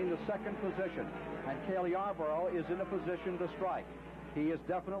maintaining the second position, and Cale Yarborough is in a position to strike. He is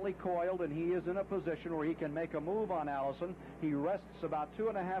definitely coiled, and he is in a position where he can make a move on Allison. He rests about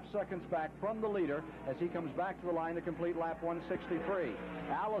 2.5 seconds back from the leader as he comes back to the line to complete lap 163.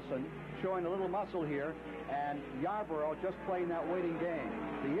 Allison showing a little muscle here, and Yarborough just playing that waiting game.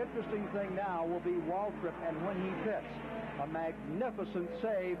 The interesting thing now will be Waltrip and when he pits. A magnificent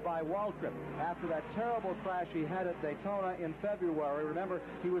save by Waltrip after that terrible crash he had at Daytona in February. Remember,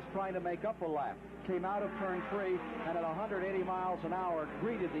 he was trying to make up a lap. Came out of turn 3 and at 180 miles an hour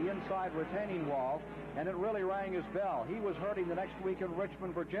greeted the inside retaining wall, and it really rang his bell. He was hurting the next week in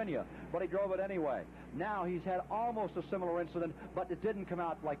Richmond, Virginia, but he drove it anyway. Now he's had almost a similar incident, but it didn't come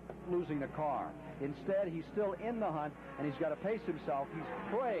out like losing the car. Instead, he's still in the hunt, and he's got to pace himself. He's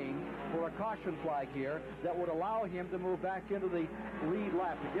praying for a caution flag here that would allow him to move back into the lead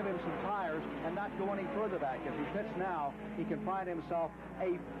lap, to give him some tires and not go any further back. If he pits now, he can find himself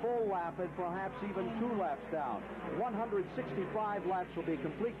a full lap and perhaps even 2 laps down. 165 laps will be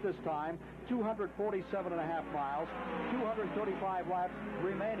complete this time, 247.5 miles, 235 laps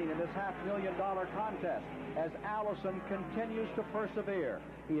remaining in this $500,000 contest as Allison continues to persevere.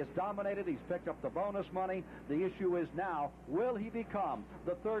 He has dominated. He's picked up the bonus money. The issue is now, will he become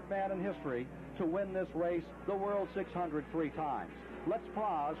the third man in history to win this race, the World 600, 3 times? Let's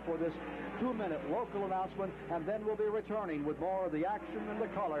pause for this 2-minute local announcement, and then we'll be returning with more of the action and the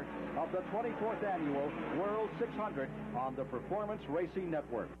color of the 24th Annual World 600 on the Performance Racing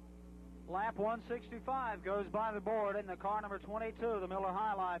Network. Lap 165 goes by the board, and the car number 22, the Miller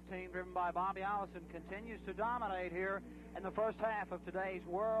High Life team, driven by Bobby Allison, continues to dominate here in the first half of today's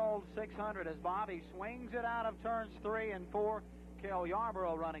World 600 as Bobby swings it out of turns 3 and 4. Cale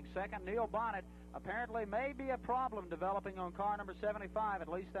Yarborough running second. Neil Bonnet apparently may be a problem developing on car number 75. At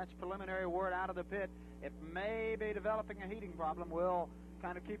least that's preliminary word out of the pit. It may be developing a heating problem. We'll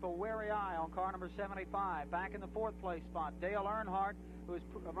kind of keep a wary eye on car number 75. Back in the 4th place spot, Dale Earnhardt, who's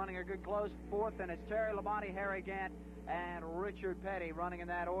running a good close 4th, and it's Terry Labonte, Harry Gant, and Richard Petty running in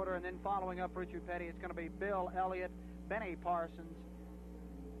that order. And then following up Richard Petty, it's going to be Bill Elliott, Benny Parsons,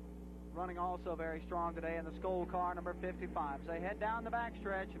 running also very strong today in the Skoll car number 55. As they head down the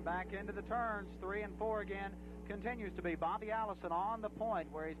backstretch and back into the turns 3 and 4 again, continues to be Bobby Allison on the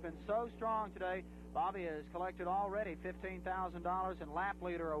point where he's been so strong today. Bobby has collected already $15,000 in lap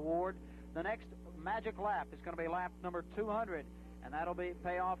leader award. The next magic lap is going to be lap number 200, and that'll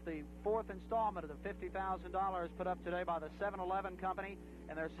pay off the 4th installment of the $50,000 put up today by the 7-Eleven company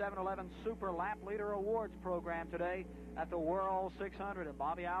and their 7-Eleven Super Lap Leader Awards program today at the World 600. And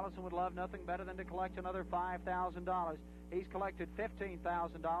Bobby Allison would love nothing better than to collect another $5,000. He's collected $15,000.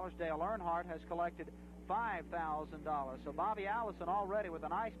 Dale Earnhardt has collected $5,000. So Bobby Allison already with a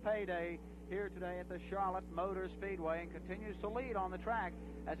nice payday here today at the Charlotte Motor Speedway, and continues to lead on the track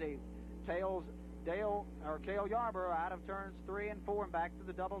as he tails Cale Yarborough out of turns 3 and 4 and back to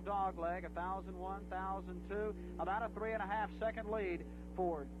the double dog leg. 1,001, 1,002, about a 3.5-second lead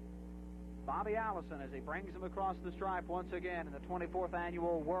for Bobby Allison as he brings him across the stripe once again in the 24th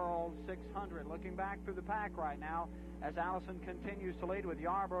annual World 600. Looking back through the pack right now as Allison continues to lead with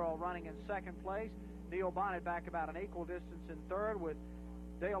Yarborough running in second place. Neil Bonnet back about an equal distance in third, with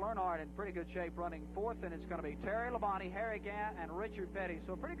Dale Earnhardt in pretty good shape running fourth, and it's going to be Terry Labonte, Harry Gant, and Richard Petty.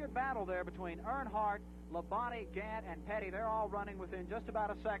 So a pretty good battle there between Earnhardt, Labonte, Gant, and Petty. They're all running within just about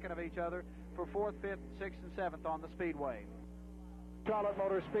a second of each other for 4th, 5th, 6th, and 7th on the Speedway. Charlotte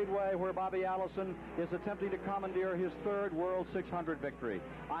Motor Speedway, where Bobby Allison is attempting to commandeer his third World 600 victory.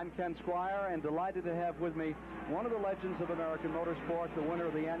 I'm Ken Squire, and delighted to have with me one of the legends of American motorsport, the winner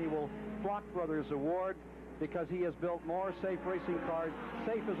of the annual Flock Brothers Award, because he has built more safe racing cars.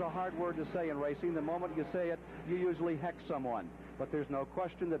 Safe is a hard word to say in racing. The moment you say it, you usually hex someone. But there's no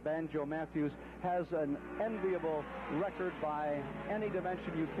question that Banjo Matthews has an enviable record by any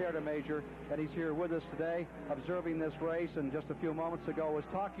dimension you care to measure, and he's here with us today observing this race, and just a few moments ago was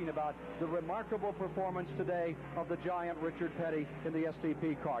talking about the remarkable performance today of the giant Richard Petty in the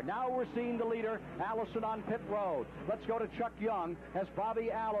STP car. Now we're seeing the leader, Allison, on pit road. Let's go to Chuck Young as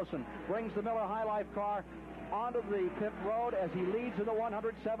Bobby Allison brings the Miller High Life car onto the pit road as he leads in the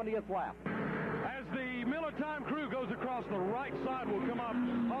 170th lap. As the Miller Time crew goes across, the right side will come up.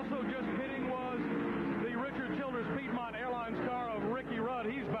 Also just pitting was the Richard Childress Piedmont Airlines car of Ricky Rudd.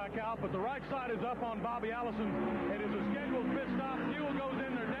 He's back out, but the right side is up on Bobby Allison. It is a scheduled pit stop. Fuel goes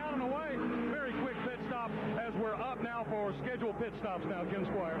in there, down and away. Very quick pit stop as we're up now for scheduled pit stops now, Ken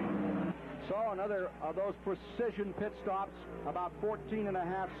Squire. So another of those precision pit stops, about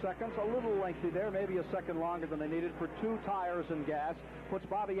 14.5 seconds, a little lengthy there, maybe a second longer than they needed for 2 tires and gas, puts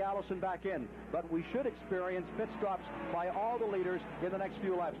Bobby Allison back in. But we should experience pit stops by all the leaders in the next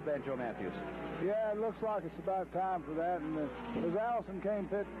few laps, Banjo Matthews. Yeah, it looks like it's about time for that. And as Allison came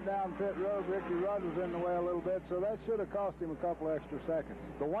down pit road, Ricky Rudd was in the way a little bit, so that should have cost him a couple extra seconds.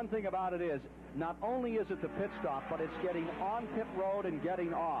 The one thing about it is, not only is it the pit stop, but it's getting on pit road and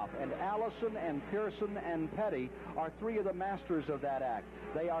getting off. And Allison and Pearson and Petty are 3 of the masters of that act.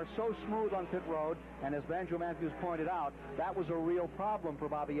 They are so smooth on pit road, and as Banjo Matthews pointed out, that was a real problem for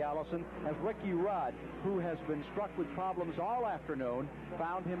Bobby Allison, as Ricky Rudd, who has been struck with problems all afternoon,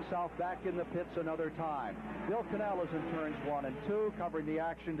 found himself back in the pits another time. Bill Cannell is in turns 1 and 2, covering the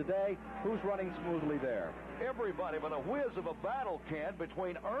action today. Who's running smoothly there? Everybody, but a whiz of a battle, Ken,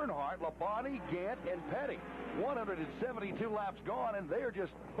 between Earnhardt, Labonte, Gant, and Petty. 172 laps gone, and they're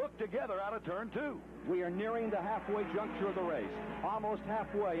just hooked together out of turn 2. We are nearing the halfway juncture of the race, almost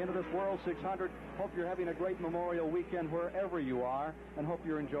halfway into this World 600. Hope you're having a great Memorial weekend wherever you are, and hope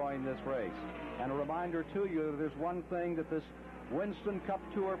you're enjoying this race. And a reminder to you that there's one thing that this Winston Cup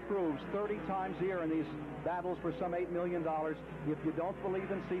Tour proves 30 times a year in these battles for some $8 million. If you don't believe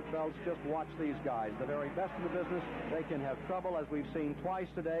in seatbelts, just watch these guys. The very best in the business. They can have trouble, as we've seen twice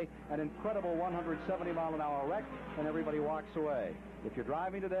today. An incredible 170-mile-an-hour wreck, and everybody walks away. If you're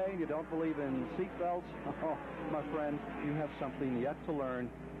driving today and you don't believe in seatbelts, oh, my friend, you have something yet to learn.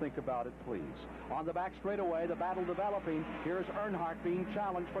 Think about it, please. On the back straightaway, the battle developing. Here's Earnhardt being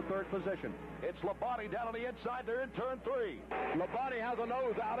challenged for 3rd position. It's Labonte down on the inside. They're in turn 3. Labonte has a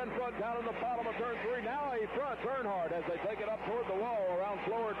nose out in front, down in the bottom of turn 3. Now he fronts Earnhardt as they take it up toward the wall around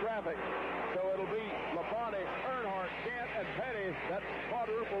slower traffic. So it'll be Labonte, Earnhardt, Gant, and Petty. That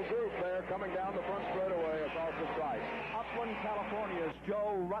quadruple group there coming down the front straightaway across the stripe. Upland, California's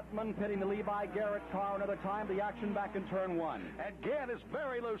Joe Ruttman pitting the Levi Garrett car another time. The action back in turn 1. And Gant is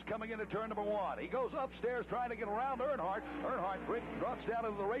very loose coming into turn number 1. He goes upstairs trying to get around Earnhardt. Earnhardt drops down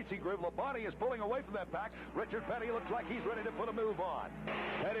into the racing groove. Labonte is pulling away from that pack. Richard Petty looks like he's ready to put a move on.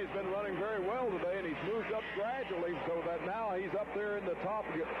 Petty's been running very well today, and he's moved up gradually so that now he's up there in the top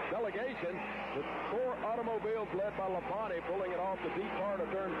delegation. The 4 automobiles led by Labonte pulling it off the deep part of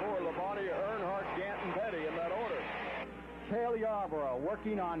turn 4. Labonte, Earnhardt, Gant, and Petty in that order. Cale Yarborough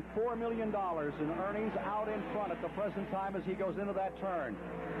working on $4 million in earnings out in front at the present time as he goes into that turn.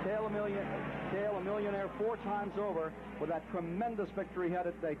 Cale, a millionaire 4 times over with that tremendous victory he had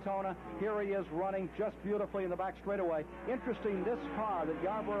at Daytona. Here he is running just beautifully in the back straightaway. Interesting, this car that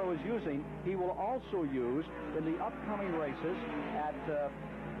Yarborough is using, he will also use in the upcoming races at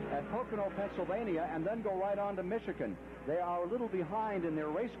at Pocono, Pennsylvania, and then go right on to Michigan. They are a little behind in their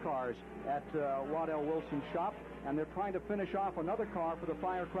race cars at Waddell Wilson's shop, and they're trying to finish off another car for the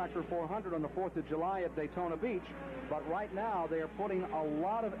Firecracker 400 on the 4th of July at Daytona Beach. But right now, they are putting a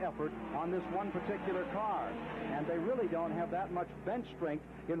lot of effort on this one particular car, and they really don't have that much bench strength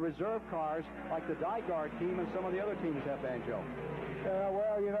in reserve cars like the Dygaard team and some of the other teams have, Banjo.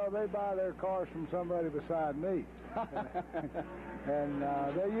 Well, you know, they buy their cars from somebody beside me. And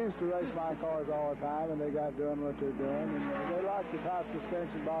they used to race my cars all the time, and they got doing what they're doing. And they like the type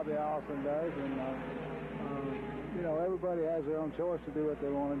suspension Bobby Allison does, and you know, everybody has their own choice to do what they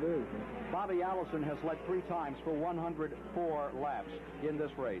want to do. Bobby Allison has led 3 times for 104 laps in this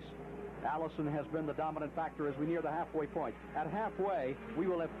race. Allison has been the dominant factor as we near the halfway point. At halfway, we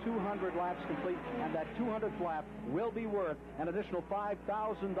will have 200 laps complete, and that 200th lap will be worth an additional $5,000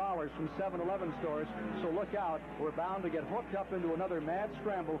 from 7-Eleven stores. So look out. We're bound to get hooked up into another mad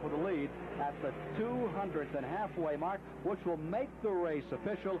scramble for the lead at the 200th and halfway mark, which will make the race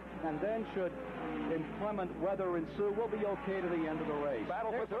official, and then should inclement weather ensue, we'll be okay to the end of the race.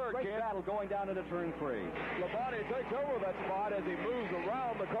 Battle for third, great battle going down into turn 3. Labonte takes over that spot as he moves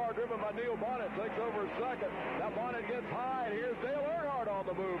around the car driven by Neil Bonnet, takes over second. Now Bonnet gets high, and here's Dale Earnhardt on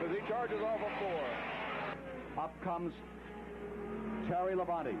the move as he charges off a 4. Up comes Terry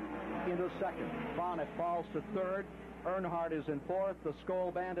Labonte into second. Bonnet falls to third. Earnhardt is in fourth. The Skoal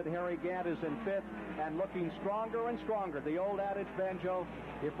Bandit Harry Gant is in fifth, and looking stronger and stronger. The old adage, Banjo,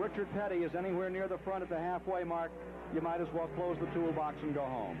 if Richard Petty is anywhere near the front at the halfway mark, you might as well close the toolbox and go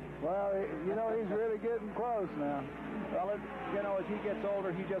home. Well, you know, he's really getting close now. Well, you know, as he gets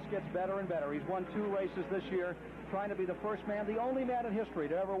older, he just gets better and better. He's won 2 races this year, trying to be the first man, the only man in history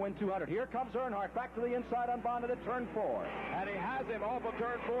to ever win 200. Here comes Earnhardt back to the inside on Bonnet at turn 4. And he has him off of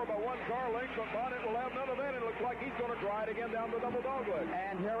turn 4 by 1 car length, but Bonnet will have none of that. It looks like he's going to try it again down the double dogleg.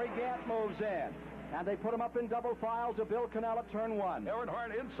 And Harry Gant moves in. And they put him up in double file to Bill Cannell at turn 1.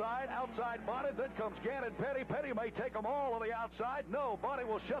 Earnhardt inside, outside Bonnet, then comes Gant and Petty. Petty may take them all on the outside. No, Bonnet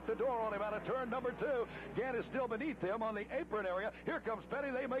will shut the door on him out of turn number 2. Gant is still beneath him on the apron area. Here comes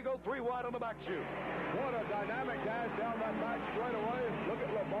Petty. They may go 3 wide on the back chute. What a dynamic dash down that back straightaway. Look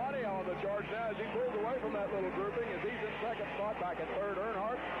at Labonte on the charge now as he pulls away from that little grouping as he's in second spot back at third.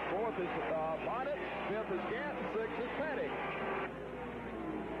 Earnhardt. 4th is Bonnet. 5th is Gant. And 6th is Petty.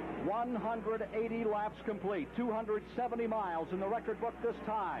 180 laps complete, 270 miles in the record book this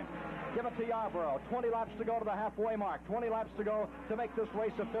time. Give it to Yarborough. 20 laps to go to the halfway mark. 20 laps to go to make this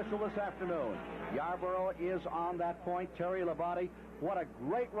race official this afternoon. Yarborough is on that point. Terry Labonte, what a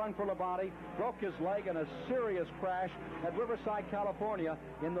great run for Labonte. Broke his leg in a serious crash at Riverside, California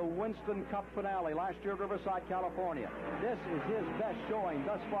in the Winston Cup finale last year at Riverside, California. This is his best showing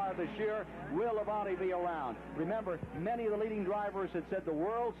thus far this year. Will Labonte be around? Remember, many of the leading drivers had said the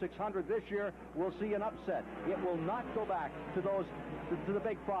World 600 this year will see an upset. It will not go back to the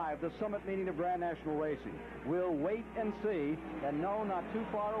Big Five, the summit meeting of Grand National Racing. We'll wait and see, and no, not too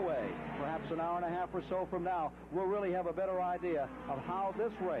far away, perhaps an hour and a half or so from now, we'll really have a better idea of how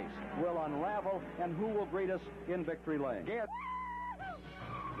this race will unravel and who will greet us in victory lane.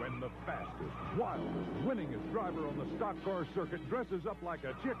 When the fastest, wildest, winningest driver on the stock car circuit dresses up like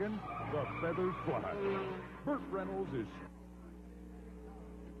a chicken, the feathers fly. Burt Reynolds is...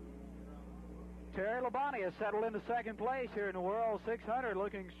 Terry Labonte has settled into second place here in the World 600,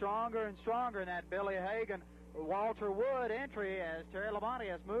 looking stronger and stronger in that Billy Hagan, Walter Wood entry as Terry Labonte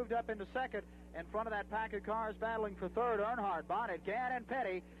has moved up into second in front of that pack of cars battling for third. Earnhardt, Bonnet, Gant, and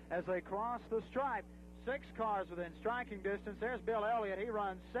Petty as they cross the stripe. 6 cars within striking distance. There's Bill Elliott. He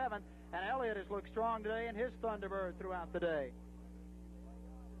runs 7th, and Elliott has looked strong today in his Thunderbird throughout the day.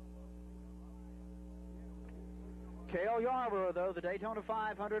 Cale Yarborough, though, the Daytona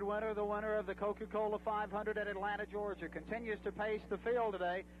 500 winner, the winner of the Coca-Cola 500 at Atlanta, Georgia, continues to pace the field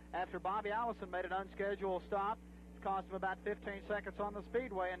today after Bobby Allison made an unscheduled stop. It cost him about 15 seconds on the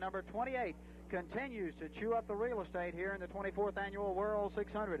Speedway, and number 28 continues to chew up the real estate here in the 24th Annual World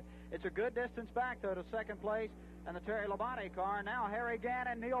 600. It's a good distance back, though, to second place, and the Terry Labonte car. Now Harry Gant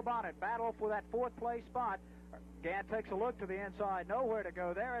and Neil Bonnet battle for that 4th place spot. Gant takes a look to the inside, nowhere to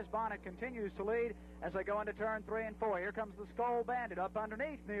go there as Bonnet continues to lead as they go into turn 3 and 4. Here comes the Skoal Bandit up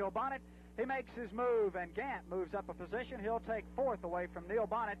underneath Neil Bonnet. He makes his move, and Gant moves up a position. He'll take 4th away from Neil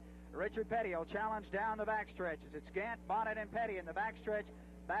Bonnet. Richard Petty will challenge down the backstretches. It's Gant, Bonnet, and Petty in the backstretch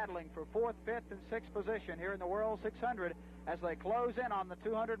battling for 4th, 5th, and 6th position here in the World 600 as they close in on the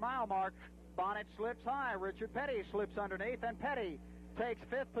 200-mile mark. Bonnet slips high. Richard Petty slips underneath, and Petty takes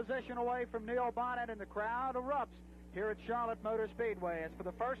 5th position away from Neil Bonnet, and the crowd erupts here at Charlotte Motor Speedway. As for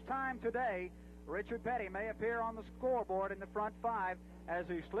the first time today, Richard Petty may appear on the scoreboard in the front 5 as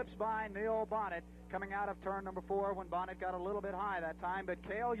he slips by Neil Bonnet coming out of turn number 4 when Bonnet got a little bit high that time. But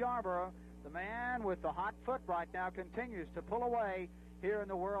Cale Yarborough, the man with the hot foot right now, continues to pull away here in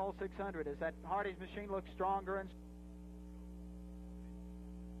the World 600 as that Hardy's machine looks stronger and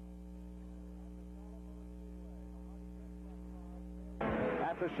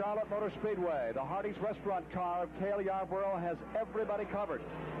At the Charlotte Motor Speedway, the Hardy's restaurant car of Cale Yarborough has everybody covered.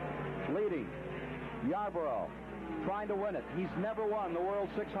 Leading, Yarborough, trying to win it. He's never won the World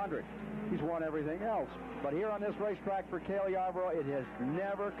 600. He's won everything else. But here on this racetrack for Cale Yarborough, it has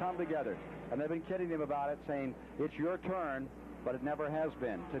never come together. And they've been kidding him about it, saying, it's your turn, but it never has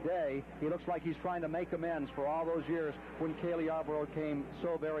been. Today, he looks like he's trying to make amends for all those years when Cale Yarborough came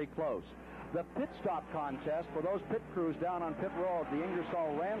so very close. The pit stop contest for those pit crews down on pit road, the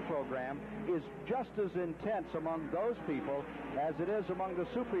Ingersoll Rand program, is just as intense among those people as it is among the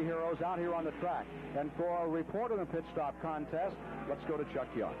superheroes out here on the track. And for a report on the pit stop contest, let's go to Chuck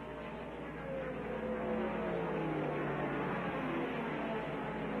Young.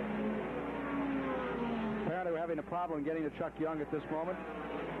 Apparently we're having a problem getting to Chuck Young at this moment.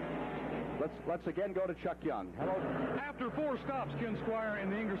 Let's again go to Chuck Young. Hello. After 4 stops, Ken Squire,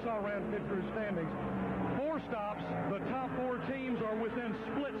 in the Ingersoll Rand pit crew standings, 4 stops, the top 4 teams are within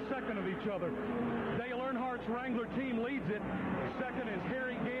split second of each other. Dale Earnhardt's Wrangler team leads it. Second is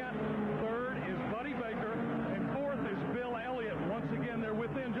Harry Gant. Third is Buddy Baker. And fourth is Bill Elliott. Once again, they're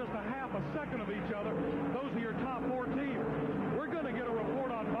within just a half a second of each other. Those are your top 4 teams. We're going to get a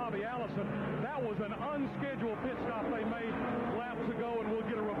report on Bobby Allison. That was an unscheduled pit stop they made laps ago, and we'll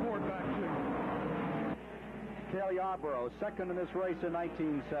get a report back to you. Cale Yarborough, second in this race in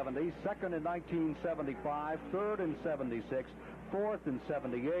 1970, second in 1975, third in 76, fourth in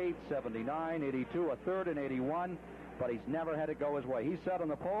 78, 79, 82, a third in 81, but he's never had it go his way. He sat on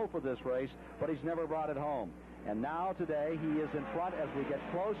the pole for this race, but he's never brought it home. And now today he is in front as we get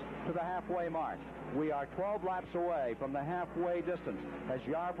close to the halfway mark. We are 12 laps away from the halfway distance as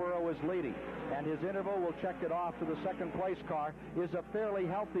Yarborough is leading. And his interval, we'll check it off to the second place car, is a fairly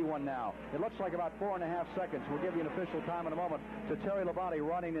healthy one now. It looks like about 4.5 seconds. We'll give you an official time in a moment to Terry Labonte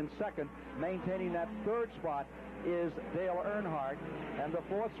running in second. Maintaining that third spot is Dale Earnhardt, and the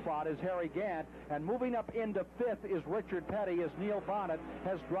fourth spot is Harry Gant, and moving up into fifth is Richard Petty as Neil Bonnet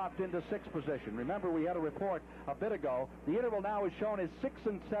has dropped into sixth position. Remember, we had a report a bit ago. The interval now is shown as 6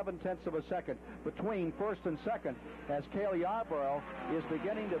 7/10 of a second between first and second as Cale Yarborough is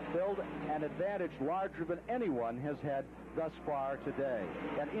beginning to build an advantage larger than anyone has had thus far today.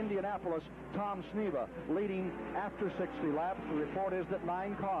 At Indianapolis, Tom Sneva leading after 60 laps. The report is that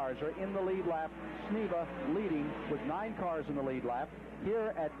 9 cars are in the lead lap. Sneva leading with 9 cars in the lead lap.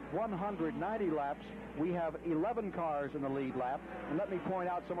 Here at 190 laps, we have 11 cars in the lead lap. And let me point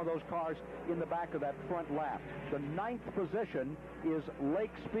out some of those cars in the back of that front lap. The 9th position is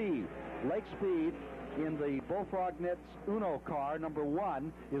Lake Speed. Lake Speed in the Bullfrog Nets Uno car, number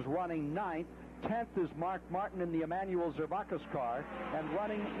 1, is running 9th. 10th is Mark Martin in the Emmanuel Zervakis car, and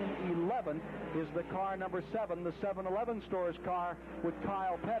running in 11th is the car number 7, the 7-Eleven stores car with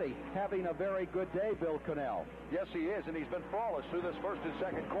Kyle Petty, having a very good day, Bill Connell. Yes, he is, and he's been flawless through this first and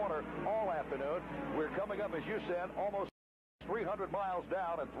second corner all afternoon. We're coming up, as you said, almost 300 miles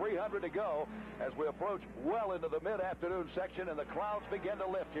down and 300 to go as we approach well into the mid-afternoon section and the clouds begin to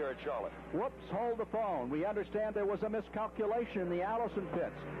lift here at Charlotte. Whoops, hold the phone. We understand there was a miscalculation in the Allison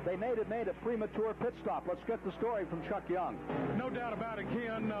pits. They made a premature pit stop. Let's get the story from Chuck Young. No doubt about it,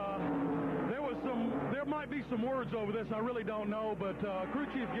 Ken. There might be some words over this. I really don't know, but crew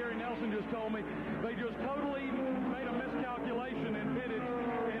chief Gary Nelson just told me they just totally made a miscalculation and pitted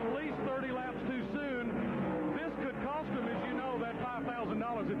at least 30 laps too soon. This could cost them, as you know, that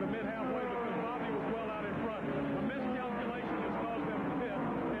 $5,000 at the mid-halfway because Bobby was well out in front. A miscalculation has caused them to pit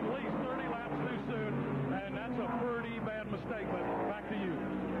at least 30 laps too soon, and that's a pretty bad mistake, but back to you.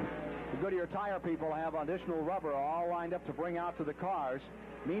 The Goodyear tire people have additional rubber all lined up to bring out to the cars.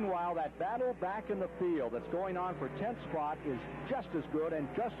 Meanwhile, that battle back in the field that's going on for 10th spot is just as good and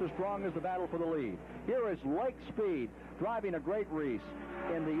just as strong as the battle for the lead. Here is Lake Speed driving a great race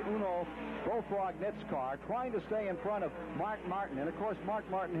in the Uno Bullfrog Nits car, trying to stay in front of Mark Martin. And, of course, Mark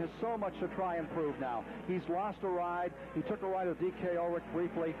Martin has so much to try and prove now. He's lost a ride. He took a ride with D.K. Ulrich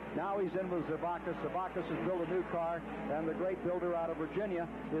briefly. Now he's in with Zervakis. Zervakis has built a new car, and the great builder out of Virginia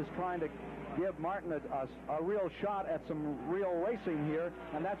is trying to give Martin a real shot at some real racing here,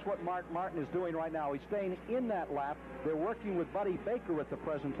 and that's what Mark Martin is doing right now. He's staying in that lap. They're working with Buddy Baker at the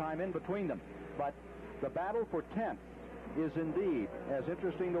present time in between them. But the battle for 10th is indeed as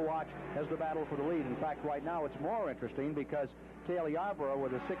interesting to watch as the battle for the lead. In fact, right now it's more interesting because Cale Yarborough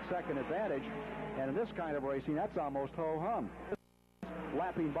with a 6-second advantage, and in this kind of racing, that's almost ho-hum.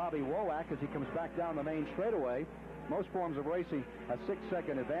 lapping Bobby Womack as he comes back down the main straightaway. Most forms of racing, a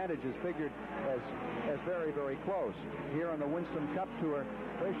 6-second advantage is figured as very, very close. Here on the Winston Cup Tour,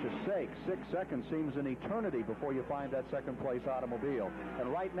 gracious sake, 6 seconds seems an eternity before you find that second-place automobile. And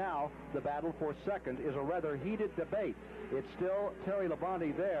right now, the battle for second is a rather heated debate. It's still Terry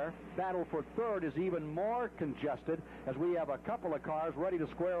Labonte there. Battle for third is even more congested as we have a couple of cars ready to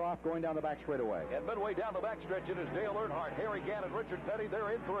square off going down the back straightaway. And midway down the backstretch, it is Dale Earnhardt, Harry Gant, and Richard Petty.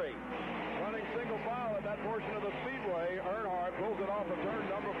 They're in 3. Running single file at that portion of the Speedway. Earnhardt pulls it off of turn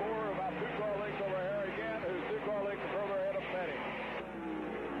number 4, about 2 car lengths over Harry Gant, who's 2 car lengths further ahead of Petty.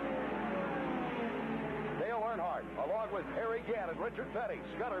 Dale Earnhardt, along with Harry Gant and Richard Petty,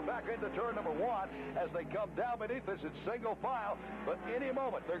 scudder back into turn number 1 as they come down beneath us in single file. But any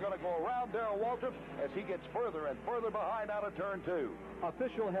moment, they're going to go around Darrell Waltrip as he gets further and further behind out of turn 2.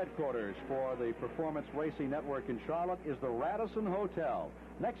 Official headquarters for the Performance Racing Network in Charlotte is the Radisson Hotel.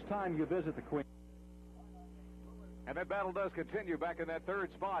 Next time you visit the Queen. And that battle does continue back in that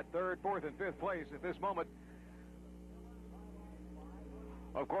third spot, third, fourth, and fifth place at this moment.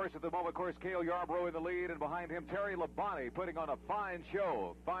 Of course, at the moment, Cale Yarborough in the lead, and behind him, Terry Labonte putting on a fine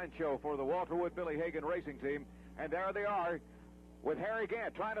show. Fine show for the Walter Wood Billy Hagan racing team. And there they are with Harry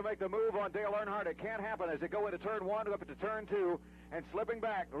Gant trying to make the move on Dale Earnhardt. It can't happen as they go into turn 1, up into turn 2, and slipping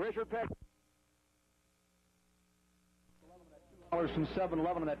back. Richard Petty. From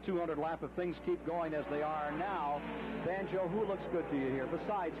 7-11 on that 200 lap. If things keep going as they are now, Banjo, who looks good to you here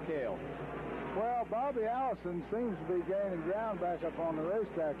besides Cale? Well, Bobby Allison seems to be gaining ground back up on the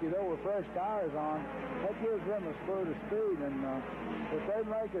racetrack. You know, with fresh tires on, that gives them a spur to speed. And if they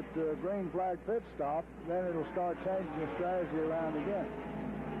make it to a green flag pit stop, then it'll start changing the strategy around again.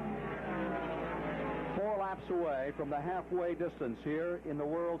 4 laps away from the halfway distance here in the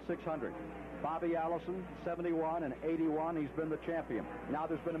World 600. Bobby Allison, 71 and 81. He's been the champion. Now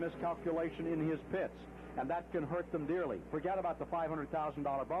there's been a miscalculation in his pits, and that can hurt them dearly. Forget about the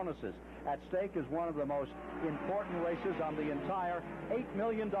 $500,000 bonuses. At stake is one of the most important races on the entire $8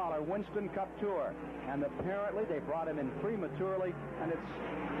 million Winston Cup Tour. And apparently they brought him in prematurely, and it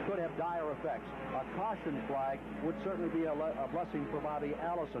could have dire effects. A caution flag would certainly be a blessing for Bobby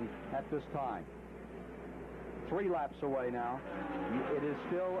Allison at this time. 3 laps away now. It is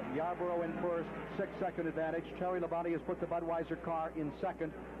still Yarborough in first, 6-second advantage. Terry Labonte has put the Budweiser car in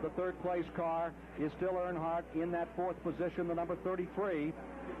second. The third-place car is still Earnhardt in that 4th position, the number 33,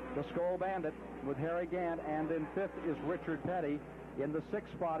 the Skull Bandit, with Harry Gant, and in 5th is Richard Petty. In the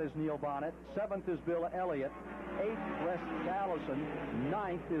 6th spot is Neil Bonnet. 7th is Bill Elliott. 8th, Wes Allison.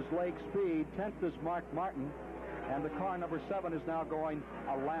 9th is Lake Speed. 10th is Mark Martin. And the car number 7 is now going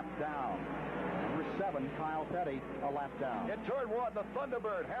a lap down. Number 7, Kyle Petty, a lap down. In turn 1, the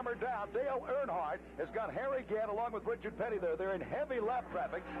Thunderbird hammered down. Dale Earnhardt has got Harry Gant along with Richard Petty there. They're in heavy lap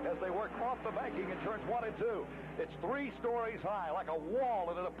traffic as they work off the banking in turns 1 and 2. It's 3 stories high, like a wall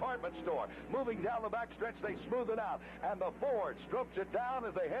in an apartment store. Moving down the backstretch, they smooth it out. And the Ford strokes it down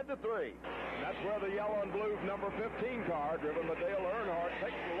as they head to 3. That's where the yellow and blue number 15 car, driven by Dale Earnhardt,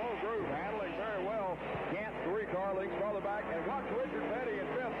 takes the low groove, handling very well. Gant 3 car lengths farther back, and watch Richard Petty in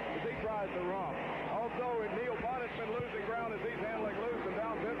 5th as he tries to romp. Also, Neil Bonnet's been losing ground as he's handling loose, and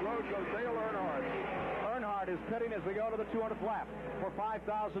down pit road goes Dale Earnhardt. Earnhardt is pitting as we go to the 200th lap for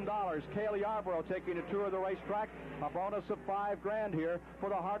 $5,000. Cale Yarborough taking a tour of the racetrack. A bonus of $5,000 here for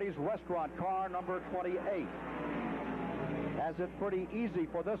the Hardee's Restaurant, car number 28. Has it pretty easy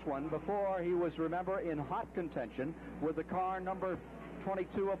for this one. Before he was, remember, in hot contention with the car number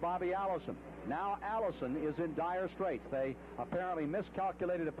 22 of Bobby Allison. Now Allison is in dire straits. They apparently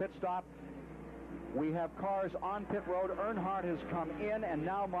miscalculated a pit stop. We have cars on pit road. Earnhardt has come in, and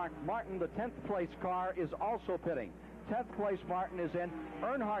now Mark Martin, the 10th place car, is also pitting. 10th place Martin is in.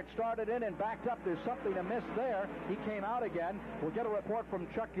 Earnhardt started in and backed up. There's something amiss there. He came out again. We'll get a report from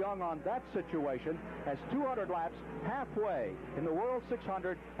Chuck Young on that situation as 200 laps halfway in the World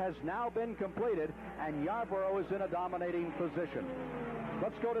 600 has now been completed, and Yarborough is in a dominating position.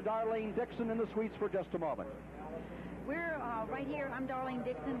 Let's go to Darlene Dixon in the suites for just a moment. We're right here. I'm Darlene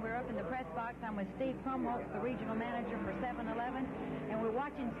Dixon. We're up in the press box. I'm with Steve Crumwalk, the regional manager for 7-Eleven, and we're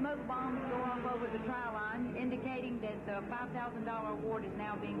watching smoke bombs go off over the try line, indicating that the $5,000 award is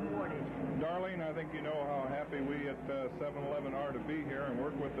now being awarded. Darlene, I think you know how happy we at 7-Eleven are to be here and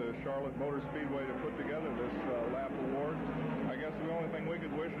work with the Charlotte Motor Speedway to put together this lap award. I guess the only thing we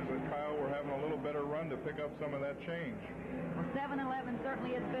could wish is that Kyle were having a little better run to pick up some of that change. Well, 7-Eleven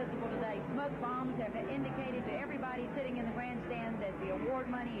certainly is visible today. Smoke bombs have indicated to everybody sitting in the grandstand that the award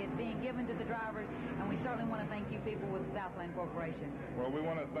money is being given to the drivers, and we certainly want to thank you people with Southland Corporation. Well, we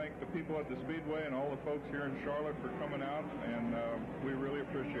want to thank the people at the Speedway and all the folks here in Charlotte for coming out, and we really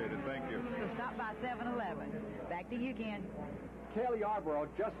appreciate it. Thank you. So stop by 7-Eleven. Back to you, Ken. Cale Yarborough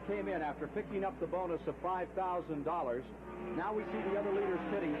just came in after picking up the bonus of $5,000. Now we see the other leaders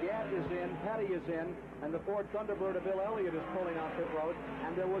pitting. Gant is in, Petty is in, and the Ford Thunderbird of Bill Elliott is pulling out pit road.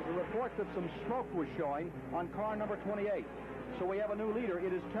 And there was a report that some smoke was showing on car number 28. So we have a new leader.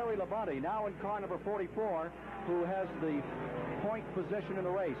 It is Terry Labonte, now in car number 44, who has the point position in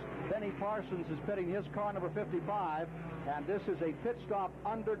the race. Benny Parsons is pitting his car number 55, and this is a pit stop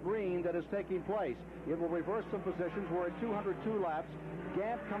under green that is taking place. It will reverse some positions. We're at 202 laps.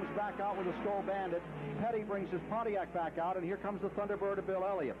 Gant comes back out with a Skoal Bandit. Petty brings his Pontiac back out, and here comes the Thunderbird of Bill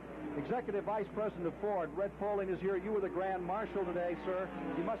Elliott. Executive Vice President of Ford, Red Poling, is here. You were the Grand Marshal today, sir.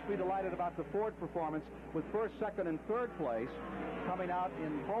 You must be delighted about the Ford performance with first, second, and third place coming out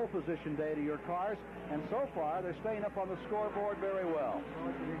in pole position day to your cars. And so far, they're staying up on the scoreboard very well. Well,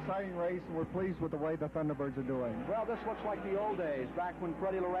 it's an exciting race, and we're pleased with the way the Thunderbirds are doing. Well, this looks like the old days, back when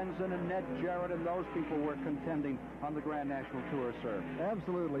Freddie Lorenzen and Ned Jarrett and those people were contending on the Grand National Tour, sir.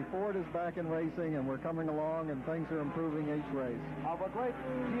 Absolutely. Ford is back in racing, and we're coming along, and things are improving each race. Of a great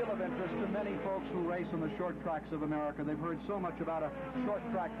deal of interest to many folks who race on the short tracks of America. They've heard so much about a short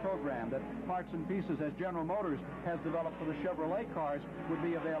track program that parts and pieces, as General Motors has developed for the Chevrolet cars, would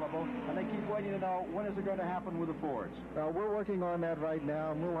be available, and they keep waiting to know when is it going to happen with the Fords. We're working on that right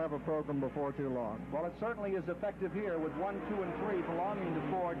now, and we'll have a program before too long. Well, it certainly is effective here with 1, 2, and 3 belonging to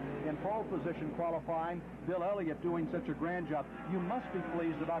Ford in pole position qualifying. Bill Elliott doing such a grand job. You must be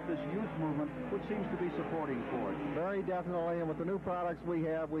pleased about this youth movement, which seems to be supporting Ford. Very definitely, and with the new products we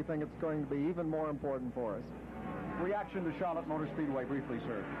have, we think it's going to be even more important for us. Reaction to Charlotte Motor Speedway, briefly,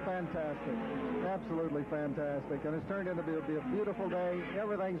 sir. Fantastic. Absolutely fantastic. And it's turned into be a beautiful day.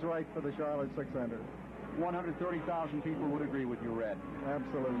 Everything's right for the Charlotte 600. 130,000 people would agree with you, Red.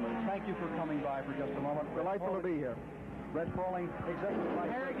 Absolutely. Thank you for coming by for just a moment. Delightful to be here. Red Poling, Executive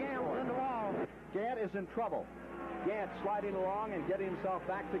Vice Harry Gant was in the wall. Gant is in trouble. Gant sliding along and getting himself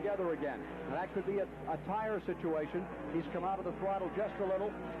back together again. And that could be a tire situation. He's come out of the throttle just a little.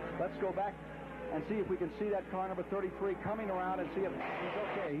 Let's go back and see if we can see that car number 33 coming around and see if he's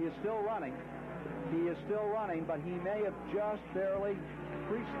okay. He is still running. He is still running, but he may have just barely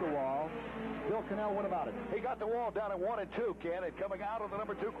creased the wall. Bill Cannell, what about it? He got the wall down at 1 and 2, Ken, and coming out of the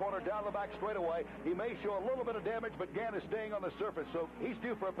number 2 corner down the back straightaway. He may show a little bit of damage, but Gant is staying on the surface, so he's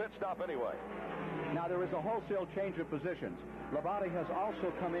due for a pit stop anyway. Now, there is a wholesale change of positions. Labonte has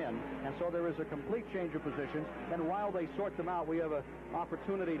also come in, and so there is a complete change of positions. And while they sort them out, we have an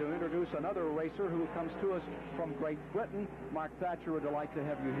opportunity to introduce another racer who comes to us from Great Britain. Mark Thatcher, a delight to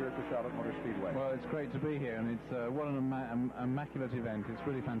have you here at the Charlotte Motor Speedway. Well, it's great to be here, and it's what an immaculate event. It's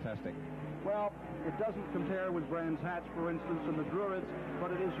really fantastic. Well, it doesn't compare with Brands Hatch, for instance, and the Druids,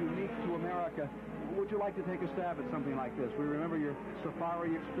 but it is unique to America. Would you like to take a stab at something like this? We remember your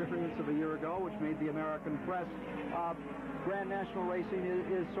safari experience of a year ago, which made the American press. Grand National Racing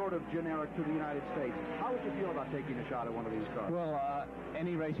is sort of generic to the United States. How would you feel about taking a shot at one of these cars? Well,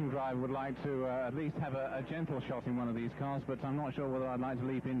 any racing driver would like to at least have a gentle shot in one of these cars, but I'm not sure whether I'd like to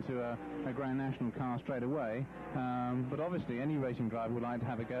leap into a Grand National car straight away. But obviously, any racing driver would like to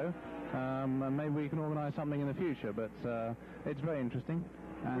have a go. And maybe we can organise something in the future, but it's very interesting.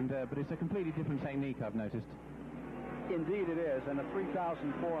 And but it's a completely different technique, I've noticed. Indeed it is, and a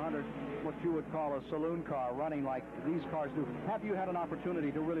 3,400, what you would call a saloon car, running like these cars do. Have you had an opportunity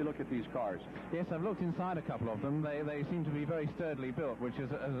to really look at these cars? Yes, I've looked inside a couple of them. They seem to be very sturdily built, which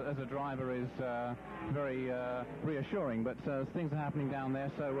as a driver is very reassuring. But things are happening down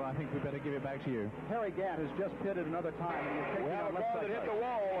there, so I think we better give it back to you. Harry Gant has just pitted another time. And we have a car that hit the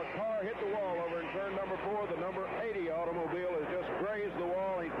wall. A car hit the wall over in turn number 4. The number 80 automobile has just grazed the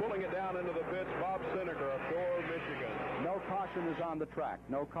wall. He's pulling it down into the pits. Bob Seneca of Door, Michigan. No caution is on the track.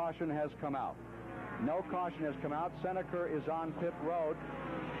 No caution has come out. No caution has come out. Seneca is on pit road.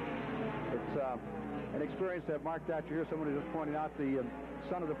 It's an experience to have Mark Thatcher here. Somebody just pointed out the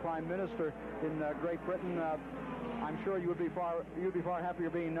son of the Prime Minister in Great Britain. I'm sure you'd be far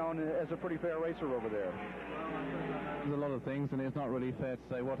happier being known as a pretty fair racer over there. There's a lot of things, and it's not really fair to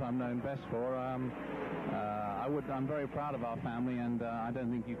say what I'm known best for. I'm very proud of our family, and I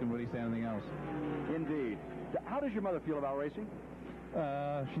don't think you can really say anything else. Indeed. How does your mother feel about racing?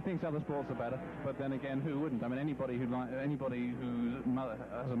 She thinks other sports are better, but then again, who wouldn't? I mean, anybody whose mother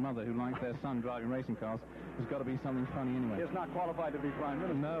has a mother who likes their son driving racing cars has got to be something funny anyway. He is not qualified to be Prime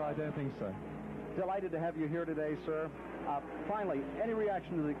Minister. No, I don't think so. Delighted to have you here today, sir. Finally, any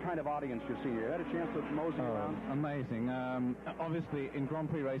reaction to the kind of audience you've seen here? You had a chance to mosey around? Amazing. Obviously, in Grand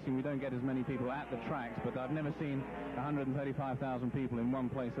Prix racing, we don't get as many people at the tracks, but I've never seen 135,000 people in one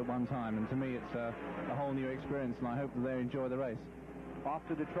place at one time, and to me, it's a whole new experience, and I hope that they enjoy the race. Off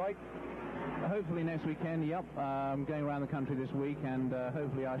to Detroit? Hopefully next weekend, yep. Going around the country this week, and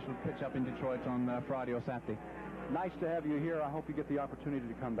hopefully I shall pitch up in Detroit on Friday or Saturday. Nice to have you here. I hope you get the opportunity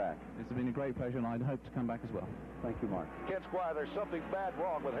to come back. It's been a great pleasure, and I hope to come back as well. Thank you, Mark. Ken Squire, there's something bad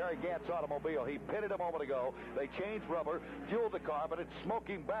wrong with Harry Gant's automobile. He pitted a moment ago. They changed rubber, fueled the car, but it's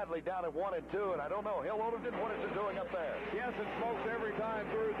smoking badly down at 1 and 2, and I don't know, Hill Overton, what is it doing up there? Yes, it smokes every time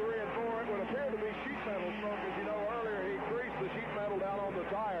through 3 and 4. It would appear to be sheet metal smoke. As you know, earlier he greased the sheet metal down on the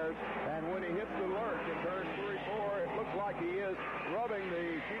tires, and when he hits the lurch in turns 3, 4, it looks like he is rubbing the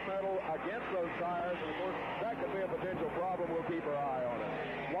sheet metal against those tires, and of course, that could be a potential problem. We'll keep our eye on it.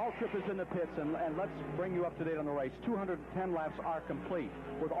 Waltrip is in the pits, and let's bring you up to date on the race. 210 laps are complete.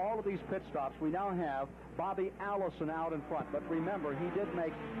 With all of these pit stops, we now have Bobby Allison out in front. But remember, he did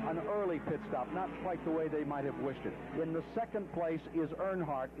make an early pit stop, not quite the way they might have wished it. In the second place is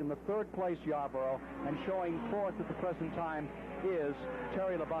Earnhardt. In the third place, Yarborough. And showing fourth at the present time is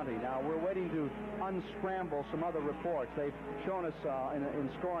Terry Labonte. Now, we're waiting to unscramble some other reports. They've shown us in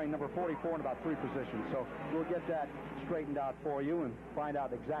scoring number 44 in about 3 positions. So we'll get that straightened out for you and find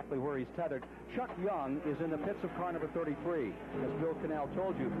out exactly where he's tethered. Chuck Young is in the pits of car number 33. As Bill Cannell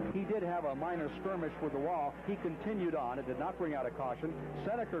told you, he did have a minor skirmish with the wall. He continued on. It did not bring out a caution.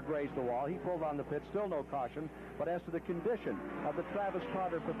 Seneca grazed the wall. He pulled on the pit. Still no caution. But as to the condition of the Travis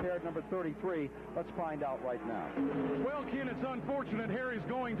Carter prepared number 33, let's find out right now. Well, Ken, it's unfortunate Harry's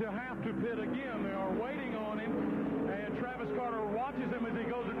going to have to pit again. They are waiting on him, and Travis Carter watches him as he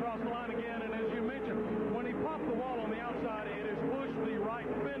goes across the line again. And as you mentioned, when he popped the wall on the outside, it has pushed the right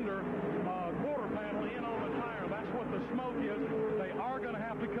fender quarter panel in on the tire. That's what the smoke is. They are going to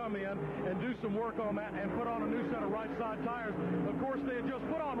have to come in and do some work on that and put on a new set of right side tires. Of course, they had just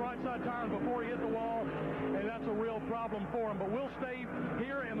put on right side tires before he hit the wall, and that's a real problem for him. But we'll stay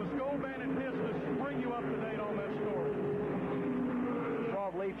here in the Skull Bandit pits to bring you up to date on that story.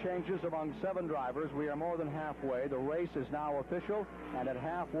 12 lead changes among 7 drivers. We are more than halfway. The race is now official, and at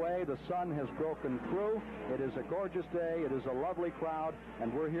halfway, the sun has broken through. It is a gorgeous day. It is a lovely crowd,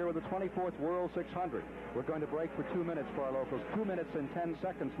 and we're here with the 24th World 600. We're going to break for 2 minutes for our locals, 2 minutes and 10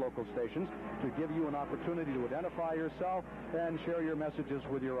 seconds local stations, to give you an opportunity to identify yourself and share your messages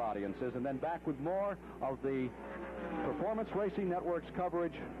with your audiences, and then back with more of the Performance Racing Network's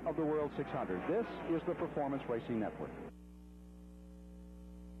coverage of the World 600. This is the Performance Racing Network.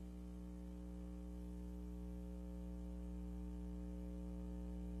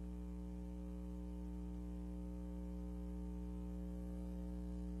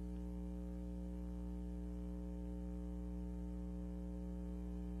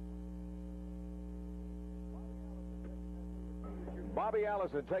 Bobby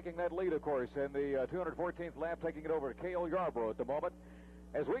Allison taking that lead, of course, in the 214th lap, taking it over to Cale Yarborough at the moment.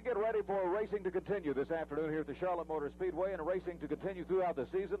 As we get ready for racing to continue this afternoon here at the Charlotte Motor Speedway, and racing to continue throughout the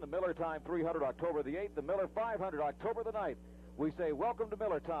season, the Miller Time 300 October the 8th, the Miller 500 October the 9th. We say welcome to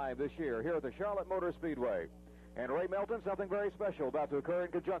Miller Time this year here at the Charlotte Motor Speedway. And Ray Melton, something very special about to occur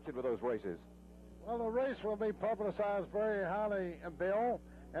in conjunction with those races. Well, the race will be publicized very highly, Bill,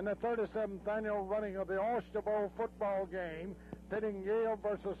 in the 37th annual running of the Oyster Bowl football game, pitting Yale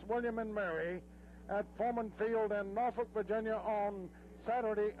versus William and Mary at Foreman Field in Norfolk, Virginia on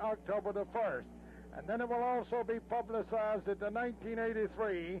Saturday, October the 1st. And then it will also be publicized at the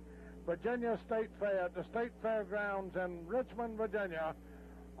 1983 Virginia State Fair at the State Fairgrounds in Richmond, Virginia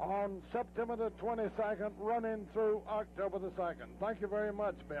on September the 22nd, running through October the 2nd. Thank you very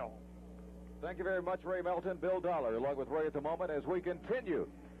much, Bill. Thank you very much, Ray Melton. Bill Dollar along with Ray at the moment as we continue.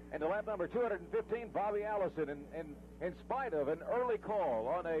 And to lap number 215, Bobby Allison, in spite of an early call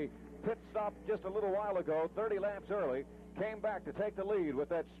on a pit stop just a little while ago, 30 laps early, came back to take the lead with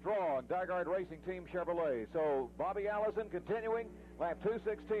that strong Dyard Racing Team Chevrolet. So Bobby Allison continuing, lap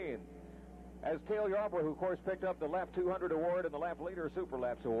 216. As Cale Yarborough, who of course picked up the lap 200 award and the lap leader Super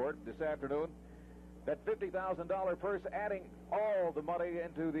Laps award this afternoon, that $50,000 purse, adding all the money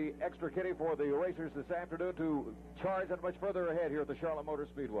into the extra kitty for the racers this afternoon to charge that much further ahead here at the Charlotte Motor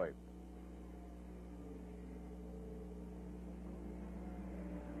Speedway.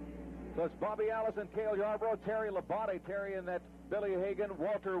 So it's Bobby Allison, Cale Yarborough, Terry Labonte, Terry in that Billy Hagan,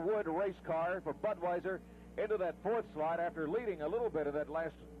 Walter Wood race car for Budweiser into that 4th slot after leading a little bit of that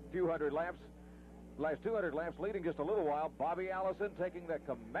last 200 laps, leading just a little while. Bobby Allison taking that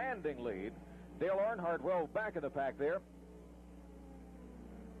commanding lead. Dale Earnhardt well back in the pack there.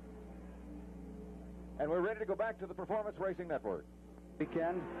 And we're ready to go back to the Performance Racing Network.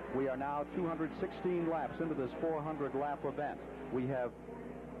 Weekend, we are now 216 laps into this 400-lap event. We have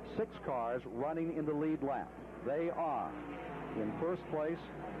 6 cars running in the lead lap. They are, in first place,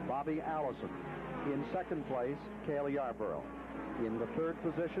 Bobby Allison. In second place, Cale Yarborough. In the third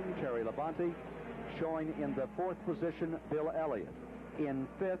position, Terry Labonte. Showing in the fourth position, Bill Elliott. In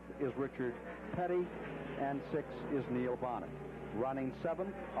fifth is Richard Petty, and sixth is Neil Bonnet. Running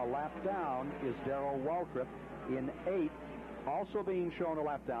seventh, a lap down, is Darrell Waltrip. In eighth, also being shown a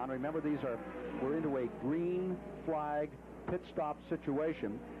lap down. Remember, we're into a green flag pit stop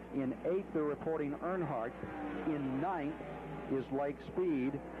situation. In eighth, they're reporting Earnhardt. In ninth is Lake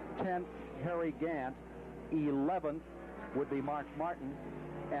Speed. 10th, Harry Gant. 11th would be Mark Martin.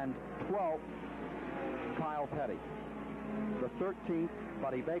 And 12th, Kyle Petty. The 13th,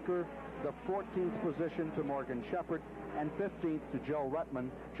 Buddy Baker. The 14th position to Morgan Shepherd. And 15th to Joe Ruttman.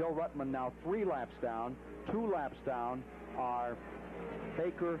 Joe Ruttman now 3 laps down. 2 laps down are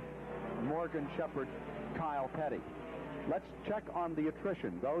Baker, Morgan Shepherd, Kyle Petty. Let's check on the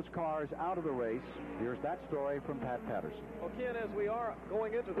attrition. Those cars out of the race. Here's that story from Pat Patterson. Well, Ken, as we are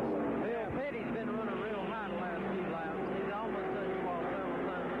going into the second half, Petty's been running real high the last few laps. He's almost touched the ball several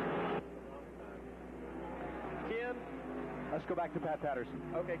times. Ken? Let's go back to Pat Patterson.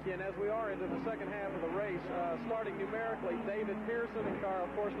 Okay, Ken, as we are into the second half of the race, starting numerically, David Pearson in car,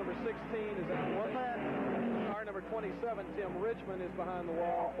 of course, number 16 is out. What's that? Car number 27, Tim Richmond, is behind the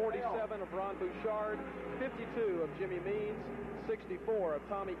wall. 47 of Ron Bouchard. 52 of Jimmy Means. 64 of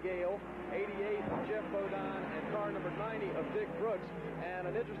Tommy Gale. 88 of Jeff Bodine. And car number 90 of Dick Brooks. And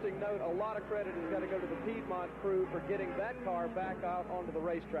an interesting note, a lot of credit has got to go to the Piedmont crew for getting that car back out onto the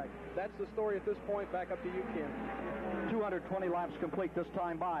racetrack. That's the story at this point. Back up to you, Ken. 220 laps complete this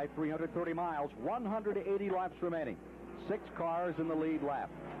time by 330 miles. 180 laps remaining. 6 cars in the lead lap.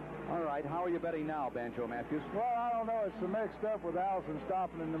 All right, how are you betting now, Banjo Matthews? Well, I don't know. It's mixed up with Allison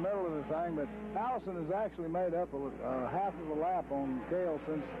stopping in the middle of the thing, but Allison has actually made up half of a lap on Cale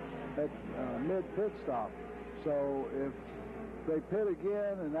since that mid-pit stop. So if they pit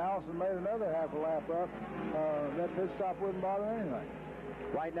again and Allison made another half a lap up, that pit stop wouldn't bother anything.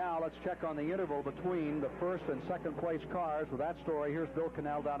 Right now, let's check on the interval between the first and second place cars. With that story, here's Bill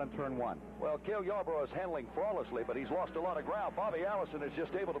Cannell down in turn 1. Well, Cale Yarborough is handling flawlessly, but he's lost a lot of ground. Bobby Allison is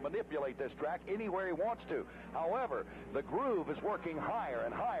just able to manipulate this track anywhere he wants to. However, the groove is working higher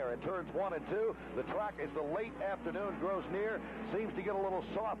and higher in turns 1 and 2. The track, as the late afternoon grows near, seems to get a little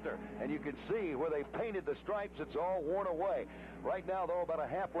softer, and you can see where they painted the stripes, it's all worn away. Right now, though, about a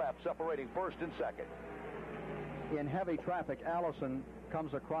half lap separating first and second. In heavy traffic, Allison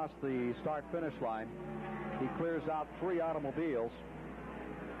comes across the start-finish line. He clears out 3 automobiles.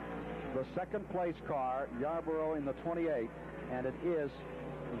 The second place car, Yarborough in the 28, and it is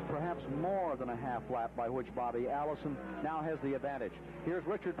perhaps more than a half lap by which Bobby Allison now has the advantage. Here's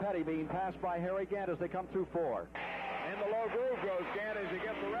Richard Petty being passed by Harry Gant as they come through 4. In the low groove goes Gant as he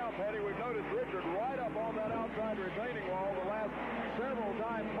gets around Petty. We've noticed Richard right up on that outside retaining wall the last several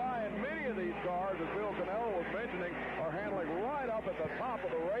times by, and many of these cars, as Bill Cannell was mentioning, are handling right up at the top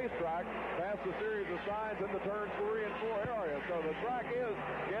of the racetrack past a series of signs in the turns 3 and 4 area. So the track is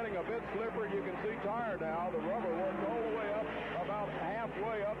getting a bit slippery. You can see tire now. The rubber works all the way up, about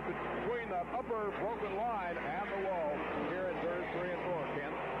halfway up between the upper broken line and the wall here in turns 3 and 4,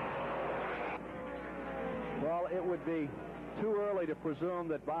 Ken. Well, it would be too early to presume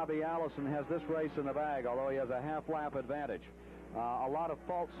that Bobby Allison has this race in the bag, although he has a half-lap advantage. A lot of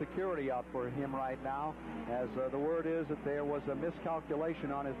false security out for him right now, as the word is that there was a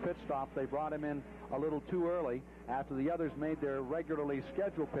miscalculation on his pit stop. They brought him in a little too early after the others made their regularly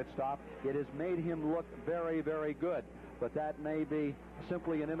scheduled pit stop. It has made him look very, very good, but that may be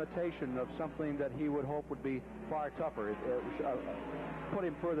simply an imitation of something that he would hope would be far tougher. Put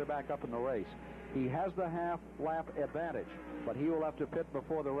him further back up in the race. He has the half-lap advantage, but he will have to pit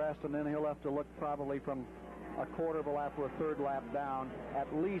before the rest, and then he'll have to look probably from a quarter of a lap or a third lap down,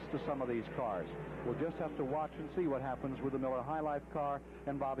 at least, to some of these cars. We'll just have to watch and see what happens with the Miller High Life car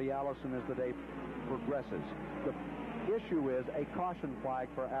and Bobby Allison as the day progresses. The issue is a caution flag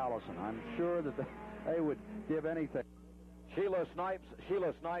for Allison. I'm sure that they would give anything. Sheila Snipes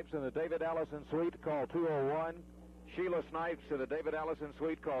in the David Allison suite, call 201. Sheila Snipes in the David Allison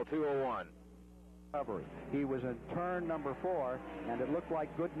suite, call 201. He was in turn number 4, and it looked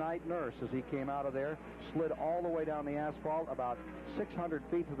like Goodnight Nurse as he came out of there, slid all the way down the asphalt, about 600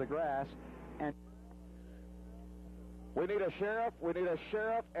 feet to the grass, and we need a sheriff. We need a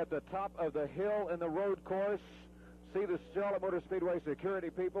sheriff at the top of the hill in the road course. See the Charlotte Motor Speedway security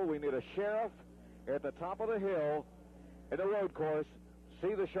people. We need a sheriff at the top of the hill in the road course.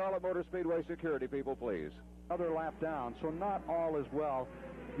 See the Charlotte Motor Speedway security people, please. Another lap down, so not all is well.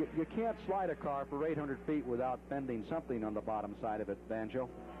 You can't slide a car for 800 feet without bending something on the bottom side of it, Banjo.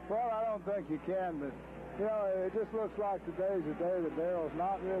 Well, I don't think you can, but, you know, it just looks like today's the day the barrel's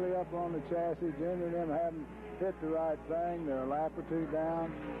not really up on the chassis. Junior and them haven't hit the right thing. They're a lap or two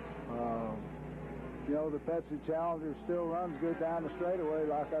down. You know, the Pepsi Challenger still runs good down the straightaway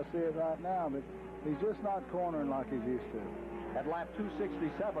like I see it right now, but he's just not cornering like he's used to. At lap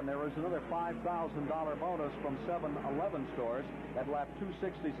 267, there is another $5,000 bonus from 7-Eleven stores. At lap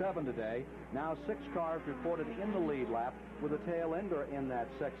 267 today, now 6 cars reported in the lead lap with a tail ender in that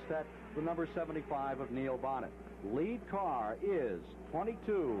sextet, the number 75 of Neil Bonnet. Lead car is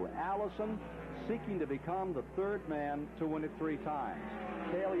 22, Allison, seeking to become the third man to win it 3 times.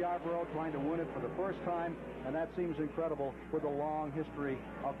 Cale Yarborough trying to win it for the first time, and that seems incredible with the long history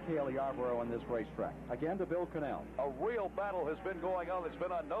of Cale Yarborough on this racetrack. Again to Bill Cannell. A real battle has been going on that's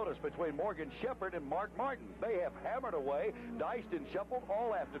been unnoticed between Morgan Shepherd and Mark Martin. They have hammered away, diced and shuffled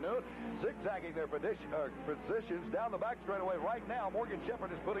all afternoon, zigzagging their positions down the back straightaway. Right now, Morgan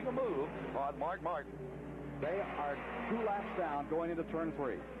Shepherd is putting a move on Mark Martin. They are 2 laps down going into turn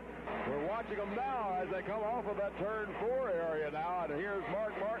 3. We're watching them now as they come off of that turn 4 area now, and here's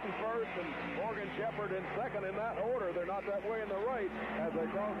Mark Martin first and Morgan Shepherd in second in that order. They're not that way in the race as they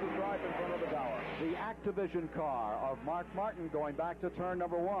cross the stripe in front of the tower. The Activision car of Mark Martin going back to turn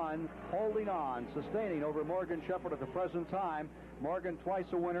number 1, holding on, sustaining over Morgan Shepherd at the present time. Morgan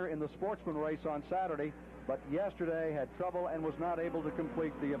twice a winner in the Sportsman race on Saturday, but yesterday had trouble and was not able to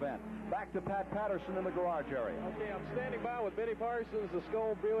complete the event. Back to Pat Patterson in the garage area. Okay, I'm standing by with Benny Parsons, the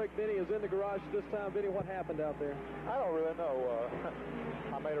Skoll Buick. Benny is in the garage at this time. Benny, what happened out there? I don't really know.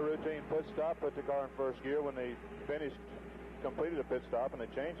 I made a routine pit stop, put the car in first gear. When they finished, completed a pit stop, and they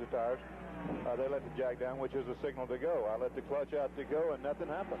changed the tires, they let the jack down, which is a signal to go. I let the clutch out to go, and nothing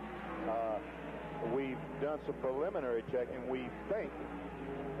happened. We've done some preliminary checking. We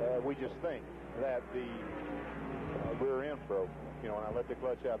just think that the rear end broke. You know, when I let the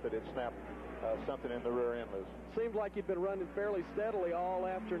clutch out, that it snapped something in the rear end loose. Seemed like you'd been running fairly steadily all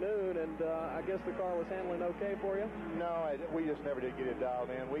afternoon, and I guess the car was handling okay for you? No, we just never did get it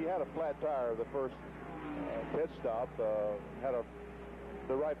dialed in. We had a flat tire the first pit stop.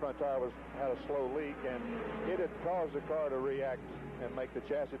 The right front tire had a slow leak, and it had caused the car to react and make the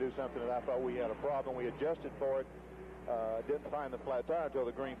chassis do something that I thought we had a problem. We adjusted for it. Didn't find the flat tire until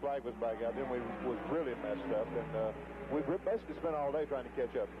the green flag was back out. Then we was really messed up, and we basically spent all day trying to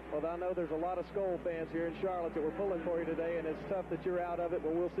catch up. Well, I know there's a lot of Skoll fans here in Charlotte that were pulling for you today, and it's tough that you're out of it,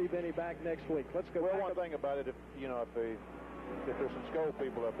 but we'll see Benny back next week. Let's go. Well, one thing about it, if there's some Skoll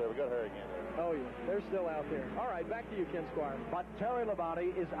people up there, we got Harry again there. Oh, yeah. They're still out there. All right, back to you, Ken Squire. But Terry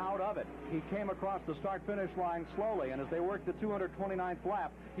Labonte is out of it. He came across the start-finish line slowly, and as they worked the 229th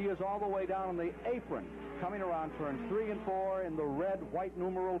lap, he is all the way down on the apron, coming around turns 3 and 4 in the red, white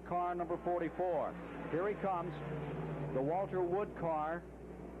numeral car number 44. Here he comes, the Walter Wood car.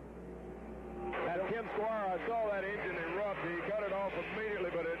 And Ken Squire, I saw that engine erupt. He cut it off immediately,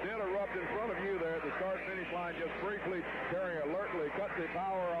 but it did erupt in front of you there at the start-finish line just briefly. Terry alertly cut the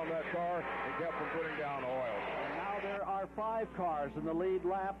power on that car and kept from putting down oil. And now there are 5 cars in the lead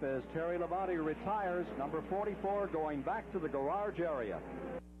lap as Terry Labonte retires. Number 44 going back to the garage area.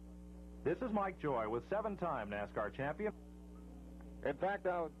 This is Mike Joy with 7-time NASCAR champion. In fact,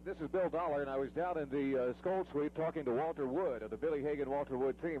 this is Bill Dollar, and I was down in the Skoll Suite talking to Walter Wood of the Billy Hagan-Walter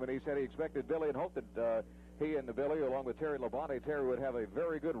Wood team, and he said he expected Billy and hoped that he and the Billy, along with Terry Labonte, Terry would have a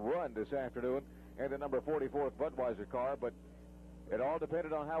very good run this afternoon in the number 44th Budweiser car, but it all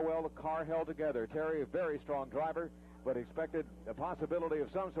depended on how well the car held together. Terry, a very strong driver, but expected a possibility of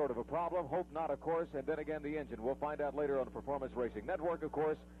some sort of a problem. Hope not, of course, and then again the engine. We'll find out later on the Performance Racing Network, of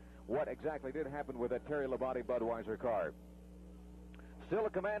course, what exactly did happen with that Terry Labonte Budweiser car. Still a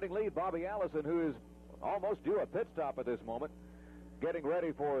commanding lead, Bobby Allison, who is almost due a pit stop at this moment. Getting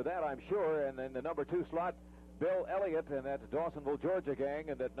ready for that, I'm sure. And in the number 2 slot, Bill Elliott and that Dawsonville, Georgia gang,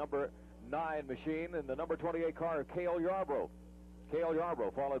 and that number 9 machine, and the number 28 car, Cale Yarborough. Cale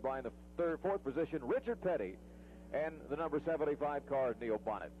Yarborough, followed by in the 4th position, Richard Petty, and the number 75 car, Neil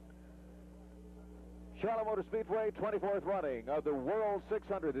Bonnet. Charlotte Motor Speedway, 24th running of the World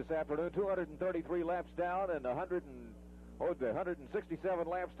 600 this afternoon. 233 laps down and 167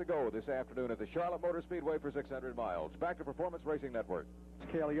 laps to go this afternoon at the Charlotte Motor Speedway for 600 miles. Back to Performance Racing Network.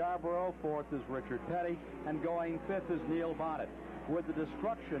 Cale Yarborough, 4th is Richard Petty, and going 5th is Neil Bonnet. With the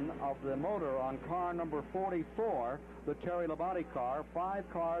destruction of the motor on car number 44, the Terry Labonte car, 5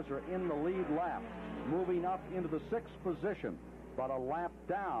 cars are in the lead lap, moving up into the 6th position. But a lap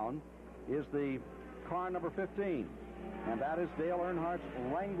down is the car number 15. and that is Dale Earnhardt's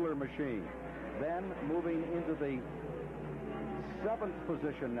Wrangler machine. Then moving into the 7th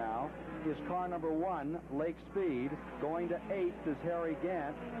position now is car number 1, Lake Speed. Going to 8th is Harry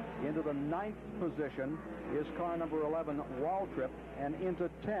Gant. Into the 9th position is car number 11, Waltrip. And into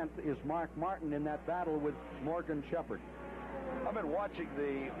 10th is Mark Martin in that battle with Morgan Shepherd. I've been watching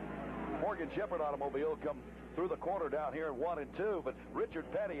the Morgan Shepherd automobile come through the corner down here in 1 and 2, but Richard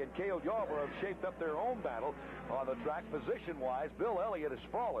Petty and Cale Yarborough have shaped up their own battle on the track position-wise. Bill Elliott is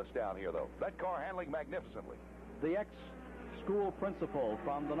flawless down here, though. That car handling magnificently. The ex-school principal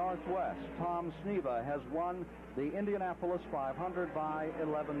from the Northwest, Tom Sneva, has won the Indianapolis 500 by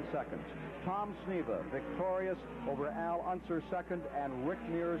 11 seconds. Tom Sneva, victorious over Al Unser second and Rick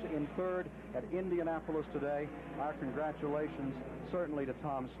Mears in third at Indianapolis today. Our congratulations certainly to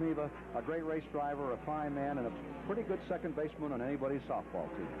Tom Sneva, a great race driver, a fine man, and a pretty good second baseman on anybody's softball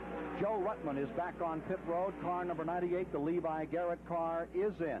team. Joe Ruttman is back on pit road. Car number 98, the Levi Garrett car,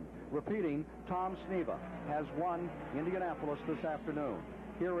 is in. Repeating, Tom Sneva has won Indianapolis this afternoon.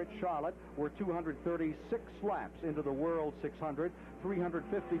 Here at Charlotte, we're 236 laps into the World 600.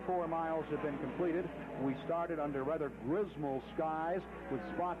 354 miles have been completed. We started under rather dismal skies with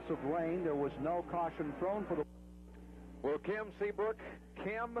spots of rain. There was no caution thrown for the... Will Kim Seabrook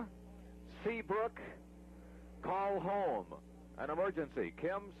call home? An emergency.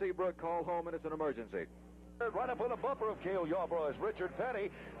 Kim Seabrook call home, and it's an emergency. Right up on the bumper of Cale Yarborough is Richard Petty,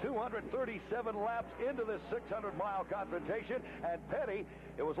 237 laps into this 600-mile confrontation. And Petty,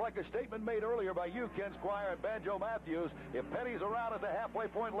 it was like a statement made earlier by you, Ken Squire and Banjo Matthews. If Petty's around at the halfway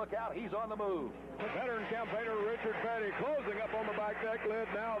point, look out, he's on the move. Veteran campaigner Richard Petty closing up on the back deck lid.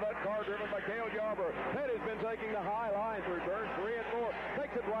 Now that car driven by Cale Yarborough. Petty's been taking the high line through turns 3 and 4.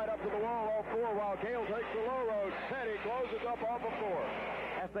 Takes it right up to the wall off 4 while Cale takes the low road. Petty closes up off of 4.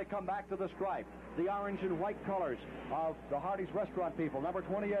 As they come back to the stripe, the orange and white colors of the Hardee's Restaurant people. Number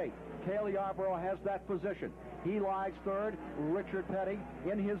 28, Cale Yarborough has that position. He lies third. Richard Petty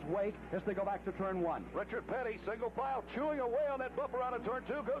in his wake as they go back to turn 1. Richard Petty, single file, chewing away on that bumper out of turn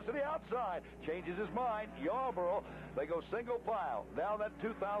 2, goes to the outside, changes his mind. Yarborough, they go single file down that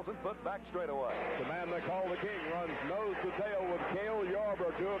 2,000-foot back straightaway. The man they call the King runs nose to tail with Cale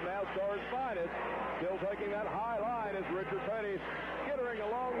Yarborough, 2 of NASCAR's finest. Still taking that high line is Richard Petty, skittering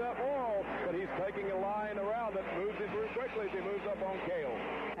along that wall, but he's taking a line around that moves him through quickly as he moves up on Cale.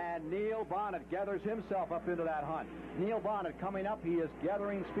 And Neil Bonnet gathers himself up into that hunt. Neil Bonnet coming up. He is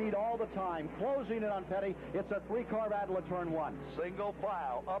gathering speed all the time, closing it on Petty. It's a 3-car battle at turn 1. Single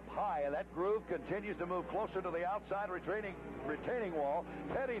file up high, and that groove continues to move closer to the outside retaining wall.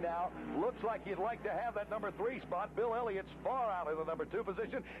 Petty now looks like he'd like to have that number 3 spot. Bill Elliott's far out in the number 2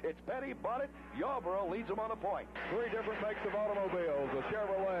 position. It's Petty, Bonnet, Yarborough leads him on a point. 3 different makes of automobiles, a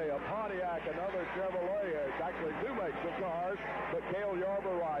Chevrolet, a Pontiac, another Chevrolet. It's actually 2 makes of cars, but Cale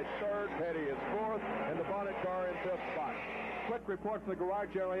Yarborough rides third, Petty is fourth, and the Bonnet car in 5th spot. Quick report from the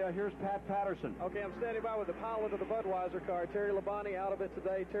garage area. Here's Pat Patterson. Okay, I'm standing by with the pilot of the Budweiser car, Terry Labonte, out of it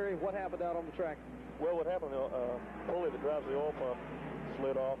today. Terry, what happened out on the track? Well, what happened, pulley that drives the oil pump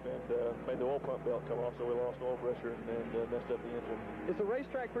slid off and made the oil pump belt come off, so we lost oil pressure and messed up the engine. Is the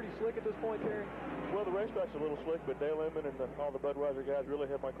racetrack pretty slick at this point, Terry? Well, the racetrack's a little slick, but Dale Inman and all the Budweiser guys really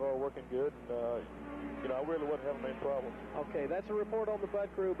had my car working good, and I really wasn't having any problems. Okay, that's a report on the Bud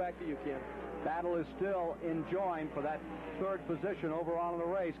crew. Back to you, Ken. Battle is still enjoined for that 3rd position overall in the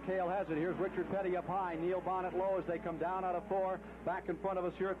race. Cale has it. Here's Richard Petty up high. Neil Bonnet low as they come down out of 4. Back in front of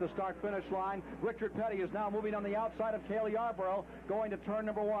us here at the start-finish line. Richard Petty is now moving on the outside of Cale Yarborough, going to turn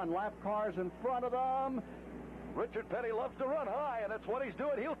number 1. Lap cars in front of them. Richard Petty loves to run high, and that's what he's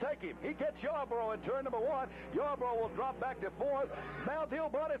doing. He'll take him. He gets Yarborough in turn number 1. Yarborough will drop back to 4th. Now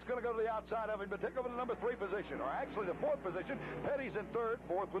Neil Bonnet's going to go to the outside of him, but take over the number 3 position, or actually the 4th position. Petty's in 3rd.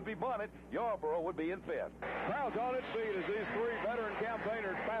 4th would be Bonnet. Yarborough would be in 5th. Crowds on its feet as these 3 veteran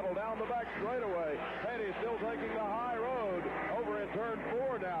campaigners battle down the back straightaway. Petty still taking the high road over in turn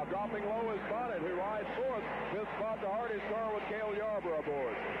 4 now, dropping low as Bonnet, who rides 4th. 5th spot to Hardee's car with Cale Yarborough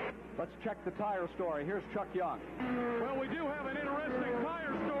aboard. Let's check the tire story. Here's Chuck Young. Well, we do have an interesting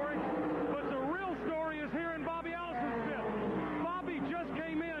tire story, but the real story is here in Bobby Allison's pit. Bobby just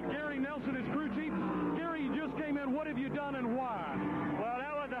came in. Gary Nelson is crew chief. Gary, you just came in. What have you done and why? Well,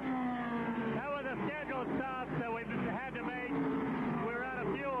 that was a scheduled stop that we had to make. We were out of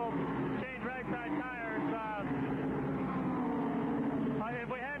fuel, changed right side tires. If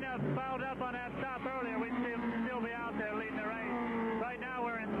we hadn't have fouled up on that stop earlier, we'd still be out there leading the race. Right now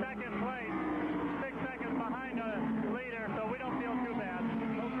we're in 2nd place, 6 seconds behind the leader, so we don't feel too bad.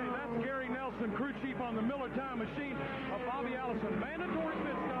 Okay, that's Gary Nelson, crew chief on the Miller Time Machine of Bobby Allison. Mandatory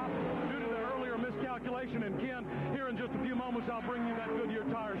pit stop due to the earlier miscalculation. congratulations. And Ken, here in just a few moments, I'll bring you that Goodyear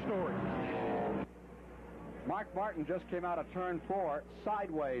tire story. Mark Martin just came out of turn 4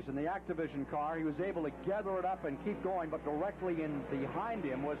 sideways in the Activision car. He was able to gather it up and keep going, but directly in behind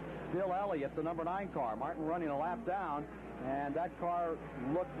him was Bill Elliott, the number 9 car. Martin running a lap down, and that car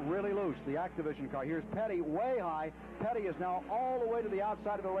looked really loose, the Activision car. Here's Petty way high. Petty is now all the way to the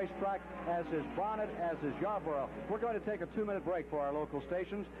outside of the racetrack, as is Bonnet, as is Yarborough. We're going to take a 2-minute break for our local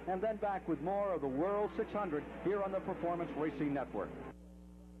stations, and then back with more of the World 600 here on the Performance Racing Network.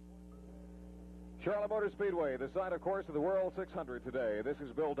 Charlotte Motor Speedway, the site, of course, of the World 600 today. This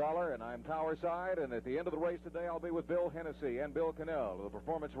is Bill Dollar, and I'm tower side, and at the end of the race today, I'll be with Bill Hennessy and Bill Cannell of the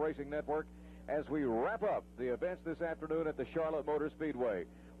Performance Racing Network as we wrap up the events this afternoon at the Charlotte Motor Speedway.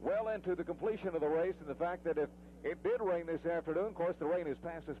 Well into the completion of the race, and the fact that if it did rain this afternoon, of course, the rain has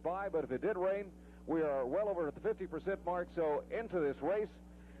passed us by, but if it did rain, we are well over at the 50% mark, so into this race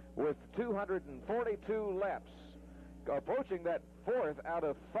with 242 laps, approaching that 4th out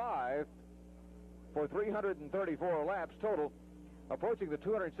of 5 for 334 laps total, approaching the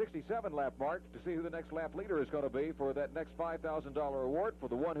 267 lap mark to see who the next lap leader is going to be for that next $5,000 award for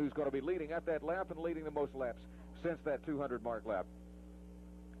the one who's going to be leading at that lap and leading the most laps since that 200 mark lap.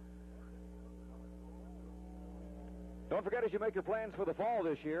 Don't forget, as you make your plans for the fall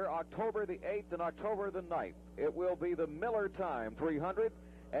this year, October the 8th and October the 9th, it will be the Miller Time 300,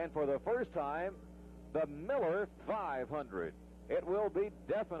 and for the first time, the Miller 500. It will be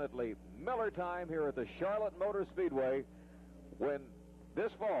definitely Miller time here at the Charlotte Motor Speedway when this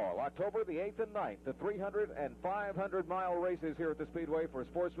fall, October the 8th and 9th, the 300 and 500-mile races here at the Speedway for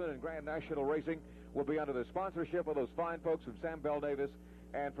Sportsman and Grand National Racing will be under the sponsorship of those fine folks from Sam Bell Davis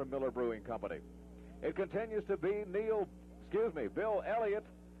and from Miller Brewing Company. It continues to be Bill Elliott,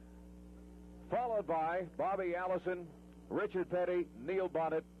 followed by Bobby Allison, Richard Petty, Neil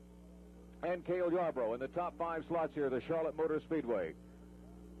Bonnet, and Cale Yarborough in the top 5 slots here at the Charlotte Motor Speedway.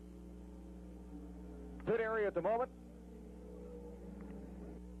 Pit area at the moment.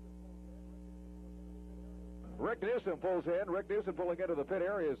 Rick Newsom pulls in. Rick Newsom pulling into the pit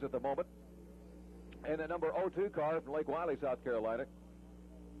areas at the moment. And the number 02 car from Lake Wiley, South Carolina.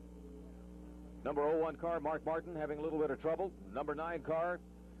 Number 01 car, Mark Martin, having a little bit of trouble. Number 9 car,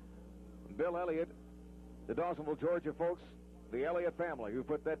 Bill Elliott, the Dawsonville, Georgia folks. The Elliott family who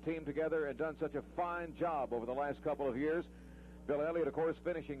put that team together and done such a fine job over the last couple of years. Bill Elliott, of course,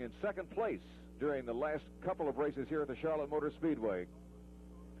 finishing in 2nd place during the last couple of races here at the Charlotte Motor Speedway.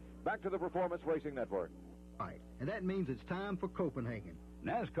 Back to the Performance Racing Network. Right, and that means it's time for Copenhagen.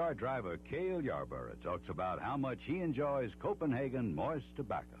 NASCAR driver Cale Yarborough talks about how much he enjoys Copenhagen moist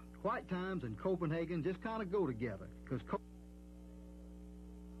tobacco. White times and Copenhagen just kind of go together, because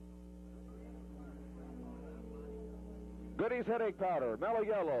Goody's Headache Powder, Mellow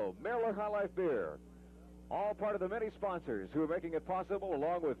Yellow, Miller High Life Beer, all part of the many sponsors who are making it possible,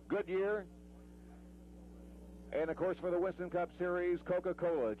 along with Goodyear, and of course for the Winston Cup Series,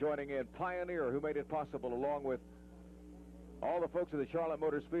 Coca-Cola joining in, Pioneer, who made it possible, along with all the folks at the Charlotte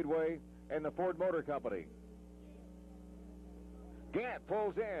Motor Speedway and the Ford Motor Company. Gant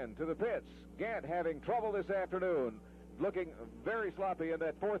pulls in to the pits. Gant having trouble this afternoon, looking very sloppy in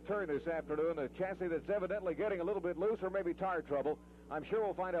that 4th turn this afternoon. A chassis that's evidently getting a little bit loose, or maybe tire trouble. I'm sure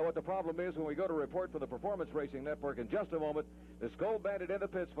we'll find out what the problem is when we go to report for the Performance Racing Network in just a moment. The Skull Bandit in the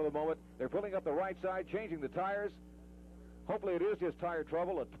pits for the moment. They're pulling up the right side, changing the tires. Hopefully it is just tire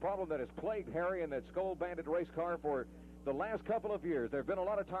trouble, a problem that has plagued Harry in that Skull Bandit race car for the last couple of years. There have been a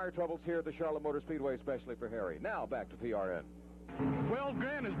lot of tire troubles here at the Charlotte Motor Speedway, especially for Harry. Now back to PRN. Well,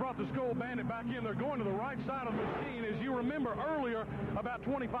 Grant has brought the Skull Bandit back in. They're going to the right side of the machine. As you remember earlier, about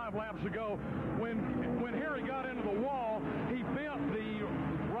 25 laps ago, when Harry got into the wall, he bent the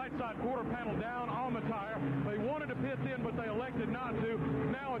right side quarter panel down on the tire. They wanted to pit in, but they elected not to.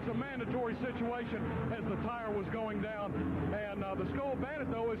 Now it's a mandatory situation as the tire was going down. And the Skull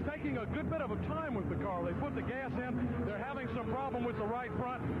Bandit, though, is taking a good bit of a time with the car. They put the gas in. They're having some problem with the right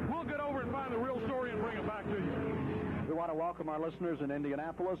front. We'll get over and find the real story and bring it back to you. We want to welcome our listeners in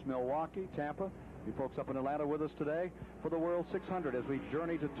Indianapolis, Milwaukee, Tampa, you folks up in Atlanta with us today for the World 600 as we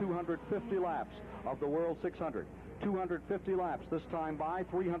journey to 250 laps of the World 600. 250 laps, this time by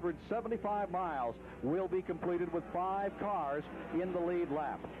 375 miles, will be completed with 5 cars in the lead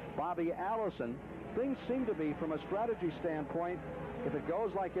lap. Bobby Allison, things seem to be, from a strategy standpoint, if it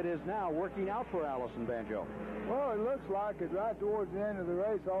goes like it is now, working out for Allison, Banjo. Well, it looks like it right towards the end of the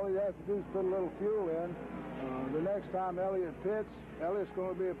race. All he has to do is put a little fuel in. The next time Elliott pits, Elliott's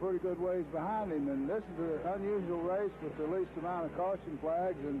going to be a pretty good ways behind him. And this is an unusual race with the least amount of caution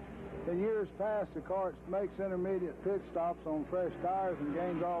flags. And in years past, the car makes intermediate pit stops on fresh tires and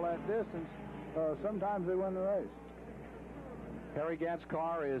gains all that distance. sometimes they win the race. Harry Gant's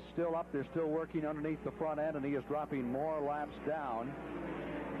car is still up. They're still working underneath the front end, and he is dropping more laps down.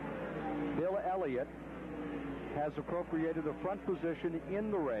 Bill Elliott has appropriated the front position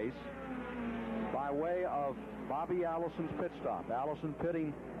in the race by way of Bobby Allison's pit stop. Allison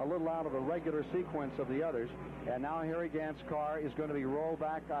pitting a little out of the regular sequence of the others, and now Harry Gant's car is going to be rolled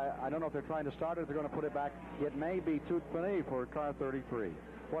back. I don't know if they're trying to start it, if they're going to put it back. It may be toute finie for car 33.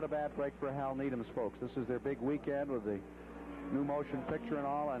 What a bad break for Hal Needham's folks. This is their big weekend with the new motion picture and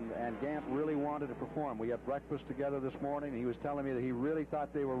all, and Gant really wanted to perform. We had breakfast together this morning, and he was telling me that he really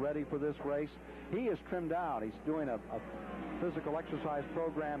thought they were ready for this race. He is trimmed out. He's doing a physical exercise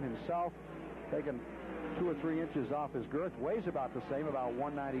program himself, taking 2 or 3 inches off his girth, weighs about the same, about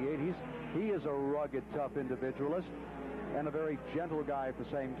 198. He is a rugged, tough individualist and a very gentle guy at the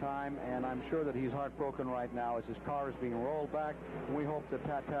same time, and I'm sure that he's heartbroken right now as his car is being rolled back, and we hope that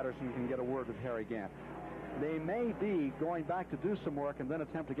Pat Patterson can get a word with Harry Gant. They may be going back to do some work and then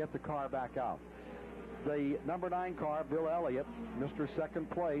attempt to get the car back out. The number 9 car, Bill Elliott, Mr. Second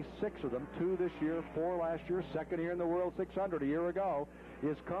Place, 6 of them, 2 this year, 4 last year, second here in the World 600 a year ago,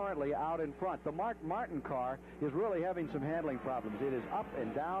 is currently out in front. The Mark Martin car is really having some handling problems. It is up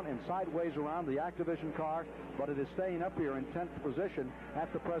and down and sideways around the Activision car, but it is staying up here in 10th position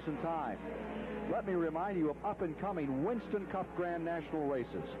at the present time. Let me remind you of up-and-coming Winston Cup Grand National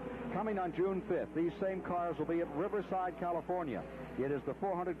races. Coming on June 5th, these same cars will be at Riverside, California. It is the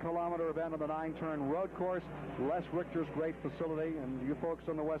 400-kilometer event on the 9-turn road course, Les Richter's great facility, and you folks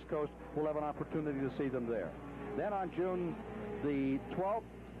on the West Coast will have an opportunity to see them there. Then on June the 12th,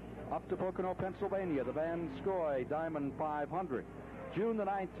 up to Pocono, Pennsylvania, the Van Scoy Diamond 500. June the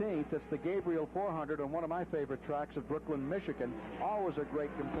 19th, it's the Gabriel 400 on one of my favorite tracks at Brooklyn, Michigan. Always a great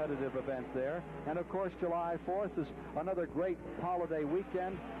competitive event there. And, of course, July 4th is another great holiday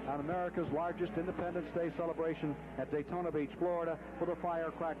weekend on America's largest Independence Day celebration at Daytona Beach, Florida, for the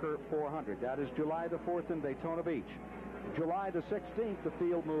Firecracker 400. That is July the 4th in Daytona Beach. July the 16th, the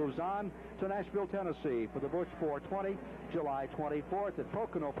field moves on to Nashville, Tennessee for the Busch 420. July 24th at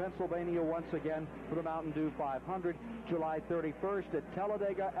Pocono, Pennsylvania, once again for the Mountain Dew 500. July 31st at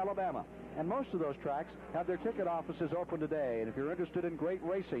Talladega, Alabama. And most of those tracks have their ticket offices open today. And if you're interested in great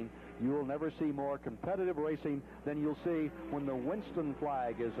racing, you will never see more competitive racing than you'll see when the Winston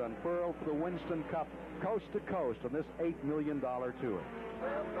flag is unfurled for the Winston Cup coast to coast on this $8 million tour.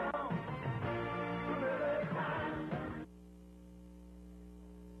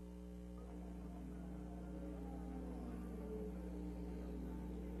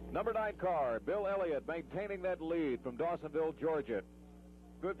 Number 9 car, Bill Elliott, maintaining that lead from Dawsonville, Georgia.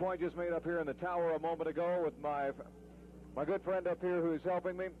 Good point just made up here in the tower a moment ago with my good friend up here who's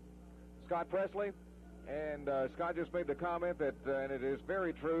helping me, Scott Presley. And Scott just made the comment that, and it is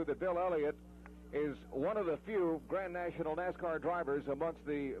very true, that Bill Elliott is one of the few Grand National NASCAR drivers amongst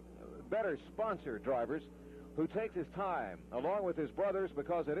the better sponsored drivers who takes his time, along with his brothers,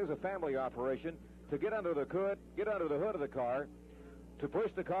 because it is a family operation, to get under the hood of the car, to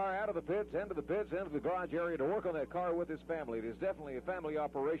push the car out of the pits, into the garage area, to work on that car with his family. It is definitely a family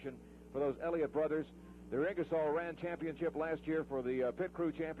operation for those Elliott brothers. Their Ingersoll Rand championship last year for the pit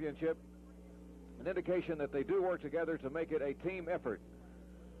crew championship, an indication that they do work together to make it a team effort.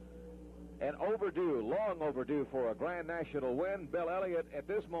 And overdue, long overdue for a Grand National win. Bill Elliott at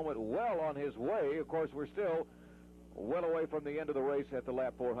this moment well on his way. Of course, we're still well away from the end of the race at the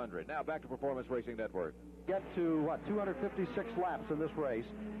lap 400. Now back to Performance Racing Network. Get to, 256 laps in this race,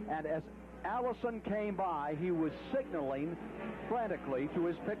 and as Allison came by, he was signaling frantically to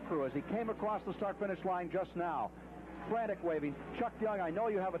his pit crew as he came across the start-finish line just now. Frantic waving. Chuck Young, I know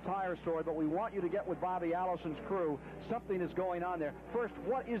you have a tire story, but we want you to get with Bobby Allison's crew. Something is going on there. First,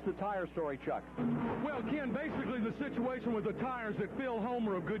 what is the tire story, Chuck? Well, Ken, basically the situation with the tires that Phil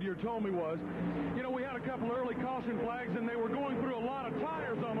Homer of Goodyear told me was, we had a couple early caution flags, and they were going through a lot of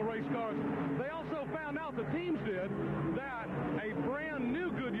tires on the race cars. They also found out, the teams did, that a brand new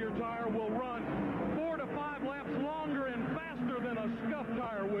Goodyear tire will run 4 to 5 laps longer and faster than a scuffed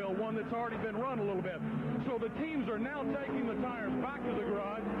tire will, one that's already been run a little bit. So the teams are now taking the tires back to the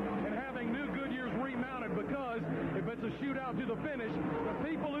garage and having new Goodyears remounted, because if it's a shootout to the finish, the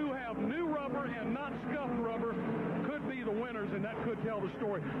people who have new rubber and not scuffed rubber could be the winners, and that could tell the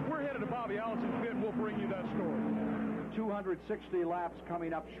story. We're headed to Bobby Allison's pit, and we'll bring you that story. 260 laps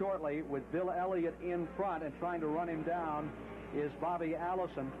coming up shortly with Bill Elliott in front, and trying to run him down is Bobby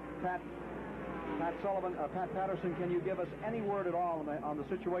Allison. Pat Patterson, can you give us any word at all on the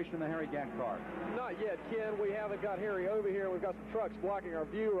situation in the Harry Gant car? Not yet, Ken. We haven't got Harry over here. We've got some trucks blocking our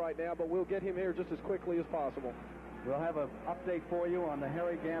view right now, but we'll get him here just as quickly as possible. We'll have an update for you on the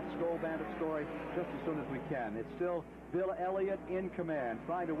Harry Gant Skull Bandit story just as soon as we can. It's still Bill Elliott in command,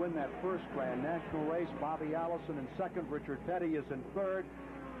 trying to win that first Grand National race. Bobby Allison in second. Richard Petty is in third.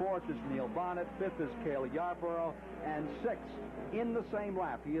 Fourth is Neil Bonnet. Fifth is Cale Yarborough. And sixth, in the same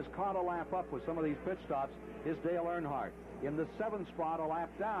lap, he has caught a lap up with some of these pit stops, is Dale Earnhardt. In the seventh spot, a lap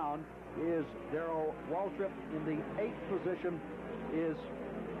down, is Darrell Waltrip. In the eighth position is,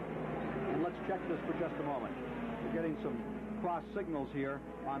 and let's check this for just a moment. We're getting some cross signals here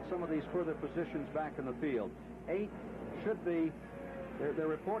on some of these further positions back in the field. Eighth should be, they're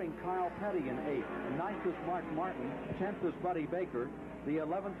reporting Kyle Petty in eighth. Ninth is Mark Martin. 10th is Buddy Baker. The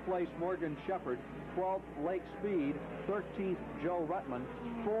 11th place, Morgan Shepherd. 12th, Lake Speed. 13th, Joe Ruttman.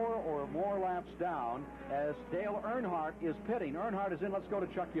 4 or more laps down as Dale Earnhardt is pitting. Earnhardt is in. Let's go to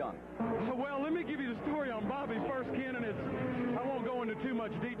Chuck Young. Well, let me give you the story on Bobby first, Ken, and I won't go into too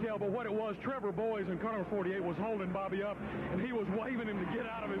much detail, but what it was, Trevor Boys in car number 48 was holding Bobby up, and he was waving him to get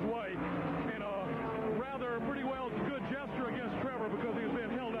out of his way. And rather pretty well good gesture against Trevor because he was being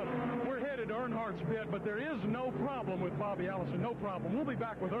held up. We're headed to Earnhardt's pit, but there is no problem with Bobby Allison, no problem. We'll be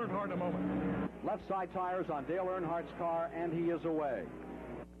back with Earnhardt in a moment. Left side tires on Dale Earnhardt's car, and he is away.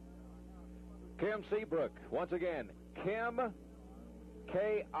 Kim Seabrook, once again, Kim,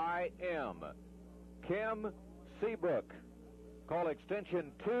 K-I-M, Kim Seabrook. Call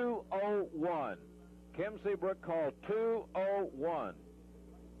extension 201. Kim Seabrook, call 201.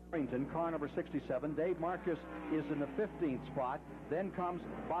 Car number 67. Dave Marcus is in the 15th spot. Then comes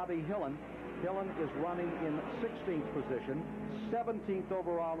Bobby Hillen. Hillen is running in 16th position. 17th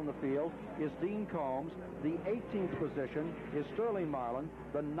overall in the field is Dean Combs. The 18th position is Sterling Marlin.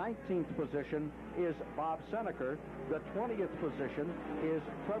 The 19th position is Bob Seneker. The 20th position is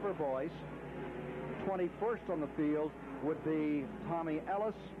Trevor Boyce. 21st on the field would be Tommy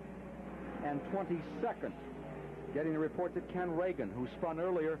Ellis. And 22nd, getting a report that Ken Reagan, who spun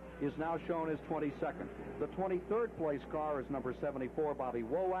earlier, is now shown as 22nd. The 23rd place car is number 74, Bobby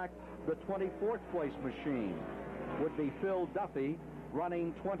Womack. The 24th place machine would be Phil Duffy.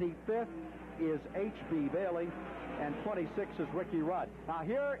 Running 25th is H.B. Bailey, and 26th is Ricky Rudd. Now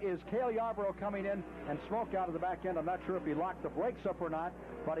here is Cale Yarborough coming in, and smoke out of the back end. I'm not sure if he locked the brakes up or not,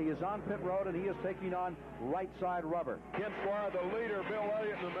 but he is on pit road, and he is taking on right side rubber. Ken Squire, the leader, Bill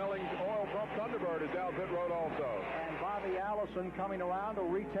Elliott, and the Mellings Oil Pump Thunderbird is down pit road also. And Bobby Allison coming around to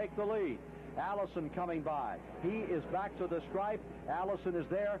retake the lead. Allison coming by. He is back to the stripe. Allison is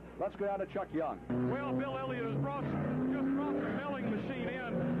there. Let's go down to Chuck Young. Well, Bill Elliott has just brought the milling machine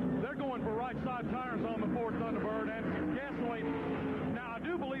in. They're going for right side tires on the Ford Thunderbird and gasoline. Now, I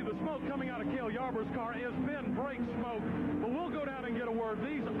do believe the smoke coming out of Cale Yarborough's car is Ben brake smoke, but we'll go down and get a word.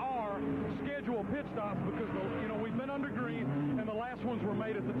 These are scheduled pit stops because, we've been under green, and the last ones were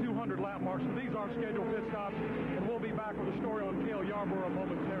made at the 200 lap mark, so these are scheduled pit stops, and we'll be back with a story on Cale Yarborough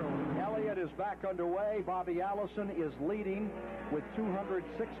momentarily. Elliott is back underway. Bobby Allison is leading with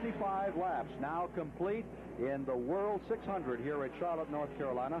 265 laps now complete in the World 600 here at Charlotte, North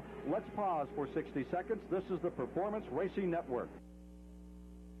Carolina. Let's pause for 60 seconds. This is the Performance Racing Network.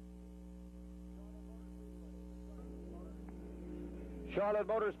 Charlotte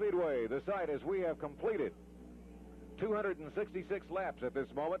Motor Speedway, the site as we have completed 266 laps at this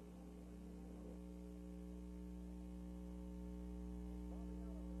moment.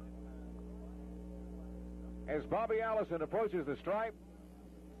 As Bobby Allison approaches the stripe,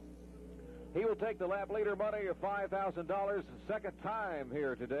 he will take the lap leader money of $5,000, second time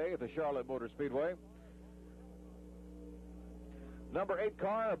here today at the Charlotte Motor Speedway. Number 8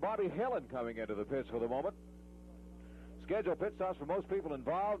 car, Bobby Hillen, coming into the pits for the moment. Scheduled pit stops for most people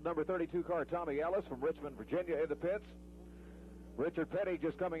involved. Number 32 car, Tommy Ellis from Richmond, Virginia, in the pits. Richard Petty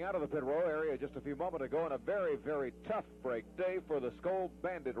just coming out of the pit row area just a few moments ago, and a very, very tough break day for the Skull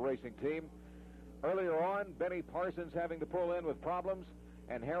Bandit racing team. Earlier on, Benny Parsons having to pull in with problems,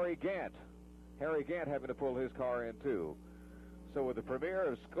 and Harry Gant having to pull his car in too. So with the premiere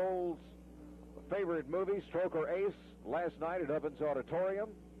of Skull's favorite movie, Stroker Ace, last night at Ovens Auditorium,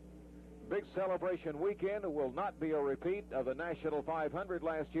 big celebration weekend. It will not be a repeat of the National 500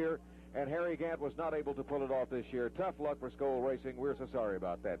 last year, and Harry Gant was not able to pull it off this year. Tough luck for Skull Racing. We're so sorry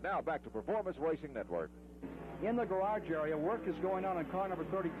about that. Now back to Performance Racing Network. In the garage area, work is going on car number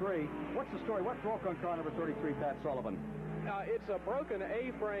 33. What's the story? What broke on car number 33, Pat Sullivan? It's a broken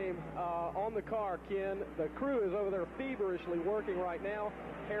A-frame on the car, Ken. The crew is over there feverishly working right now.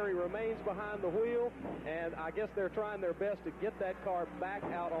 Harry remains behind the wheel, and I guess they're trying their best to get that car back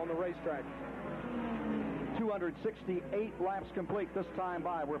out on the racetrack. 268 laps complete this time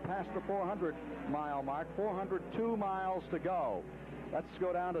by. We're past the 400-mile mark, 402 miles to go. Let's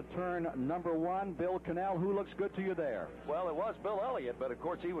go down to turn number 1. Bill Cannell, who looks good to you there? Well, it was Bill Elliott, but of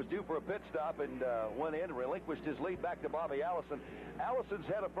course he was due for a pit stop and went in and relinquished his lead back to Bobby Allison. Allison's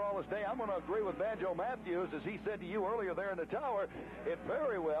had a flawless day. I'm going to agree with Banjo Matthews, as he said to you earlier there in the tower. It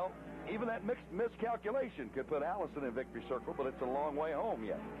very well, even that miscalculation could put Allison in victory circle, but it's a long way home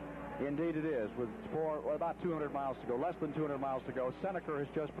yet. Indeed it is. With about 200 miles to go, less than 200 miles to go. Seneca has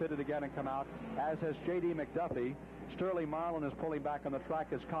just pitted again and come out, as has J.D. McDuffie. Sterling Marlin is pulling back on the track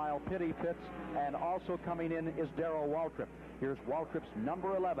as Kyle Pitty pits, and also coming in is Darrell Waltrip. Here's Waltrip's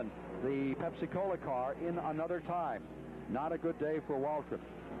number 11, the Pepsi-Cola car, in another time. Not a good day for Waltrip.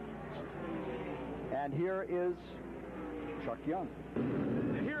 And here is Chuck Young.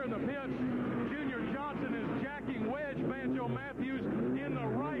 Here in the pits, Junior Johnson is jacking wedge Banjo Matthews in the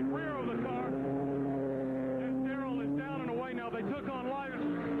right rear of the car. As Darrell is down and away now. They took on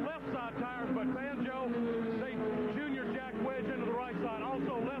left side tires, but Banjo, Junior jacked wedge into the right side.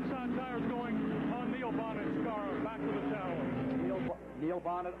 Also left side tires going on Neil Bonnet's car back to the tower. Neil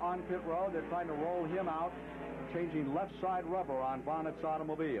Bonnet on pit road. They're trying to roll him out, changing left side rubber on Bonnet's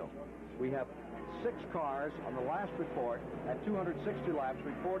automobile. We have 6 cars on the last report at 260 laps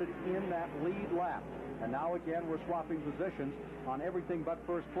reported in that lead lap. And now again we're swapping positions on everything but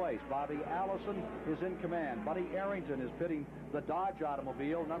first place. Bobby Allison is in command. Buddy Arrington is pitting the Dodge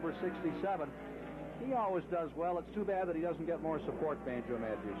automobile, number 67. He always does well. It's too bad that he doesn't get more support, Banjo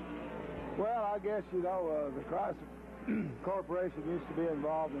Matthews. Well, I guess, the Chrysler Corporation used to be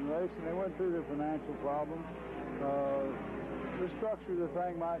involved in racing. They went through their financial problems. The structure of the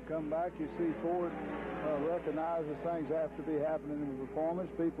thing might come back. You see Ford recognizes things have to be happening in the performance.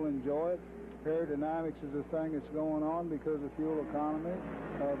 People enjoy it. Aerodynamics is a thing that's going on because of fuel economy.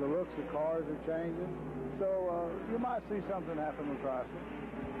 The looks of cars are changing. So you might see something happen with Chrysler.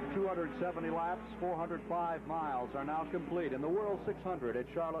 270 laps, 405 miles are now complete in the World 600 at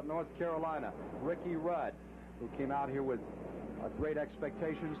Charlotte, North Carolina. Ricky Rudd, who came out here with great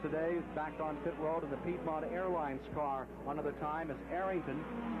expectations today, is back on pit road in the Piedmont Airlines car another time as Arrington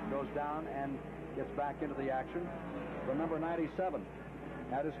goes down and gets back into the action. The number 97,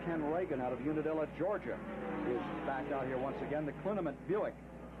 that is Ken Reagan out of Unadilla, Georgia, is back out here once again. The Klineman Buick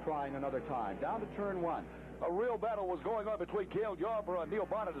trying another time. Down to turn 1. A real battle was going on between Cale Yarborough and Neil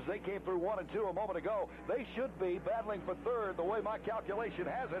Bonnet as they came through 1 and 2 a moment ago. They should be battling for third, the way my calculation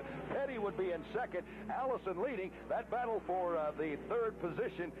has it. Petty would be in second, Allison leading. That battle for the third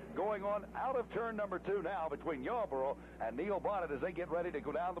position going on out of turn number 2 now between Yarborough and Neil Bonnet as they get ready to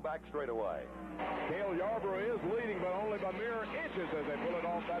go down the back straightaway. Cale Yarborough is leading, but only by mere inches as they pull it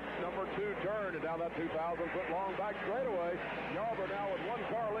off that number 2 turn and down that 2,000-foot-long back straightaway. Yarborough now with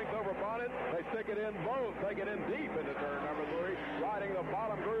 1 car length over Bonnet. They stick it in both. They get in deep into turn number 3, riding the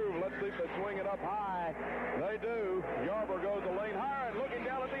bottom groove. Let's see if they swing it up high. They do. Yarborough goes a lane higher, and looking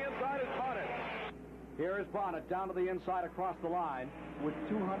down at the inside is Bonnet. Here is Bonnet down to the inside across the line with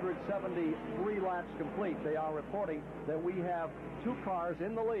 273 laps complete. They are reporting that we have 2 cars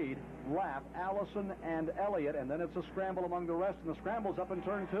in the lead lap, Allison and Elliott, and then it's a scramble among the rest, and the scramble's up in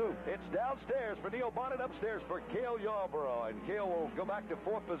turn 2. It's downstairs for Neil Bonnet, upstairs for Cale Yarborough, and Cale will go back to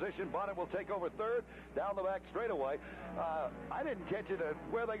 4th position. Bonnet will take over 3rd, down the back straightaway. I didn't catch it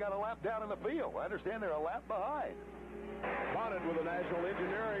where they got a lap down in the field. I understand they're a lap behind. Bonnet with the National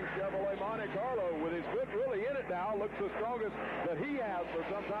Engineering Chevrolet Monte Carlo with his foot really in it now. Looks the strongest that he has for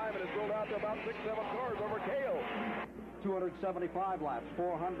some time and has rolled out to about 6-7 cars over Cale. 275 laps,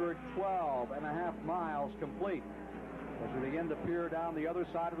 412.5 miles complete as we begin to peer down the other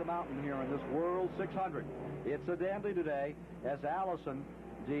side of the mountain here in this World 600. It's a dandy today as Allison,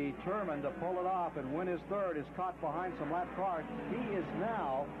 determined to pull it off and win his third, is caught behind some lap cars. He is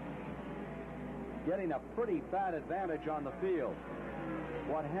now getting a pretty bad advantage on the field.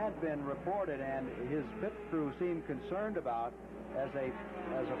 What had been reported and his pit crew seemed concerned about as a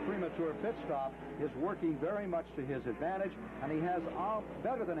premature pit stop is working very much to his advantage, and he has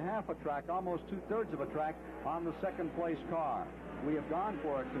better than half a track, almost 2/3 of a track on the second place car. We have gone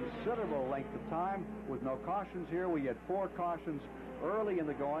for a considerable length of time with no cautions here. We had 4 cautions early in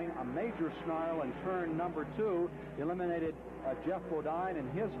the going. A major snarl in turn number 2 eliminated Jeff Bodine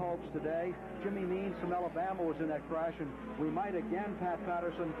and his hopes today. Jimmy Means from Alabama was in that crash, and we might again, Pat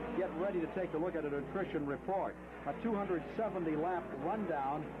Patterson, get ready to take a look at a nutrition report. A 270-lap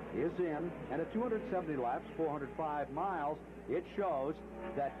rundown is in, and at 270 laps, 405 miles, it shows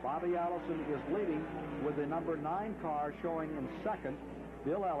that Bobby Allison is leading with the number 9 car showing in second,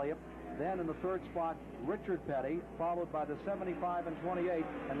 Bill Elliott, Then in the third spot, Richard Petty, followed by the 75 and 28,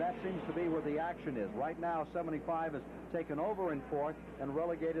 and that seems to be where the action is. Right now, 75 has taken over in fourth and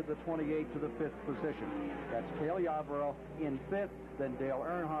relegated the 28 to the fifth position. That's Cale Yarborough in fifth, then Dale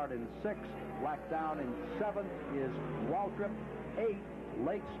Earnhardt in sixth. Black down in seventh is Waltrip. Eighth,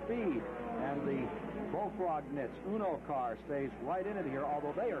 Lake Speed. And the Bullfrog Knits Uno car stays right in it here,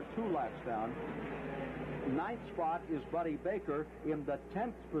 although they are 2 laps down. Ninth spot is Buddy Baker. In the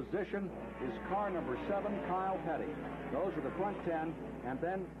 10th position is car number 7, Kyle Petty. Those are the front 10. And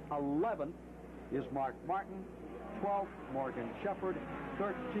then 11th is Mark Martin. 12th, Morgan Shepherd.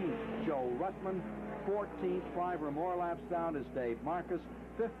 13th, Joe Ruttman. 14th, 5 or more laps down, is Dave Marcus.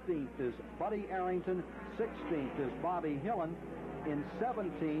 15th is Buddy Arrington. 16th is Bobby Hillen. In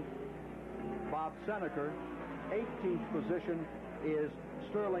 17th, Bob Seneker. 18th position is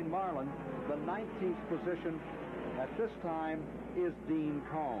Sterling Marlin. The 19th position at this time is Dean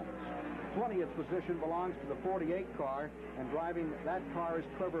Combs. 20th position belongs to the 48 car, and driving that car is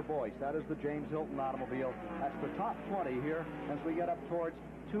Trevor Boyce. That is the James Hilton automobile. That's the top 20 here as we get up towards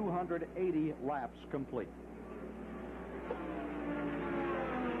 280 laps complete.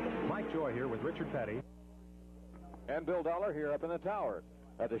 Mike Joy here with Richard Petty. And Bill Dollar here up in the tower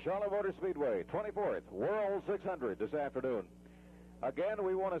at the Charlotte Motor Speedway, 24th World 600 this afternoon. Again,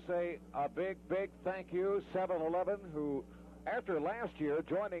 we want to say a big, big thank you, 7-Eleven, who, after last year,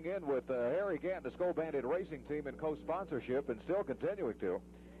 joining in with Harry Gant, the Skull Bandit Racing Team in co-sponsorship and still continuing to.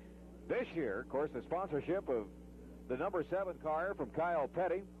 This year, of course, the sponsorship of the number 7 car from Kyle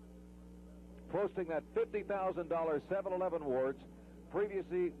Petty, posting that $50,000 7-Eleven awards,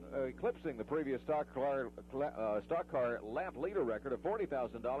 previously eclipsing the previous stock car lap leader record of $40,000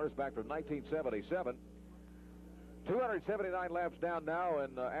 back from 1977. 279 laps down now,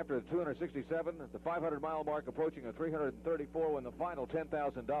 and after the 267, the 500-mile mark approaching a 334 when the final $10,000.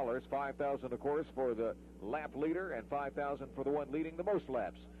 $5,000, of course, for the lap leader, and $5,000 for the one leading the most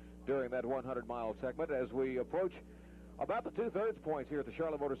laps during that 100-mile segment as we approach about the two-thirds points here at the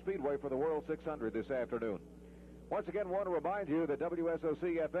Charlotte Motor Speedway for the World 600 this afternoon. Once again, want to remind you that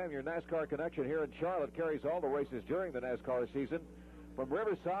WSOC-FM, your NASCAR connection here in Charlotte, carries all the races during the NASCAR season, from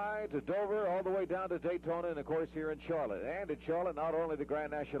Riverside to Dover, all the way down to Daytona, and, of course, here in Charlotte. And in Charlotte, not only the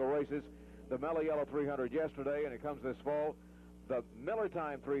Grand National races, the Miller Yellow 300 yesterday, and it comes this fall, the Miller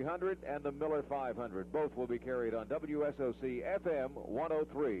Time 300 and the Miller 500. Both will be carried on WSOC-FM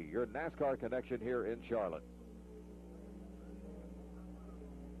 103, your NASCAR connection here in Charlotte.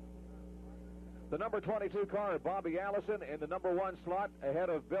 The number 22 car, Bobby Allison, in the number 1 slot ahead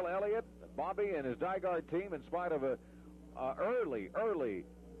of Bill Elliott. Bobby and his Dygard team, in spite of a early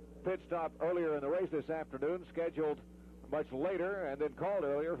pit stop earlier in the race this afternoon, scheduled much later and then called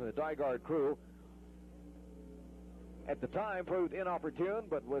earlier for the Dygard crew. At the time proved inopportune,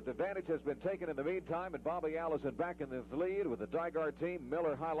 but with advantage has been taken in the meantime, and Bobby Allison back in his lead with the Dygard team,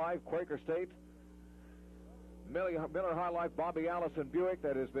 Miller High Life, Quaker State, Miller High Life, Bobby Allison Buick,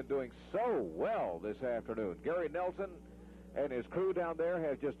 that has been doing so well this afternoon. Gary Nelson and his crew down there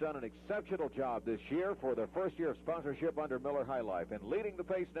have just done an exceptional job this year for their first year of sponsorship under Miller High Life. And leading the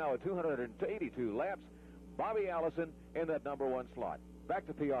pace now at 282 laps, Bobby Allison in that number 1 slot. Back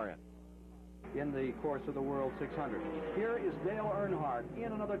to PRN. In the course of the World 600. Here is Dale Earnhardt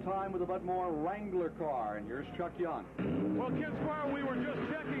in another time with a Bud Moore Wrangler car. And here's Chuck Young. Well, Ken Squire, we were just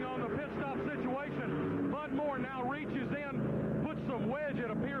checking on the pit stop situation. Bud Moore now reaches in, puts some wedge,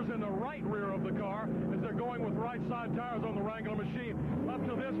 it appears, in the right rear of the car as they're going with right side tires on the Wrangler machine. Up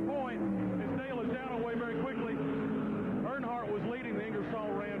to this point, as Dale is down away very quickly, Earnhardt was leading the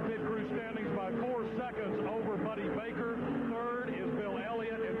Ingersoll Rand pit crew standings by 4 seconds over Buddy Baker. Third is Bill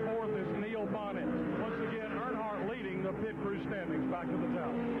Elliott, and fourth is Neil Bonnet. Once again, Earnhardt leading the pit crew standings. Back to the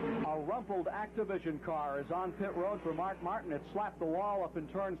tower. A rumpled Activision car is on pit road for Mark Martin. It slapped the wall up in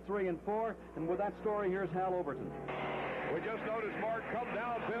turns 3 and 4. And with that story, here's Hal Overton. We just noticed Mark come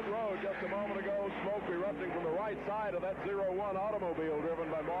down pit road just a moment ago, smoke erupting from the right side of that 01 automobile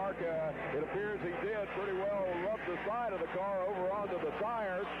driven by Mark. It appears he did pretty well rub the side of the car over onto the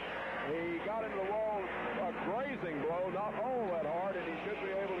tires. He got into the wall, a grazing blow, not all that hard, and he should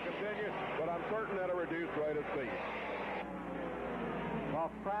be able to continue, but I'm certain at a reduced rate of speed. Well,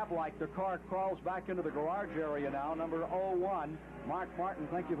 crab-like, the car crawls back into the garage area now, number 01. Mark Martin,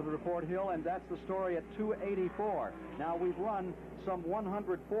 thank you for the report, Hill, and that's the story at 284. Now, we've run some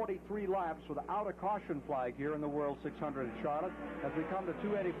 143 laps without a caution flag here in the World 600 at Charlotte. As we come to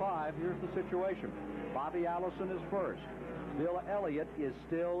 285, here's the situation. Bobby Allison is first. Bill Elliott is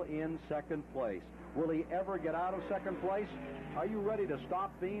still in second place. Will he ever get out of second place? Are you ready to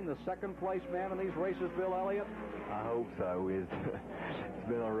stop being the second place man in these races, Bill Elliott? I hope so. It's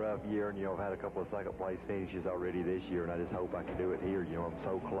been a rough year, and, I've had a couple of second place finishes already this year, and I just hope I can do it here. I'm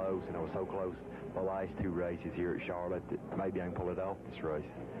so close, and I was so close the last two races here at Charlotte that maybe I can pull it off this race.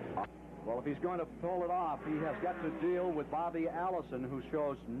 Well, if he's going to pull it off, he has got to deal with Bobby Allison, who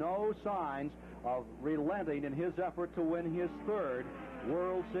shows no signs of relenting in his effort to win his third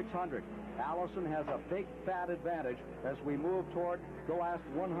World 600. Allison has a big, fat advantage as we move toward the last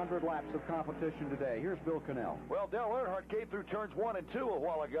 100 laps of competition today. Here's Bill Cannell. Well, Dale Earnhardt came through turns 1 and 2 a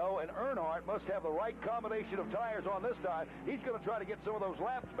while ago, and Earnhardt must have the right combination of tires on this time. He's going to try to get some of those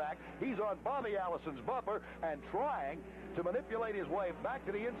laps back. He's on Bobby Allison's bumper and trying to manipulate his way back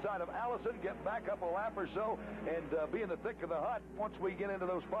to the inside of Allison, get back up a lap or so, and be in the thick of the hunt once we get into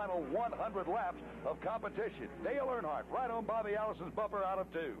those final 100 laps of competition. Dale Earnhardt right on Bobby Allison's bumper out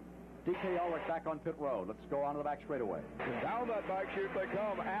of 2. DK Ulrich back on pit road. Let's go on to the back straightaway. Down that back chute they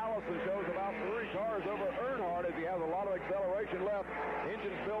come. Allison shows about 3 cars over Earnhardt as he has a lot of acceleration left.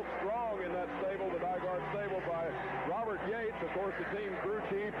 Engines built strong in that stable, the Dygard stable, by Robert Yates. Of course, the team crew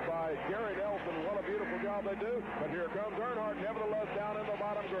chief by Gary Nelson. What a beautiful job they do. But here comes Earnhardt, nevertheless, down in the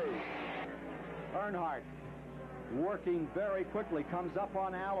bottom groove. Earnhardt, working very quickly, comes up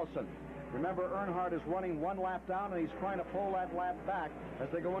on Allison. Remember, Earnhardt is running 1 lap down, and he's trying to pull that lap back as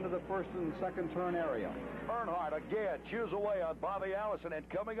they go into the first and second turn area. Earnhardt again chews away on Bobby Allison, and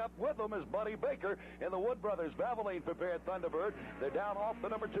coming up with them is Buddy Baker in the Wood Brothers Valvoline prepared Thunderbird. They're down off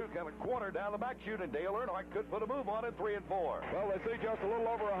the number 2 kind of corner down the back chute, and Dale Earnhardt could put a move on in 3 and 4. Well, they see just a little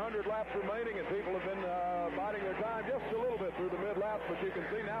over 100 laps remaining, and people have been biding their time just a little bit through the mid-laps, but you can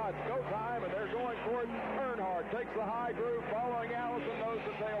see now it's go time, and they're going for it. Earnhardt takes the high groove, following Allison, nose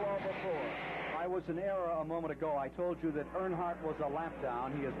to tail off of 4. I was in error a moment ago. I told you that Earnhardt was a lap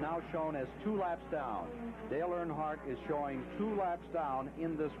down. He is now shown as 2 laps down. Dale Earnhardt is showing 2 laps down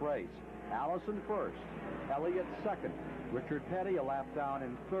in this race. Allison first, Elliott second, Richard Petty a lap down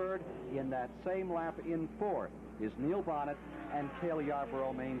in third. In that same lap in fourth is Neil Bonnet and Cale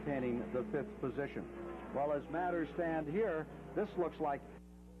Yarborough maintaining the 5th position. Well, as matters stand here, this looks like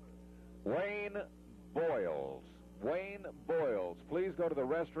Wayne Boyles. Wayne Boyles, please go to the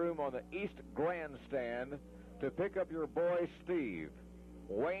restroom on the East Grandstand to pick up your boy Steve.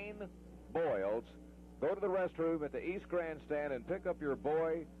 Wayne Boyles, go to the restroom at the East Grandstand and pick up your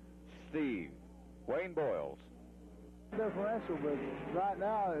boy Steve. Wayne Boyles. Differential, but right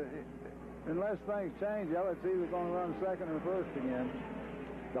now, unless things change, Elliott's either going to run second or first again.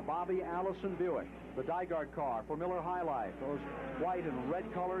 the Bobby Allison Buick, the Dygard car for Miller High Life. Those white and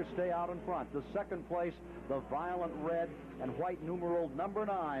red colors stay out in front. The second place, the violent red and white numeral number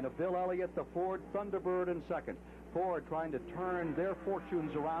 9 of Bill Elliott, the Ford Thunderbird in second. Ford trying to turn their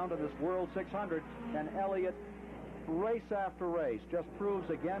fortunes around in this World 600, and Elliott, race after race, just proves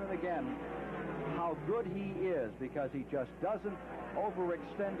again and again how good he is, because he just doesn't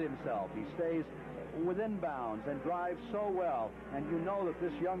overextend himself. He stays within bounds and drives so well, and you know that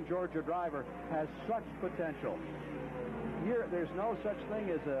this young Georgia driver has such potential. Here, there's no such thing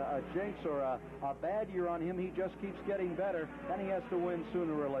as a jinx or a bad year on him. He just keeps getting better, and he has to win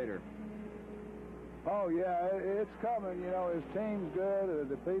sooner or later. Oh, yeah, it's coming. You know, his team's good.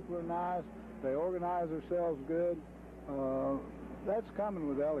 The people are nice. They organize themselves good. That's coming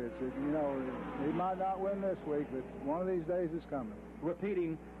with Elliott. You know, he might not win this week, but one of these days it's coming.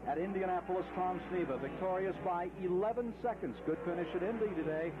 Repeating at Indianapolis, Tom Sneva, victorious by 11 seconds. Good finish at Indy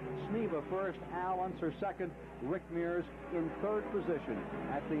today. Sneva first, Al Unser second, Rick Mears in third position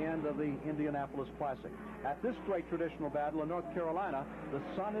at the end of the Indianapolis Classic. At this great traditional battle in North Carolina, the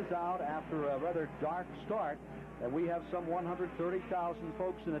sun is out after a rather dark start, and we have some 130,000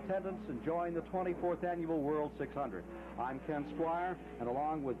 folks in attendance enjoying the 24th Annual World 600. I'm Ken Squire, and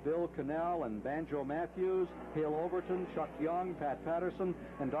along with Bill Cannell and Banjo Matthews, Hale Overton, Chuck Young, Pat Patterson,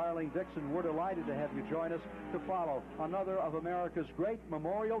 and Darling Dixon, we're delighted to have you join us to follow another of America's great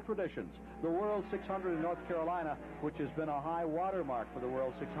memorial traditions, the World 600 in North Carolina, which has been a high watermark for the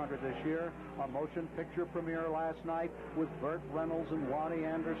World 600 this year. A motion picture premiere last night with Burt Reynolds and Ronnie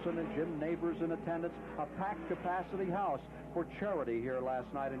Anderson and Jim Neighbors in attendance, a packed capacity house for charity here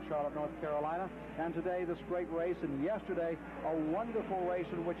last night in Charlotte, North Carolina. And today, this great race, and yesterday, a wonderful race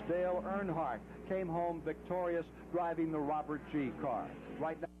in which Dale Earnhardt came home victorious driving the Robert G. car.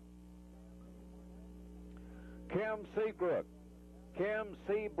 Right now, Kim Seabrook. Kim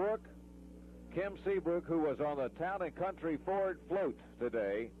Seabrook, who was on the Town and Country Ford float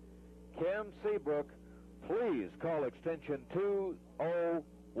today. Kim Seabrook, please call extension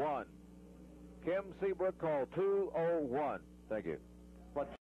 201. Kim Seabrook, call 201. Thank you. But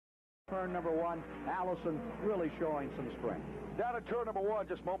turn number 1, Allison really showing some strength. Down at turn number 1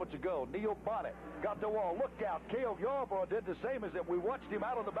 just moments ago, Neil Bonnet got the wall. Look out. Cale Yarborough did the same as it. We watched him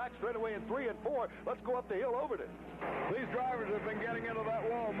out on the back straightaway in 3 and 4. Let's go up the hill over it. These drivers have been getting into that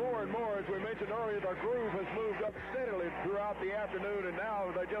wall more and more. As we mentioned earlier, their groove has moved up steadily throughout the afternoon, and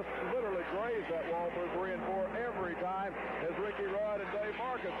now they just literally graze that wall for 3 and 4 every time as Ricky Rudd and Dave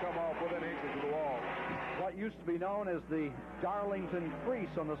Marcus come off within inches of the wall. What used to be known as the Darlington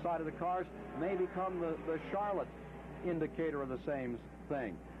crease on the side of the cars may become the Charlotte indicator of the same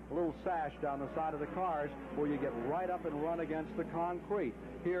thing. A little sash down the side of the cars where you get right up and run against the concrete.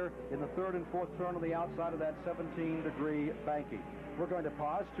 Here in the 3rd and 4th turn on the outside of that 17-degree banking. We're going to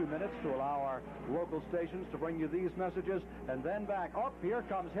pause 2 minutes to allow our local stations to bring you these messages, and then back. Oh, here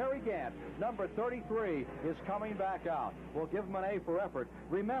comes Harry Gant. Number 33 is coming back out. We'll give him an A for effort.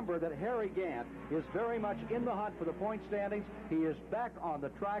 Remember that Harry Gant is very much in the hunt for the point standings. He is back on the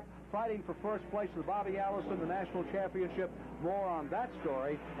track, fighting for first place with Bobby Allison, the national championship. More on that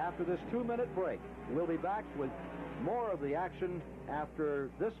story after this 2-minute break. We'll be back with more of the action after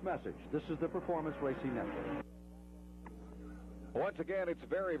this message. This is the Performance Racing Network. Once again, it's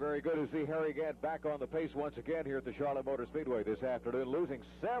very, very good to see Harry Gant back on the pace once again here at the Charlotte Motor Speedway this afternoon, losing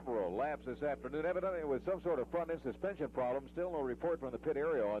several laps this afternoon, evidently with some sort of front-end suspension problem. Still no report from the pit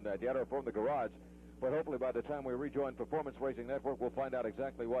area on that yet, or from the garage, but hopefully by the time we rejoin Performance Racing Network, we'll find out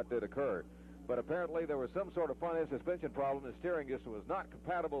exactly what did occur. But apparently there was some sort of front-end suspension problem. The steering just was not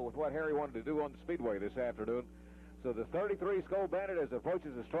compatible with what Harry wanted to do on the Speedway this afternoon. So the 33 Skull Bandit, as it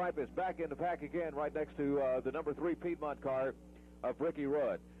approaches the stripe, is back in the pack again right next to the number 3 Piedmont car of Ricky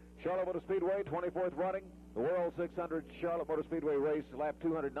Rudd. Charlotte Motor Speedway, 24th running, the World 600 Charlotte Motor Speedway race, lap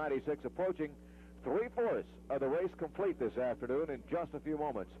 296, approaching 3/4 of the race complete this afternoon in just a few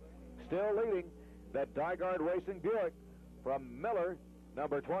moments. Still leading that Dygard Racing Buick from Miller,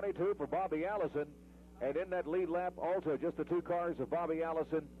 number 22 for Bobby Allison, and in that lead lap also just the 2 cars of Bobby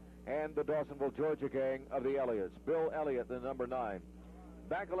Allison and the Dawsonville, Georgia gang of the Elliots. Bill Elliott, the number 9.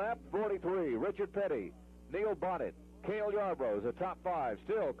 Back of lap 43, Richard Petty, Neil Bonnet, Cale Yarborough is a top 5,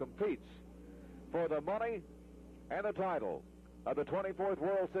 still competes for the money and the title of the 24th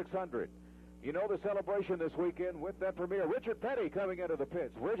World 600. You know the celebration this weekend with that premiere. Richard Petty coming into the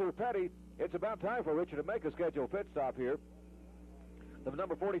pits. Richard Petty, it's about time for Richard to make a scheduled pit stop here. The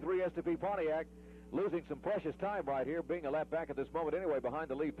number 43 STP Pontiac losing some precious time right here, being a lap back at this moment anyway behind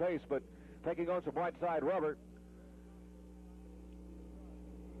the lead pace, but taking on some right side rubber.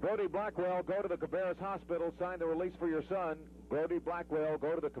 Brody Blackwell, go to the Cabarrus Hospital, sign the release for your son. Brody Blackwell,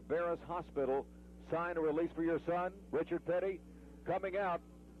 go to the Cabarrus Hospital, sign a release for your son. Richard Petty coming out.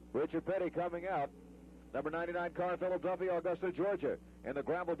 Richard Petty coming out. Number 99 car, Philip Duffy, Augusta, Georgia. And the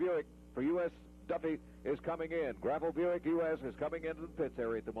Gravel Buick for U.S. Duffy is coming in. Gravel Buick U.S. is coming into the pits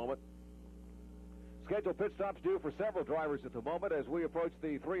area at the moment. Scheduled pit stops due for several drivers at the moment as we approach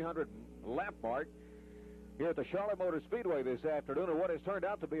the 300 lap mark here at the Charlotte Motor Speedway this afternoon, and what has turned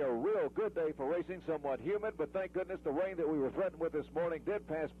out to be a real good day for racing. Somewhat humid, but thank goodness the rain that we were threatened with this morning did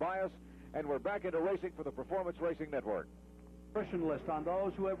pass by us, and we're back into racing for the Performance Racing Network. Attrition list on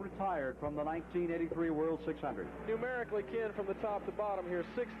those who have retired from the 1983 World 600. Numerically, Ken, from the top to bottom here,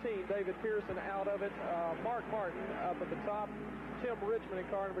 16, David Pearson out of it. Mark Martin up at the top. Tim Richmond in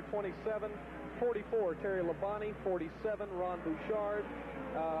car number 27. 44, Terry Labonte. 47, Ron Bouchard.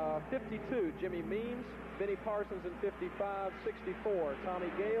 52, Jimmy Means. Benny Parsons in 55. 64, Tommy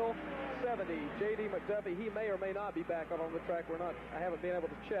Gale. 70, J.D. McDuffie. He may or may not be back out on the track. I haven't been able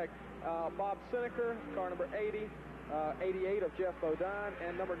to check. Bob Seneker, car number 80. 88 of Jeff Bodine,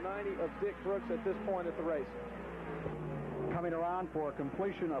 and number 90 of Dick Brooks at this point at the race. Coming around for a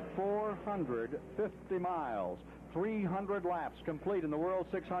completion of 450 miles. 300 laps complete in the World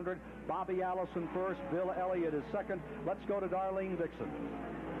 600. Bobby Allison first, Bill Elliott is second. Let's go to Darlene Dixon.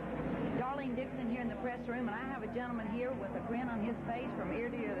 Darlene Dixon here in the press room, and I have a gentleman here with a grin on his face from ear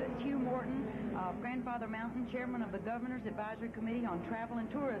to ear. That's Hugh Morton of Grandfather Mountain, chairman of the Governor's Advisory Committee on Travel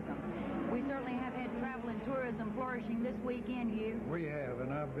and Tourism. We certainly have had travel and tourism flourishing this weekend, Hugh. We have,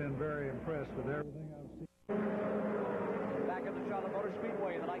 and I've been very impressed with everything I've seen. Back at the Charlotte Motor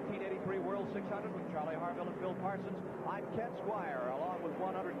Speedway in the 1983 World 600 with Charlie Harville and Bill Parsons. I'm Ken Squire, along with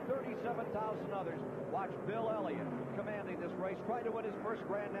 137,000 others. Watch Bill Elliott commanding this race, trying to win his first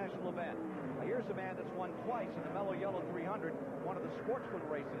Grand National event. Now, here's a man that's won twice in the Mellow Yellow 300, one of the sportsman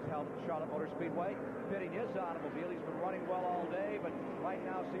races held at the Charlotte Motor Speedway. Pitting his automobile, he's been running well all day, but right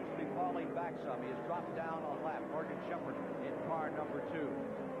now seems to be falling back some. He has dropped down a lap. Morgan Shepard in car number 2.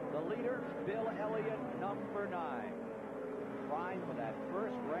 The leader, Bill Elliott, number 9. trying for that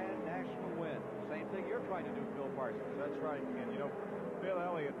first Grand National win. Same thing you're trying to do, Phil Parsons. That's right, Ken. You know, Bill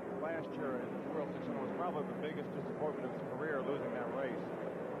Elliott last year in the World 600 was probably the biggest disappointment of his career, losing that race.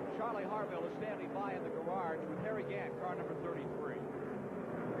 Charlie Harville is standing by in the garage with Harry Gant, car number 33.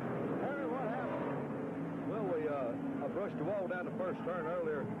 Harry, what happened? Well, I brushed the wall down the first turn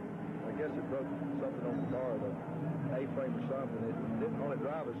earlier. I guess it broke something on the car, the A-frame or something. It didn't really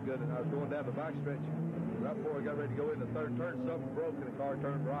drive as good, and I was going down the backstretch. Right before I got ready to go in the third turn, something broke and the car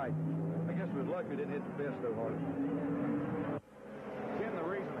turned right. I guess we was lucky it didn't hit the fence so hard. Ken, the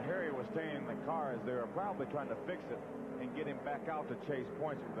reason Harry was staying in the car is they were probably trying to fix it and get him back out to chase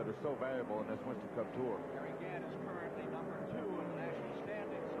points that are so valuable in this Winston Cup Tour. Harry Gant is currently number 2 in the national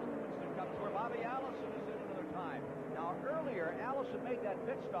standings on the Winston Cup Tour. Bobby Allison is in another time. Now, earlier, Allison made that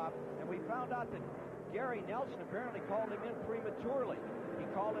pit stop, and we found out that Gary Nelson apparently called him in prematurely. He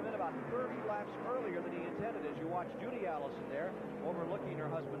called him in about 30 laps earlier than he intended, as you watch Judy Allison there overlooking her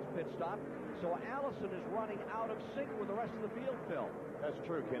husband's pit stop. So Allison is running out of sync with the rest of the field, Phil. That's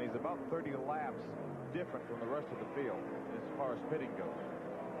true, Ken. He's about 30 laps different from the rest of the field as far as pitting goes.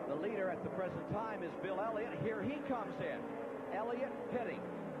 The leader at the present time is Bill Elliott. Here he comes in. Elliott pitting.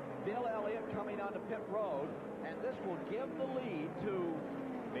 Bill Elliott coming onto pit road, and this will give the lead to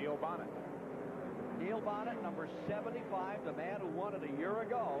Neil Bonnet. Neil Bonnet, number 75, the man who won it a year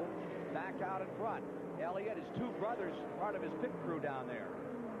ago, back out in front. Elliott, his 2 brothers, part of his pit crew down there.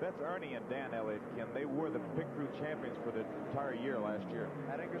 That's Ernie and Dan Elliott, Ken. They were the pit crew champions for the entire year last year.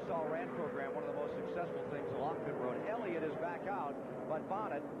 That Ingersoll Rand program, one of the most successful things along pit road. Elliott is back out, but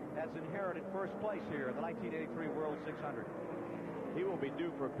Bonnet has inherited first place here in the 1983 World 600. He will be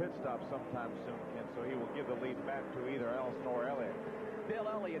due for a pit stop sometime soon, Ken, so he will give the lead back to either Allison or Elliott. Bill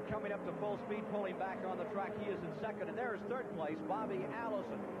Elliott coming up to full speed, pulling back on the track. He is in second, and there is third place, Bobby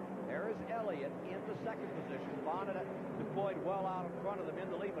Allison. There is Elliott in the second position. Bonnet deployed well out in front of them in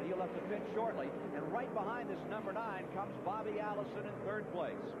the lead, but he'll have to pit shortly. And right behind this number 9 comes Bobby Allison in third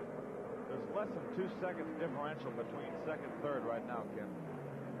place. There's less than 2 seconds differential between second and third right now, Ken.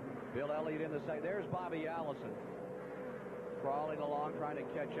 Bill Elliott in the second. There's Bobby Allison crawling along, trying to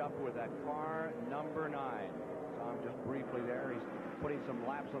catch up with that car number 9. Tom just briefly there. He's putting some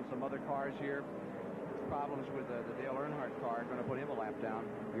laps on some other cars here. Problems with the Dale Earnhardt car, going to put him a lap down.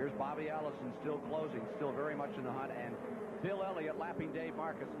 Here's Bobby Allison still closing, still very much in the hunt, and Bill Elliott lapping Dave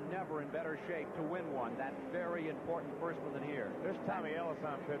Marcus, never in better shape to win one. That very important first one than here. There's Tommy Ellis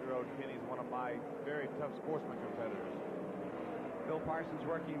on pit road, Ken. He's one of my very tough sportsman competitors. Phil Parsons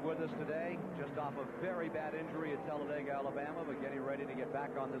working with us today, just off a very bad injury at Talladega, Alabama, but getting ready to get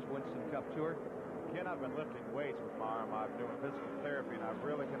back on this Winston Cup Tour. Ken, I've been lifting weights with my arm. I'm doing physical therapy, and I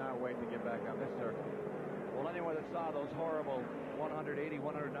really cannot wait to get back on this circuit. Well, anyone that saw those horrible 180,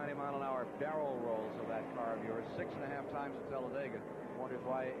 190 mile an hour barrel rolls of that car of yours 6.5 times at Talladega wonders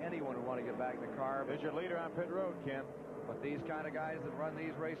why anyone would want to get back in the car. There's your leader on pit road, Ken. But these kind of guys that run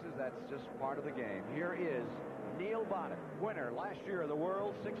these races, that's just part of the game. Here is Neil Bonnet, winner last year of the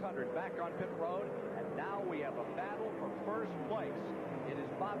World 600, back on pit road, and now we have a battle for first place. It is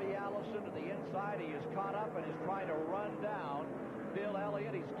Bobby Allison to the inside. He is caught up and is trying to run down Bill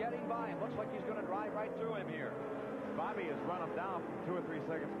Elliott. He's getting by him. Looks like he's going to drive right through him here. Bobby has run him down from 2 or 3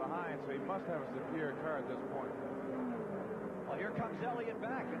 seconds behind, so he must have a superior car at this point. Well, here comes Elliott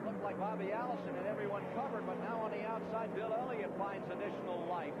back. It looked like Bobby Allison had everyone covered, but now on the outside, Bill Elliott finds additional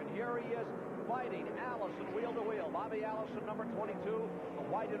life. And here he is fighting Allison wheel to wheel. Bobby Allison, number 22, the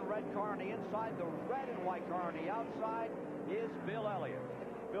white and red car on the inside. The red and white car on the outside is Bill Elliott.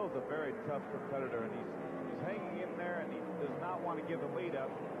 Bill's a very tough competitor, and he's hanging in there, and he does not want to give the lead up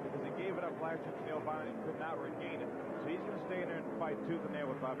because he gave it up last year to Neil Bonnet and could not regain it. So he's going to stay in there and fight tooth and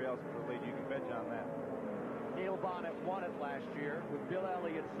nail with Bobby Allison for the lead. You can bet you on that. Neil Bonnet won it last year with Bill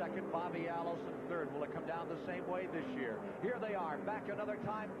Elliott second, Bobby Allison third. Will it come down the same way this year? Here they are, back another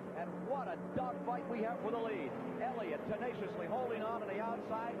time, and what a dogfight we have for the lead. Elliott tenaciously holding on the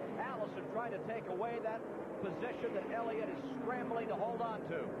outside. Allison trying to take away that position that Elliott is scrambling to hold on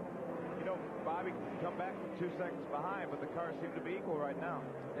to. You know, Bobby can come back from 2 seconds behind, but the cars seem to be equal right now.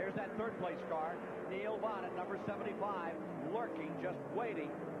 There's that third place car. Neil Bonnet, number 75, lurking, just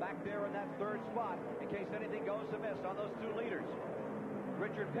waiting back there in that third spot in case anything goes amiss on those 2 leaders.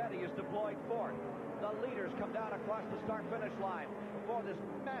 Richard Petty is deployed fourth. The leaders come down across the start-finish line for this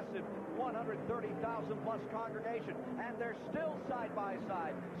massive 130,000-plus congregation, and they're still side by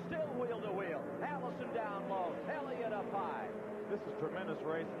side, still wheel to wheel. Allison down low, Elliott up high. this is tremendous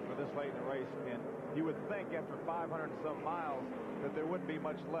racing for this late in the race, and you would think after 500 and some miles that there wouldn't be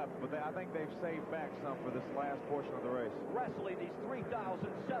much left, but I think they've saved back some for this last portion of the race. Wrestling these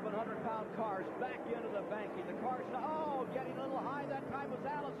 3,700-pound cars back into the banking. The cars, getting a little high that time was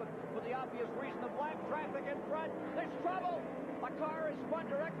Allison for the obvious reason of blank traffic in front. There's trouble. A car is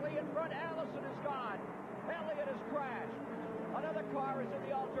spun directly in front. Allison is gone. Elliott has crashed. Another car is in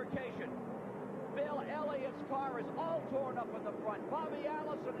the altercation. Bill Elliott's car is all torn up in the front. Bobby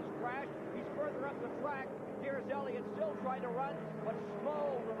Allison has crashed. He's further up the track. Here's Elliott still trying to run, but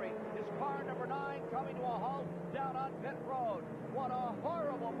smoldering. His car number 9 coming to a halt down on pit road. What a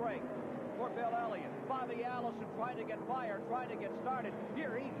horrible break for Bill Elliott. Bobby Allison trying to get fired, trying to get started.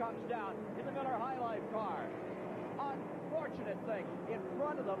 Here he comes down in the Miller High Life car. Unfortunate thing, in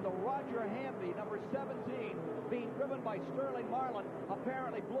front of them, the Roger Hamby, number 17, being driven by Sterling Marlin,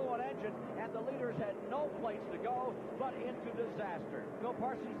 apparently blew an engine, and the leaders had no place to go but into disaster. Bill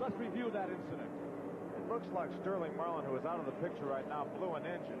Parsons, let's review that incident. It looks like Sterling Marlin, who is out of the picture right now, blew an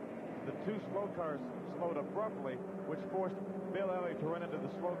engine. The two slow cars slowed abruptly, which forced Bill Elliott to run into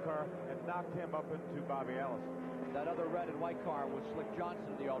the slow car and knocked him up into Bobby Allison. That other red and white car was Slick Johnson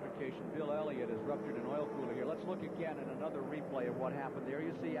in the altercation. Bill Elliott has ruptured an oil cooler here. Let's look again at another replay of what happened. There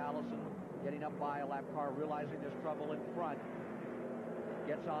you see Allison getting up by a lap car, realizing there's trouble in front.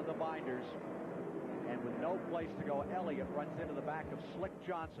 Gets on the binders. And with no place to go, Elliott runs into the back of Slick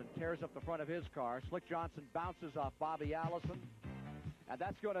Johnson, tears up the front of his car. Slick Johnson bounces off Bobby Allison. And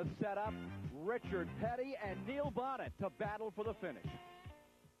that's going to set up Richard Petty and Neil Bonnet to battle for the finish.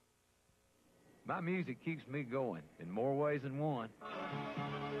 My music keeps me going in more ways than one.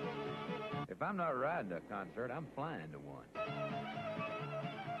 If I'm not riding to a concert, I'm flying to one.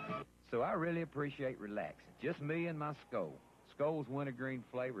 So I really appreciate relaxing. Just me and my Skoal. Skoal's wintergreen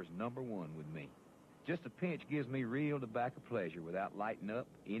flavor is #1 with me. Just a pinch gives me real tobacco pleasure without lighting up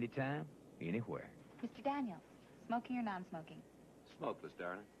anytime, anywhere. Mr. Daniels, smoking or non-smoking? Smokeless,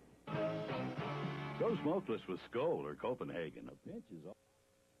 darling. Go smokeless with Skoal or Copenhagen. A pinch is all.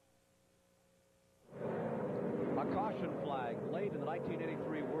 A caution flag laid in the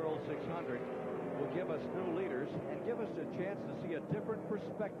 1983 World 600 will give us new leaders and give us a chance to see a different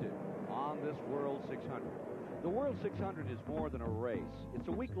perspective on this World 600. The World 600 is more than a race. It's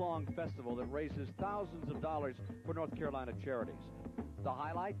a week-long festival that raises thousands of dollars for North Carolina charities. The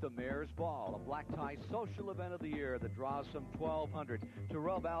highlight, the Mayor's Ball, a black-tie social event of the year that draws some 1,200 to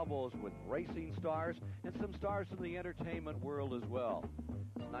rub elbows with racing stars and some stars from the entertainment world as well.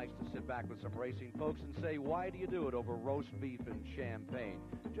 It's nice to sit back with some racing folks and say, why do you do it over roast beef and champagne?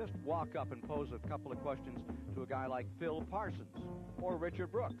 Just walk up and pose a couple of questions to a guy like Phil Parsons, or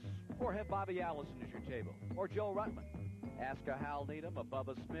Richard Brooks, or have Bobby Allison as your table, or Joe Ruttman. Ask a Hal Needham, a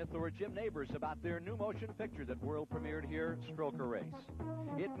Bubba Smith, or a Jim Neighbors about their new motion picture that world premiered here, Stroke a Race.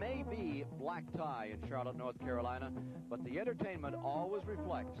 It may be black tie in Charlotte, North Carolina, but the entertainment always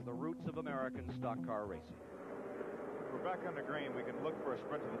reflects the roots of American stock car racing. We're back on the green. We can look for a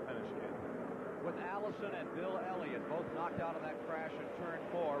sprint to the finish again. With Allison and Bill Elliott both knocked out of that crash in turn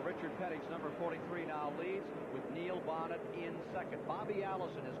 4, Richard Petty's number 43 now leads with Neil Bonnet in second. Bobby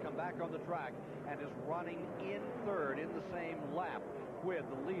Allison has come back on the track and is running in third in the same lap with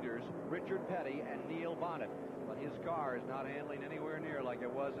the leaders, Richard Petty and Neil Bonnet. But his car is not handling anywhere near like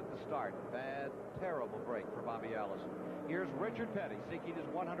it was at the start. Bad, terrible break for Bobby Allison. Here's Richard Petty seeking his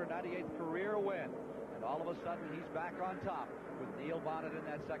 198th career win. And all of a sudden, he's back on top with Neil Bonnet in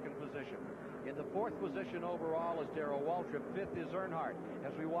that second position. In the fourth position overall is Darrell Waltrip. Fifth is Earnhardt.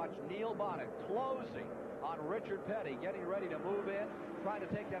 As we watch Neil Bonnet closing on Richard Petty, getting ready to move in, trying to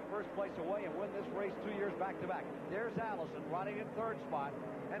take that first place away and win this race 2 years back-to-back. There's Allison running in third spot.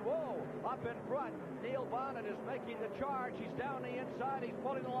 And whoa, up in front, Neil Bonnet is making the charge. He's down the inside. He's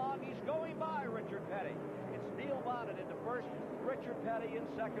pulling along. He's going by Richard Petty. It's Neil Bonnet into first, Richard Petty in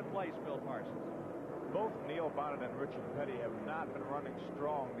second place, Bill Parsons. Both Neil Bonnet and Richard Petty have not been running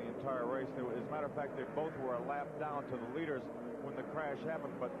strong the entire race. As a matter of fact, they both were a lap down to the leaders when the crash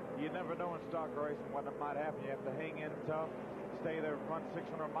happened. But you never know in stock racing what might happen. You have to hang in tough, stay there, run 600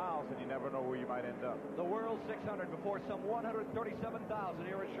 miles, and you never know where you might end up. The World 600 before some 137,000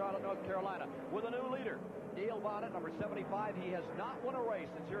 here in Charlotte, North Carolina, with a new leader. Neil Bonnet, number 75. He has not won a race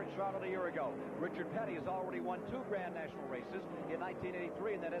since here in Charlotte a year ago. Richard Petty has already won 2 Grand National races in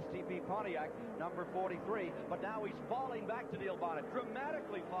 1983 in that STP Pontiac, number 43. But now he's falling back to Neil Bonnet,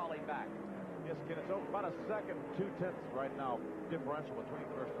 dramatically falling back. Yes, Ken, it's about a second, 2/10 right now, differential between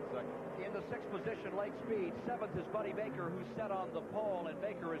first and second. In the 6th position, Lake Speed. 7th is Buddy Baker, who's set on the pole, and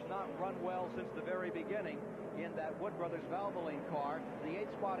Baker has not run well since the very beginning in that Wood Brothers Valvoline car. The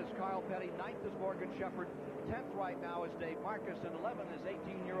 8th spot is Kyle Petty. 9th is Morgan Shepherd. 10th right now is Dave Marcus, and 11th is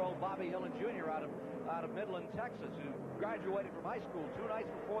 18-year-old Bobby Hillen Jr. out of Midland, Texas, who graduated from high school 2 nights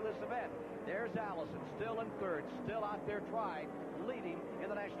before this event. There's Allison, still in 3rd, still out there trying, leading in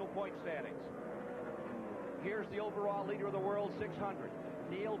the national point standings. Here's the overall leader of the World 600,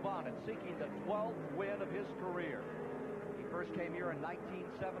 Neil Bonnet, seeking the 12th win of his career. He first came here in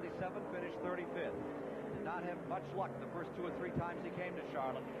 1977, finished 35th. Did not have much luck the first 2 or 3 times he came to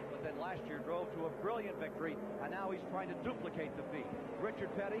Charlotte, but then last year drove to a brilliant victory, and now he's trying to duplicate the feat.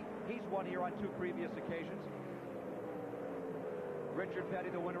 Richard Petty, he's won here on 2 previous occasions. Richard Petty,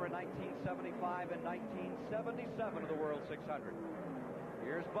 the winner in 1975 and 1977 of the World 600.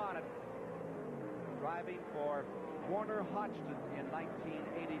 Here's Bonnet, driving for Warner Hodgson in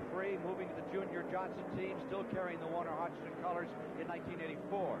 1983, moving to the Junior Johnson team, still carrying the Warner Hodgson colors in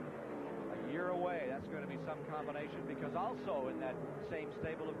 1984. A year away, that's going to be some combination, because also in that same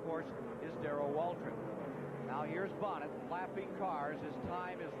stable, of course, is Darrell Waltrip. Now here's Bonnet, lapping cars. His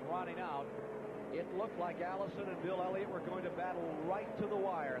time is running out. It looked like Allison and Bill Elliott were going to battle right to the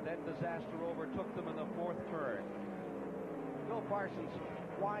wire. Then disaster overtook them in the 4th turn. Bill Parsons,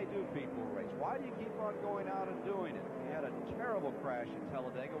 why do people race? Why do you keep on going out and doing it? He had a terrible crash in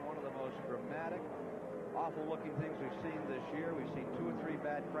Talladega, one of the most dramatic, awful-looking things we've seen this year. We've seen 2 or 3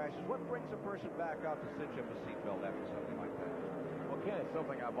 bad crashes. What brings a person back out to cinch up a seatbelt after something like that? Well, Ken, it's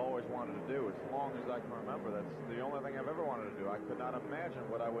something I've always wanted to do as long as I can remember. That's the only thing I've ever wanted to do. I could not imagine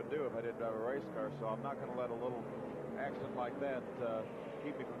what I would do if I didn't drive a race car, so I'm not going to let a little accident like that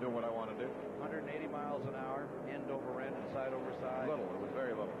keep me from doing what I want to do. 180 miles an hour, end over end and side over side. Little. It was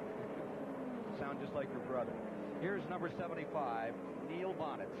very little. Sound just like your brother. Here's number 75, Neil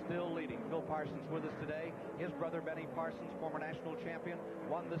Bonnet, still leading. Phil Parsons with us today. His brother, Benny Parsons, former national champion,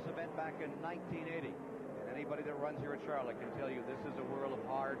 won this event back in 1980. Anybody that runs here at Charlotte can tell you this is a world of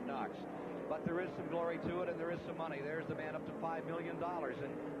hard knocks. But there is some glory to it, and there is some money. There's the man up to $5 million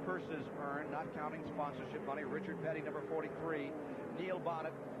in purses earned, not counting sponsorship money. Richard Petty, number 43. Neil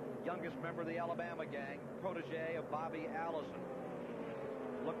Bonnet, youngest member of the Alabama gang, protege of Bobby Allison.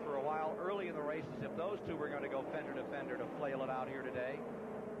 Looked for a while early in the race as if those two were going to go fender to fender to flail it out here today.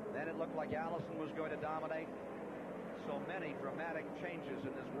 Then it looked like Allison was going to dominate. So many dramatic changes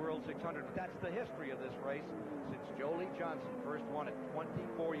in this World 600. But that's the history of this race since Jolie Johnson first won it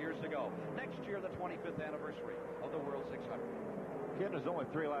 24 years ago. Next year, the 25th anniversary of the World 600. Ken, there's only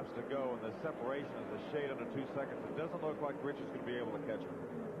 3 laps to go, and the separation is a shade under 2 seconds. It doesn't look like Richard's going to be able to catch him.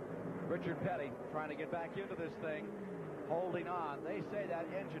 Richard Petty trying to get back into this thing, holding on. They say that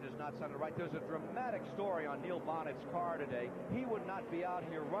engine is not sounding right. There's a dramatic story on Neil Bonnet's car today. He would not be out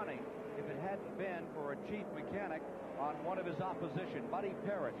here running if it hadn't been for a chief mechanic on one of his opposition. Buddy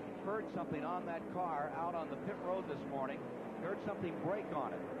Parrott heard something on that car out on the pit road this morning, heard something break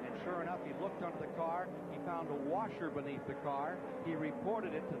on it, and sure enough, he looked under the car. He found a washer beneath the car. He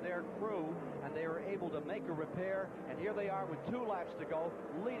reported it to their crew, and they were able to make a repair, and here they are with 2 laps to go,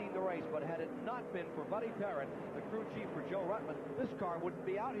 leading the race. But had it not been for Buddy Parrott, the crew chief for Joe Ruttman, this car wouldn't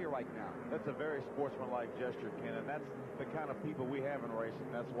be out here right now. That's a very sportsmanlike gesture, Ken, and that's the kind of people we have in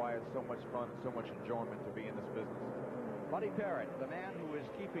racing. That's why it's so much fun and so much enjoyment to be in this business. Buddy Parrott, the man who is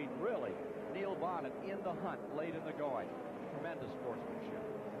keeping, really, Neil Bonnet in the hunt late in the going. Tremendous sportsmanship.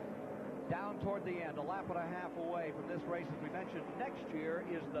 Down toward the end, a lap and a half away from this race, as we mentioned, next year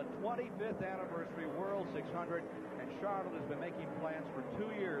is the 25th anniversary World 600, and Charlotte has been making plans for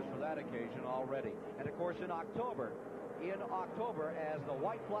 2 years for that occasion already. And, of course, in October, as the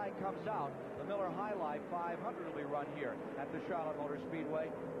white flag comes out, the Miller High Life 500 will be run here at the Charlotte Motor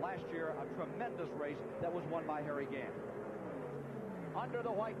Speedway. Last year, a tremendous race that was won by Harry Gant. Under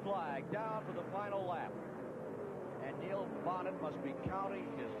the white flag, down for the final lap. And Neil Bonnet must be counting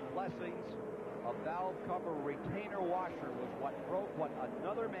his blessings. A valve cover retainer washer was what broke what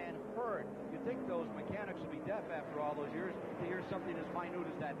another man heard. You'd think those mechanics would be deaf after all those years to hear something as minute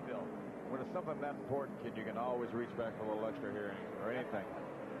as that, Bill. When it's something that important, kid, you can always reach back for a little extra here or anything.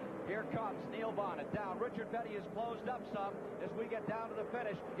 Here comes Neil Bonnet down. Richard Petty is closed up some as we get down to the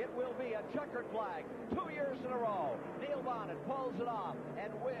finish. It will be a checkered flag 2 years in a row. Neil Bonnet pulls it off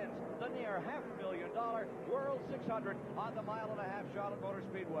and wins the near $500,000 World 600 on the mile-and-a-half Charlotte Motor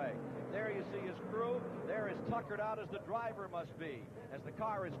Speedway. There you see his crew. They're as tuckered out as the driver must be. As the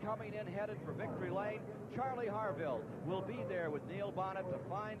car is coming in, headed for victory lane, Charlie Harville will be there with Neil Bonnet to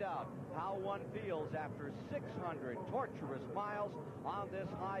find out how one feels after 600 torturous miles on this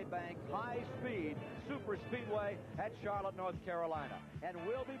high-bank, high-speed super speedway at Charlotte, North Carolina. And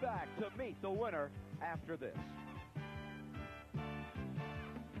we'll be back to meet the winner after this.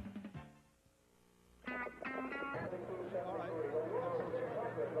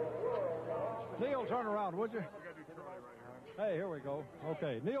 Neil, turn around, would you? Hey, here we go.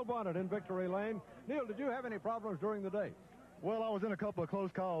 Okay, Neil Bonnet in victory lane. Neil, did you have any problems during the day? Well, I was in a couple of close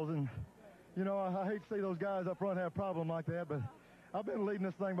calls, and, you know, I hate to see those guys up front have a problem like that, but I've been leading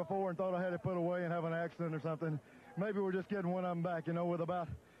this thing before and thought I had it put away and have an accident or something. Maybe we're just getting one of them back, you know. With about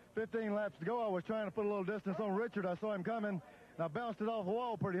 15 laps to go, I was trying to put a little distance on Richard. I saw him coming, and I bounced it off the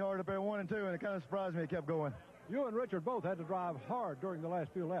wall pretty hard up there 1 and 2, and it kind of surprised me it kept going. You and Richard both had to drive hard during the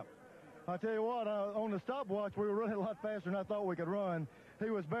last few laps. I tell you what, on the stopwatch, we were running a lot faster than I thought we could run. He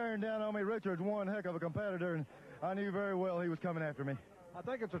was bearing down on me. Richard's one heck of a competitor, and I knew very well he was coming after me. I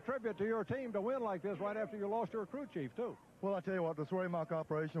think it's a tribute to your team to win like this right after you lost your crew chief, too. Well, I tell you what, the Ray Mock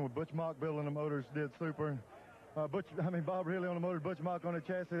operation with Butch Mock building the motors did super. Bob Healy on the motor, Butch Mock on the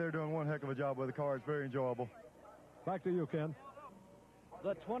chassis, they're doing one heck of a job with the car. It's very enjoyable. Back to you, Ken.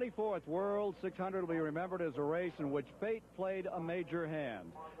 The 24th World 600 will be remembered as a race in which fate played a major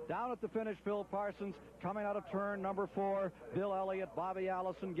hand. Down at the finish, Phil Parsons coming out of turn number 4. Bill Elliott, Bobby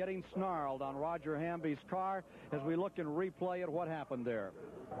Allison getting snarled on Roger Hamby's car as we look and replay at what happened there.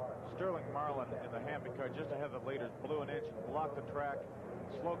 Sterling Marlin in the Hamby car just ahead of the leaders blew an inch, blocked the track.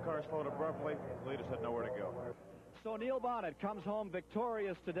 Slow car slowed abruptly. The leaders had nowhere to go. So Neil Bonnet comes home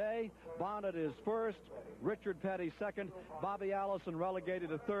victorious today. Bonnet is first, Richard Petty second, Bobby Allison relegated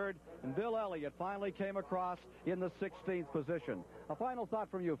to third, and Bill Elliott finally came across in the 16th position. A final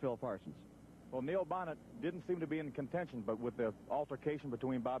thought from you, Phil Parsons. Well, Neil Bonnet didn't seem to be in contention, but with the altercation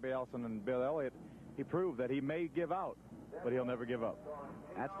between Bobby Allison and Bill Elliott, he proved that he may give out, but he'll never give up.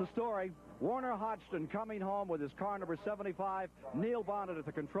 That's the story. Warner Hodgson coming home with his car number 75, Neil Bonnet at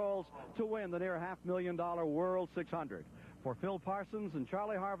the controls to win the near $500,000 World 600. For Phil Parsons and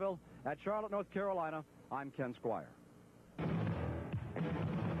Charlie Harville at Charlotte, North Carolina, I'm Ken Squire.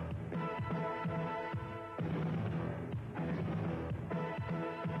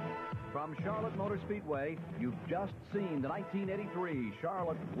 From Charlotte Motor Speedway, you've just seen the 1983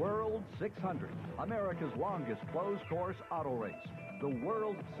 Charlotte World 600, America's longest closed-course auto race. The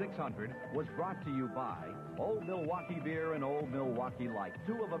World 600 was brought to you by Old Milwaukee Beer and Old Milwaukee Light,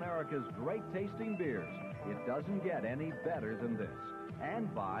 two of America's great-tasting beers. It doesn't get any better than this.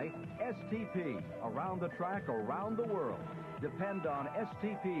 And by STP, around the track, around the world. Depend on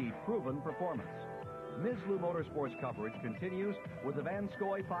STP proven performance. Ms. Lou Motorsports coverage continues with the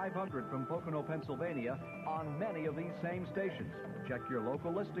Vanscoy 500 from Pocono, Pennsylvania on many of these same stations. Check your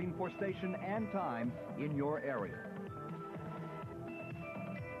local listing for station and time in your area.